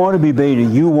you don't want to be beta.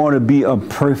 You want to be a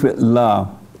perfect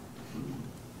love.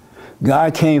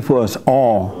 God came for us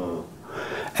all,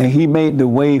 and he made the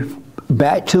way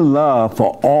back to love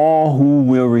for all who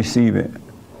will receive it.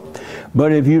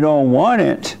 But if you don't want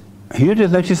it, he'll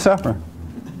just let you suffer.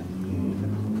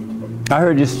 I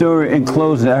heard this story in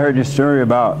closing. I heard this story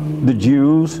about the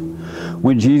Jews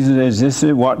when Jesus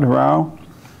existed, walked around.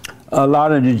 A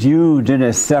lot of the Jews didn't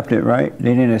accept it, right?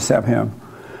 They didn't accept him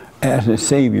as the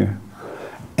Savior.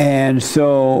 And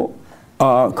so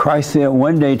Christ said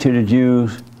one day to the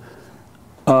Jews,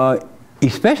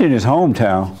 especially in his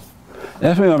hometown,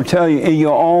 that's what I'm telling you, in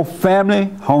your own family,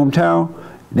 hometown,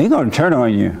 they're going to turn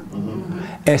on you.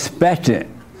 Expect it.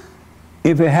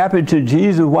 If it happened to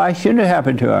Jesus, why shouldn't it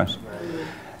happen to us?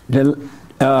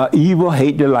 The evil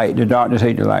hate the light, the darkness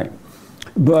hate the light.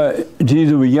 But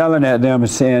Jesus was yelling at them and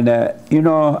saying that, you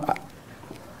know,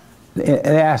 they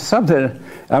asked something.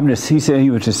 He said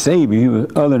he was the Savior. He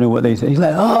was other than what they said. He's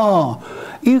like, oh,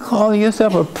 you call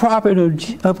yourself a prophet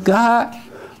of God?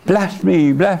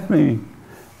 Blasphemy, blasphemy.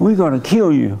 We're going to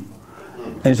kill you.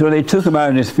 And so they took him out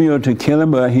in this field to kill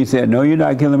him, but he said, no, you're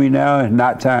not killing me now. It's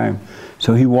not time.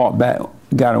 So he walked back,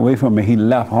 got away from it. He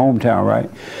left hometown, right?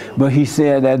 But he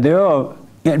said that there are,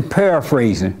 in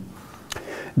paraphrasing,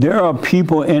 there are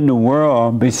people in the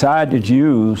world beside the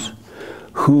Jews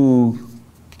who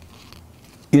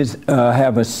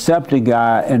have accepted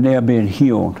God and they're being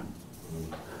healed.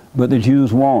 But the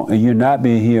Jews won't, and you're not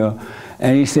being healed.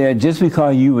 And he said, just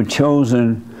because you were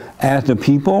chosen as the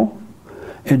people,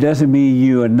 it doesn't mean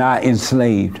you are not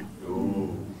enslaved.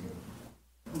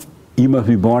 You must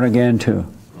be born again too.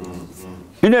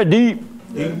 Isn't that deep?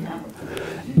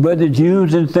 But the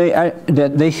Jews didn't think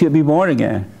that they should be born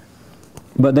again.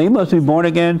 But they must be born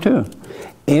again too.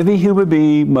 Every human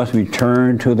being must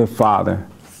return to the Father.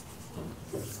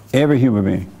 Every human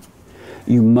being.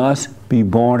 You must be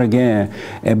born again.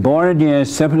 And born again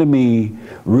simply means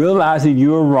realizing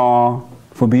you're wrong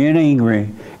for being angry,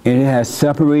 and it has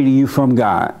separated you from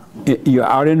God. You're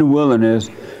out in the wilderness.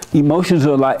 Emotions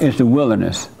are like, it's the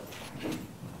wilderness.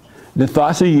 The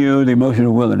thoughts are you, the emotions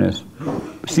are wilderness.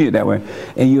 See it that way.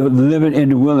 And you're living in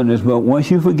the wilderness, but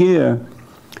once you forgive,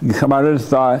 you come out of the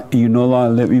thought, and you no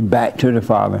longer live, you back to the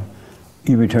Father.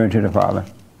 You return to the Father.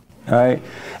 All right?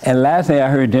 And last thing I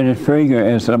heard Dennis Prager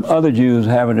and some other Jews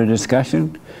having a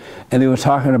discussion, and they were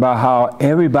talking about how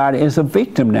everybody is a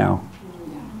victim now.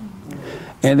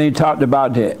 And they talked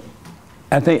about the,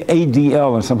 I think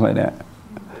ADL or something like that.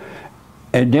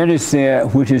 And Dennis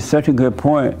said, which is such a good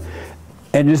point,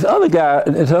 and this other guy,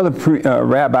 this other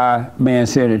rabbi man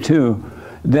said it too,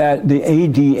 that the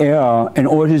ADL, an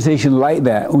organization like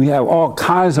that, we have all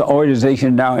kinds of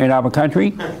organizations now in our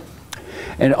country,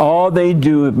 and all they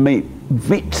do is make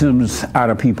victims out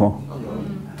of people.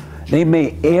 They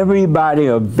made everybody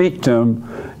a victim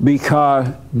because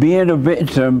being a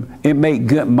victim, it make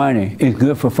good money. It's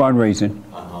good for fundraising.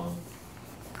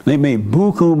 They made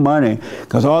buku money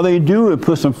because all they do is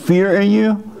put some fear in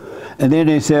you, and then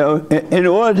they say, oh, in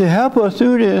order to help us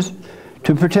through this,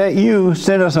 to protect you,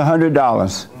 send us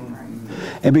 $100.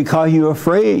 And because you're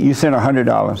afraid, you send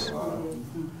 $100.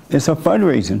 It's a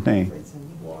fundraising thing.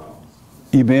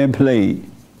 You're being played.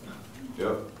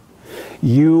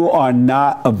 You are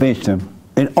not a victim.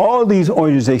 And all these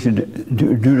organizations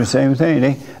do the same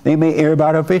thing. They make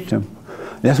everybody a victim.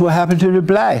 That's what happened to the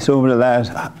blacks over the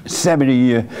last 70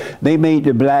 years. They made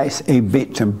the blacks a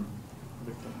victim.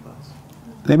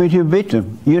 They made you a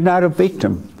victim. You're not a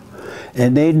victim.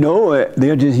 And they know it.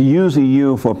 They're just using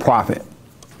you for profit.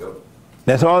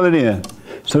 That's all it is.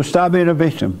 So stop being a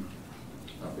victim.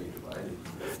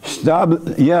 Stop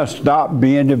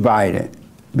being divided.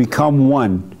 Become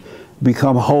one.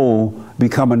 Become whole.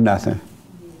 Become a nothing.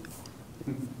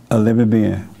 A living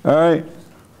being. All right?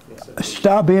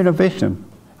 Stop being a victim.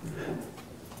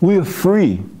 We are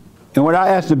free. And when I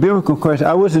asked the biblical question,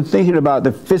 I wasn't thinking about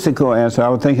the physical answer. I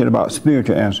was thinking about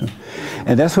spiritual answer.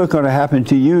 And that's what's going to happen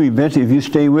to you eventually. If you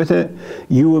stay with it,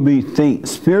 you will think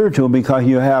spiritual because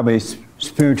you have a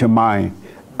spiritual mind,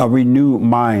 a renewed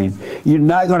mind. You're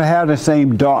not going to have the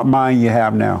same dark mind you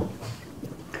have now.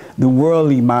 The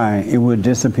worldly mind, it will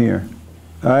disappear.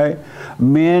 All right?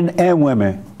 Men and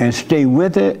women. And stay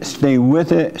with it, stay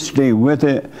with it, stay with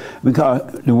it,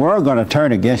 because the world's going to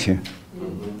turn against you.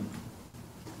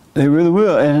 They really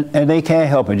will, and they can't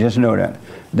help it, just know that.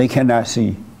 They cannot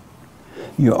see.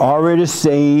 You're already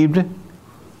saved,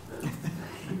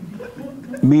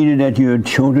 meaning that you're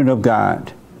children of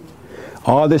God.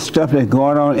 All this stuff that's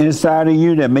going on inside of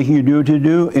you that makes you do what you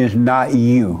do is not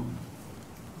you.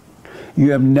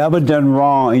 You have never done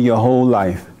wrong in your whole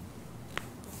life.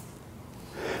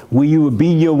 When you would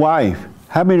beat your wife,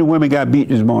 how many women got beat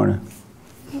this morning?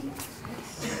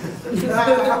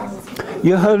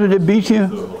 Your husband did beat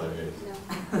you?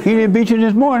 He didn't beat you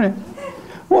this morning?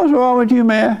 What's wrong with you,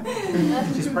 man?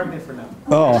 She's pregnant for now.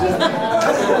 Oh.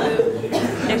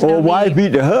 Well, wife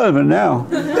beat the husband now.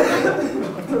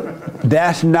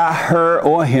 That's not her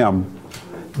or him.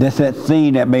 That's that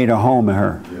thing that made a home in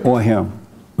her or him.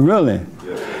 Really.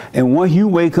 And once you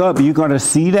wake up, you're going to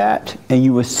see that, and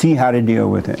you will see how to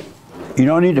deal with it. You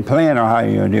don't need to plan on how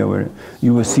you're going to deal with it.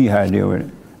 You will see how to deal with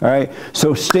it. All right?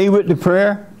 So stay with the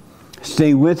prayer.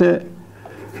 Stay with it.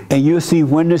 And you'll see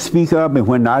when to speak up and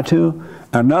when not to.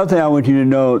 Another thing I want you to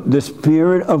know, the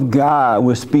Spirit of God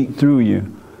will speak through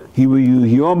you. He will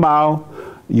use your mouth,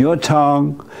 your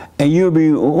tongue, and you'll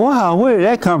be, wow, where did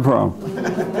that come from?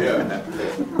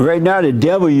 Right now, the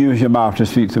devil uses your mouth to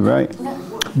speak through, right?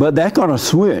 But that's going to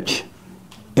switch.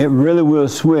 It really will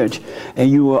switch. And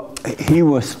he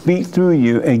will speak through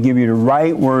you and give you the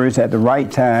right words at the right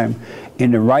time,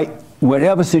 in the right,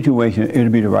 whatever situation, it'll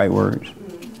be the right words.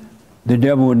 The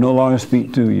devil will no longer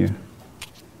speak through you.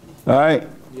 All right?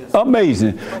 Yes.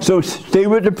 Amazing. So stay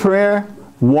with the prayer,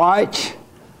 watch,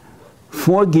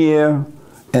 forgive,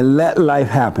 and let life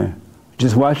happen.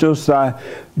 Just watch those signs.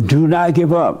 Do not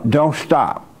give up. Don't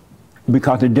stop.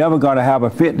 Because the devil got to have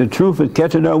a fit. The truth is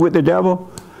catching up with the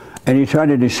devil, and he's trying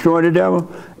to destroy the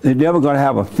devil. The devil got to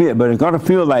have a fit, but it's going to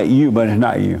feel like you, but it's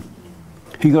not you.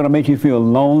 He's going to make you feel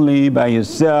lonely by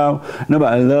yourself.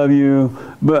 Nobody love you,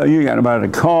 but you got nobody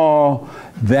to call.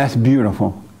 That's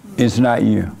beautiful. It's not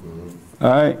you. All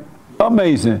right?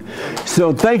 Amazing.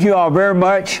 So thank you all very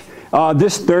much.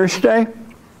 This Thursday,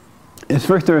 it's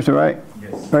first Thursday, right?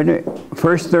 Yes. Right there.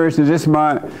 First Thursday this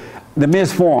month, the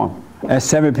men's forum at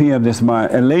 7 p.m. this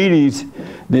month. And ladies,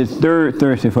 the third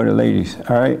Thursday for the ladies.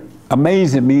 All right?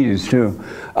 Amazing meetings, too.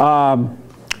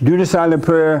 Do the silent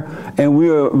prayer, and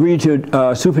we'll read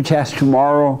your super chats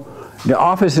tomorrow. The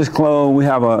office is closed. We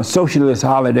have a socialist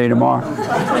holiday tomorrow.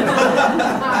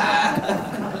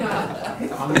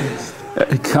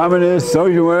 Communist,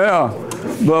 social, well.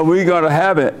 But we're going to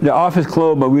have it. The office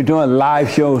closed, but we're doing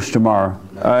live shows tomorrow.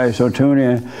 All right, so tune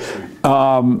in.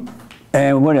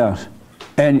 And what else?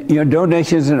 And your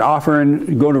donations and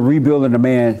offering, go to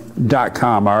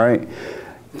rebuildingtheman.com, all right?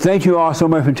 Thank you all so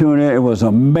much for tuning in. It was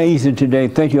amazing today.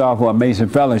 Thank you all for amazing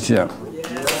fellowship.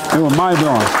 Yeah. It was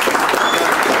mind-blowing.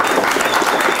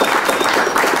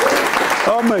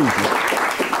 Amazing.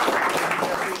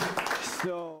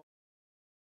 So.